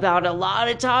about a lot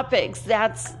of topics.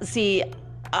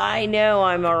 I know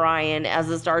I'm Orion as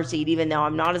a starseed, even though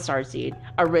I'm not a starseed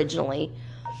originally.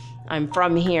 I'm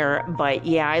from here, but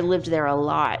yeah, I lived there a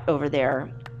lot over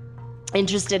there.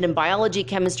 Interested in biology,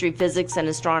 chemistry, physics, and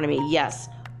astronomy. Yes,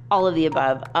 all of the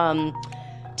above.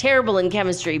 Terrible in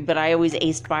chemistry, but I always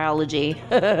aced biology.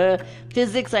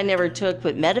 Physics I never took,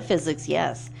 but metaphysics,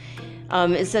 yes.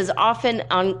 It says often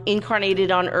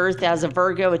incarnated on Earth as a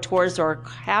Virgo, a Taurus, or a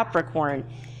Capricorn.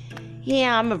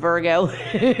 Yeah, I'm a Virgo.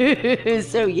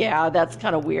 So yeah, that's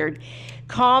kind of weird.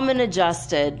 Calm and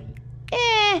adjusted.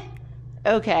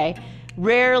 Okay.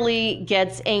 Rarely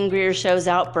gets angry or shows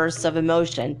outbursts of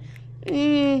emotion.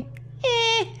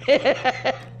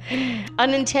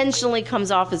 Unintentionally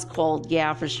comes off as cold.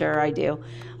 Yeah, for sure I do.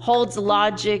 Holds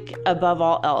logic above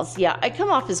all else. Yeah, I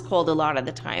come off as cold a lot of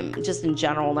the time, just in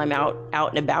general when I'm out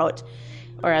and about.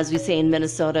 Or as we say in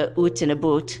Minnesota, oot and a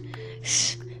boot.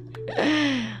 So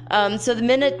the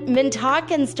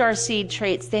Mintakan starseed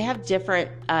traits, they have different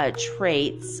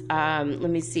traits. Let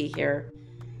me see here.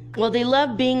 Well, they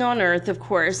love being on Earth, of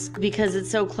course, because it's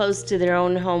so close to their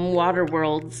own home water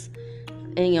worlds.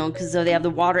 And, because they have the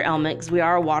water element, because we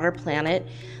are a water planet.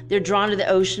 They're drawn to the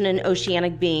ocean and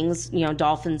oceanic beings,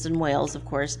 dolphins and whales, of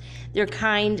course. They're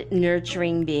kind,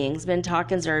 nurturing beings.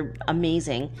 Mintakans are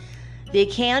amazing. They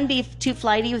can be too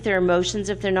flighty with their emotions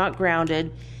if they're not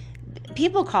grounded.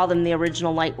 People call them the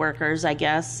original light workers, I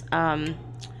guess.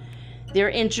 They're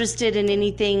interested in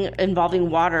anything involving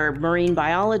water, marine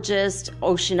biologist,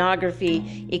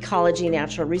 oceanography, ecology,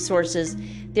 natural resources.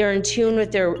 They're in tune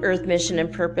with their Earth mission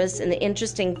and purpose. And the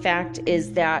interesting fact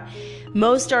is that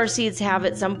most starseeds have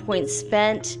at some point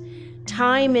spent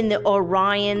time in the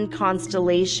Orion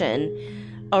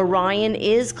constellation. Orion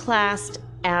is classed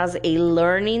as a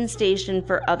learning station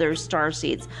for other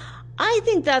starseeds. I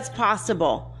think that's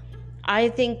possible. I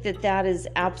think that is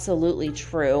absolutely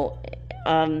true.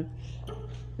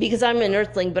 Because I'm an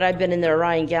Earthling, but I've been in the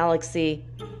Orion galaxy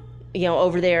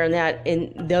over there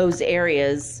in those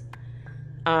areas,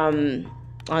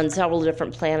 on several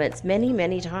different planets many,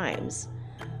 many times.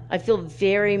 I feel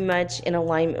very much in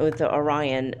alignment with the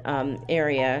Orion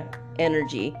area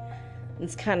energy.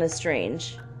 It's kind of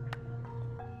strange.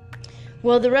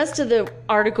 Well, the rest of the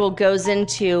article goes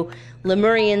into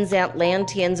Lemurians,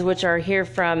 Atlanteans, which are here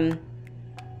from,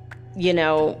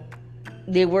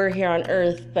 they were here on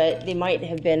Earth, but they might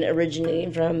have been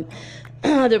originating from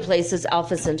other places,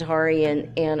 Alpha Centauri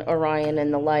and Orion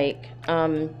and the like.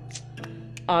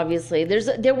 Obviously,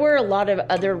 there were a lot of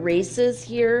other races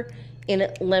here in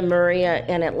Lemuria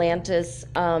and Atlantis.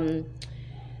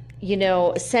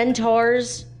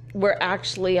 Centaurs were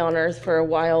actually on Earth for a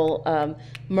while.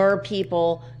 Mer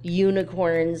people,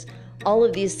 unicorns, all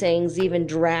of these things, even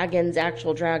dragons,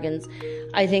 actual dragons,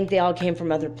 I think they all came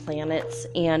from other planets.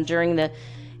 And during the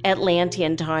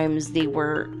Atlantean times, they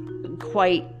were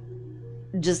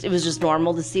it was just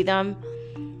normal to see them.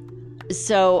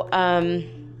 So,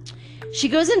 she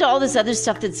goes into all this other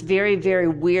stuff that's very, very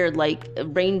weird, like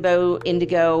rainbow,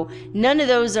 indigo. None of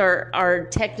those are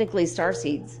technically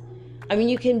starseeds. I mean,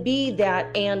 you can be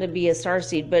that and be a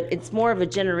starseed, but it's more of a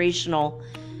generational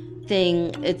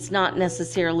thing. It's not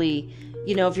necessarily,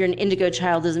 if you're an indigo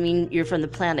child, doesn't mean you're from the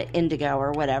planet Indigo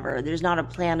or whatever. There's not a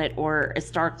planet or a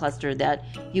star cluster that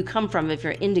you come from if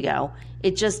you're indigo.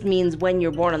 It just means when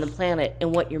you're born on the planet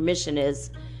and what your mission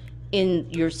is in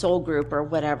your soul group or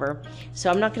whatever. So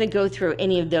I'm not going to go through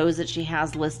any of those that she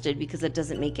has listed because it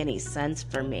doesn't make any sense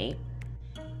for me.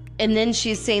 And then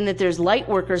she's saying that there's light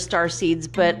worker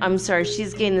starseeds, but I'm sorry,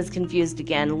 she's getting this confused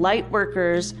again. Light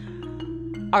workers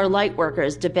are light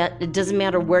workers. It doesn't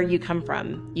matter where you come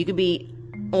from. You could be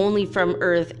only from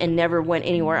Earth and never went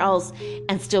anywhere else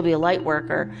and still be a light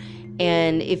worker.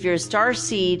 And if you're a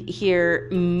starseed here,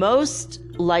 most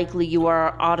likely you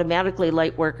are automatically a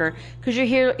light worker because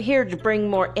you're here to bring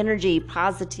more energy,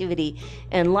 positivity,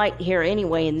 and light here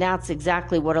anyway, and that's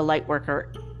exactly what a light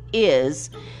worker is.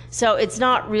 So it's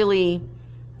not really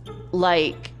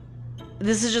like,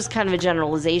 this is just kind of a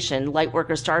generalization, light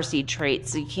worker starseed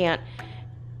traits. So you can't,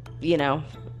 you know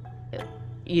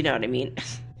what I mean.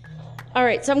 All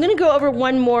right, so I'm going to go over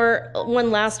one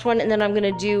last one, and then I'm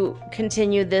going to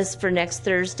continue this for next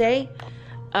Thursday.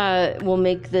 We'll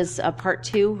make this part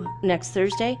 2 next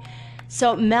Thursday.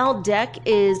 So Maldek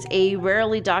is a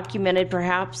rarely documented,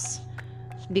 perhaps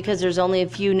because there's only a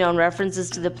few known references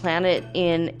to the planet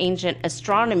in ancient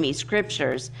astronomy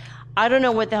scriptures. I don't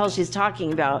know what the hell she's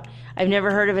talking about. I've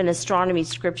never heard of an astronomy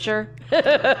scripture.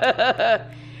 I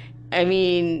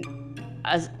mean,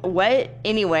 what?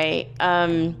 Anyway,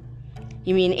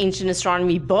 you mean ancient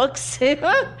astronomy books?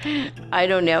 I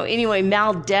don't know. Anyway,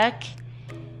 Maldek.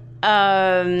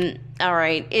 All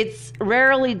right. It's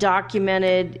rarely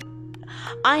documented.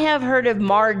 I have heard of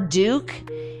Marduk.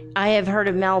 I have heard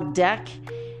of Maldek.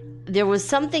 There was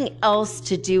something else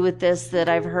to do with this that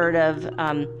I've heard of.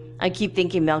 I keep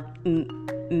thinking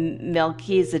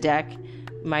Melchizedek,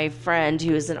 my friend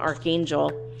who is an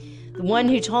archangel. The one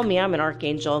who told me I'm an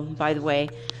archangel, by the way.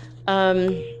 All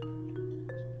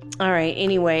right,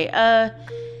 anyway.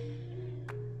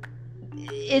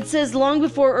 It says, long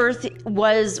before Earth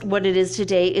was what it is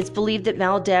today, it's believed that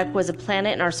Maldek was a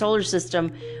planet in our solar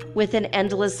system with an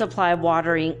endless supply of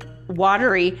water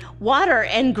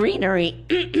and greenery.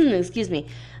 Excuse me.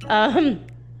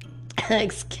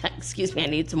 Excuse me, I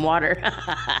need some water.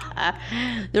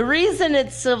 The reason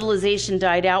its civilization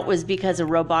died out was because of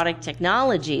robotic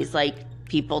technologies like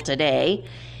people today,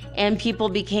 and people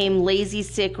became lazy,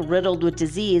 sick, riddled with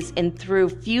disease, and through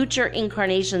future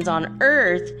incarnations on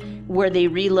Earth, where they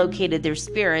relocated their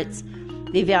spirits,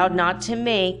 they vowed not to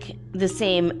make the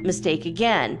same mistake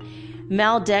again.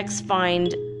 Maldeks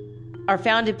are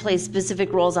found to play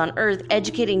specific roles on Earth,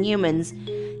 educating humans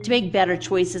to make better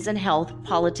choices in health,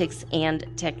 politics, and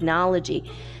technology.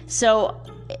 So,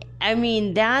 I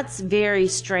mean, that's very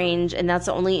strange, and that's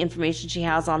the only information she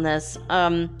has on this.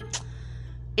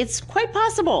 It's quite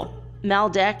possible,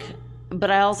 Maldek,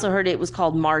 but I also heard it was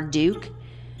called Marduk.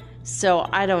 So,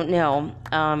 I don't know.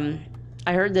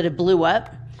 I heard that it blew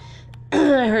up.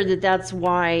 I heard that that's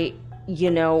why,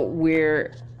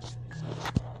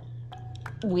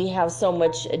 we have so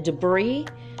much debris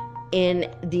in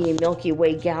the Milky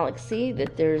Way galaxy,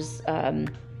 that there's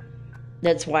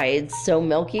that's why it's so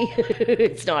milky.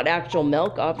 It's not actual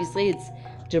milk, obviously. It's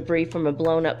debris from a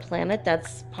blown up planet.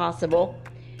 That's possible.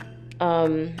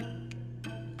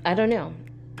 I don't know.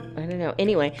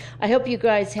 Anyway, I hope you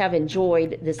guys have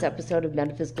enjoyed this episode of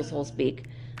Metaphysical Soul Speak,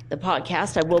 the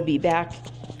podcast. I will be back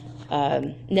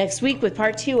next week with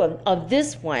part 2 of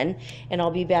this one. And I'll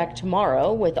be back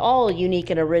tomorrow with all unique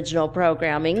and original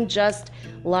programming, just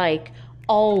like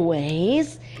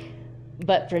always.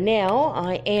 But for now,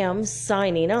 I am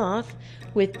signing off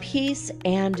with peace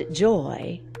and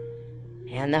joy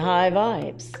and the high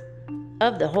vibes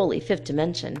of the Holy Fifth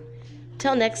Dimension.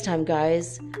 Till next time,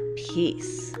 guys,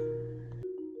 peace.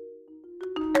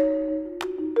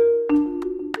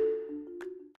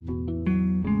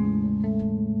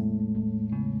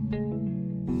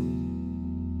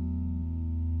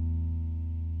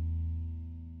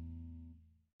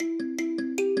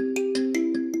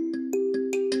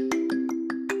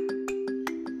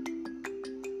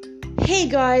 Hey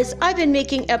guys, I've been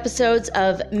making episodes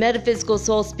of Metaphysical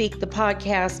Soul Speak, the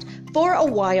podcast, for a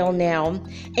while now,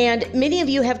 and many of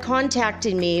you have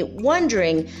contacted me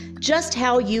wondering just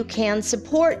how you can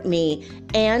support me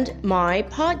and my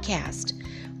podcast.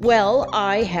 Well,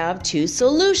 I have 2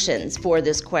 solutions for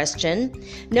this question.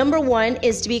 Number 1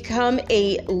 is to become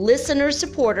a listener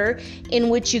supporter, in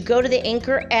which you go to the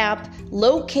Anchor app,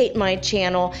 locate my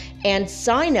channel, and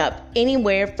sign up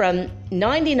anywhere from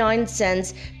 99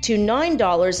 cents to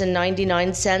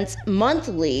 $9.99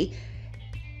 monthly,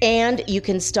 and you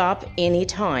can stop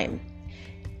anytime.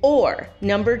 Or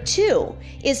number 2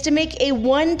 is to make a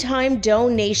one-time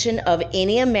donation of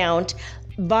any amount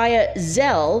via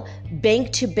Zelle,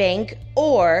 bank to bank,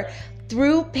 or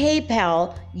through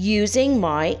PayPal using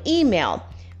my email,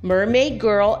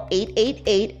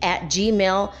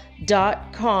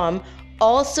 mermaidgirl888@gmail.com,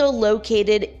 also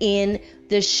located in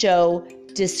the show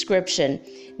description.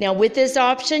 Now, with this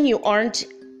option, you aren't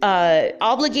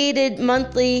obligated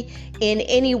monthly in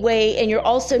any way, and you're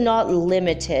also not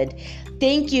limited.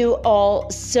 Thank you all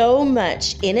so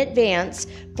much in advance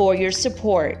for your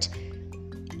support.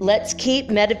 Let's keep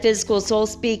Metaphysical Soul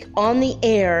Speak on the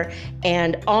air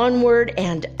and onward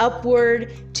and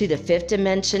upward to the 5th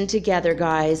dimension together,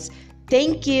 guys.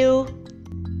 Thank you.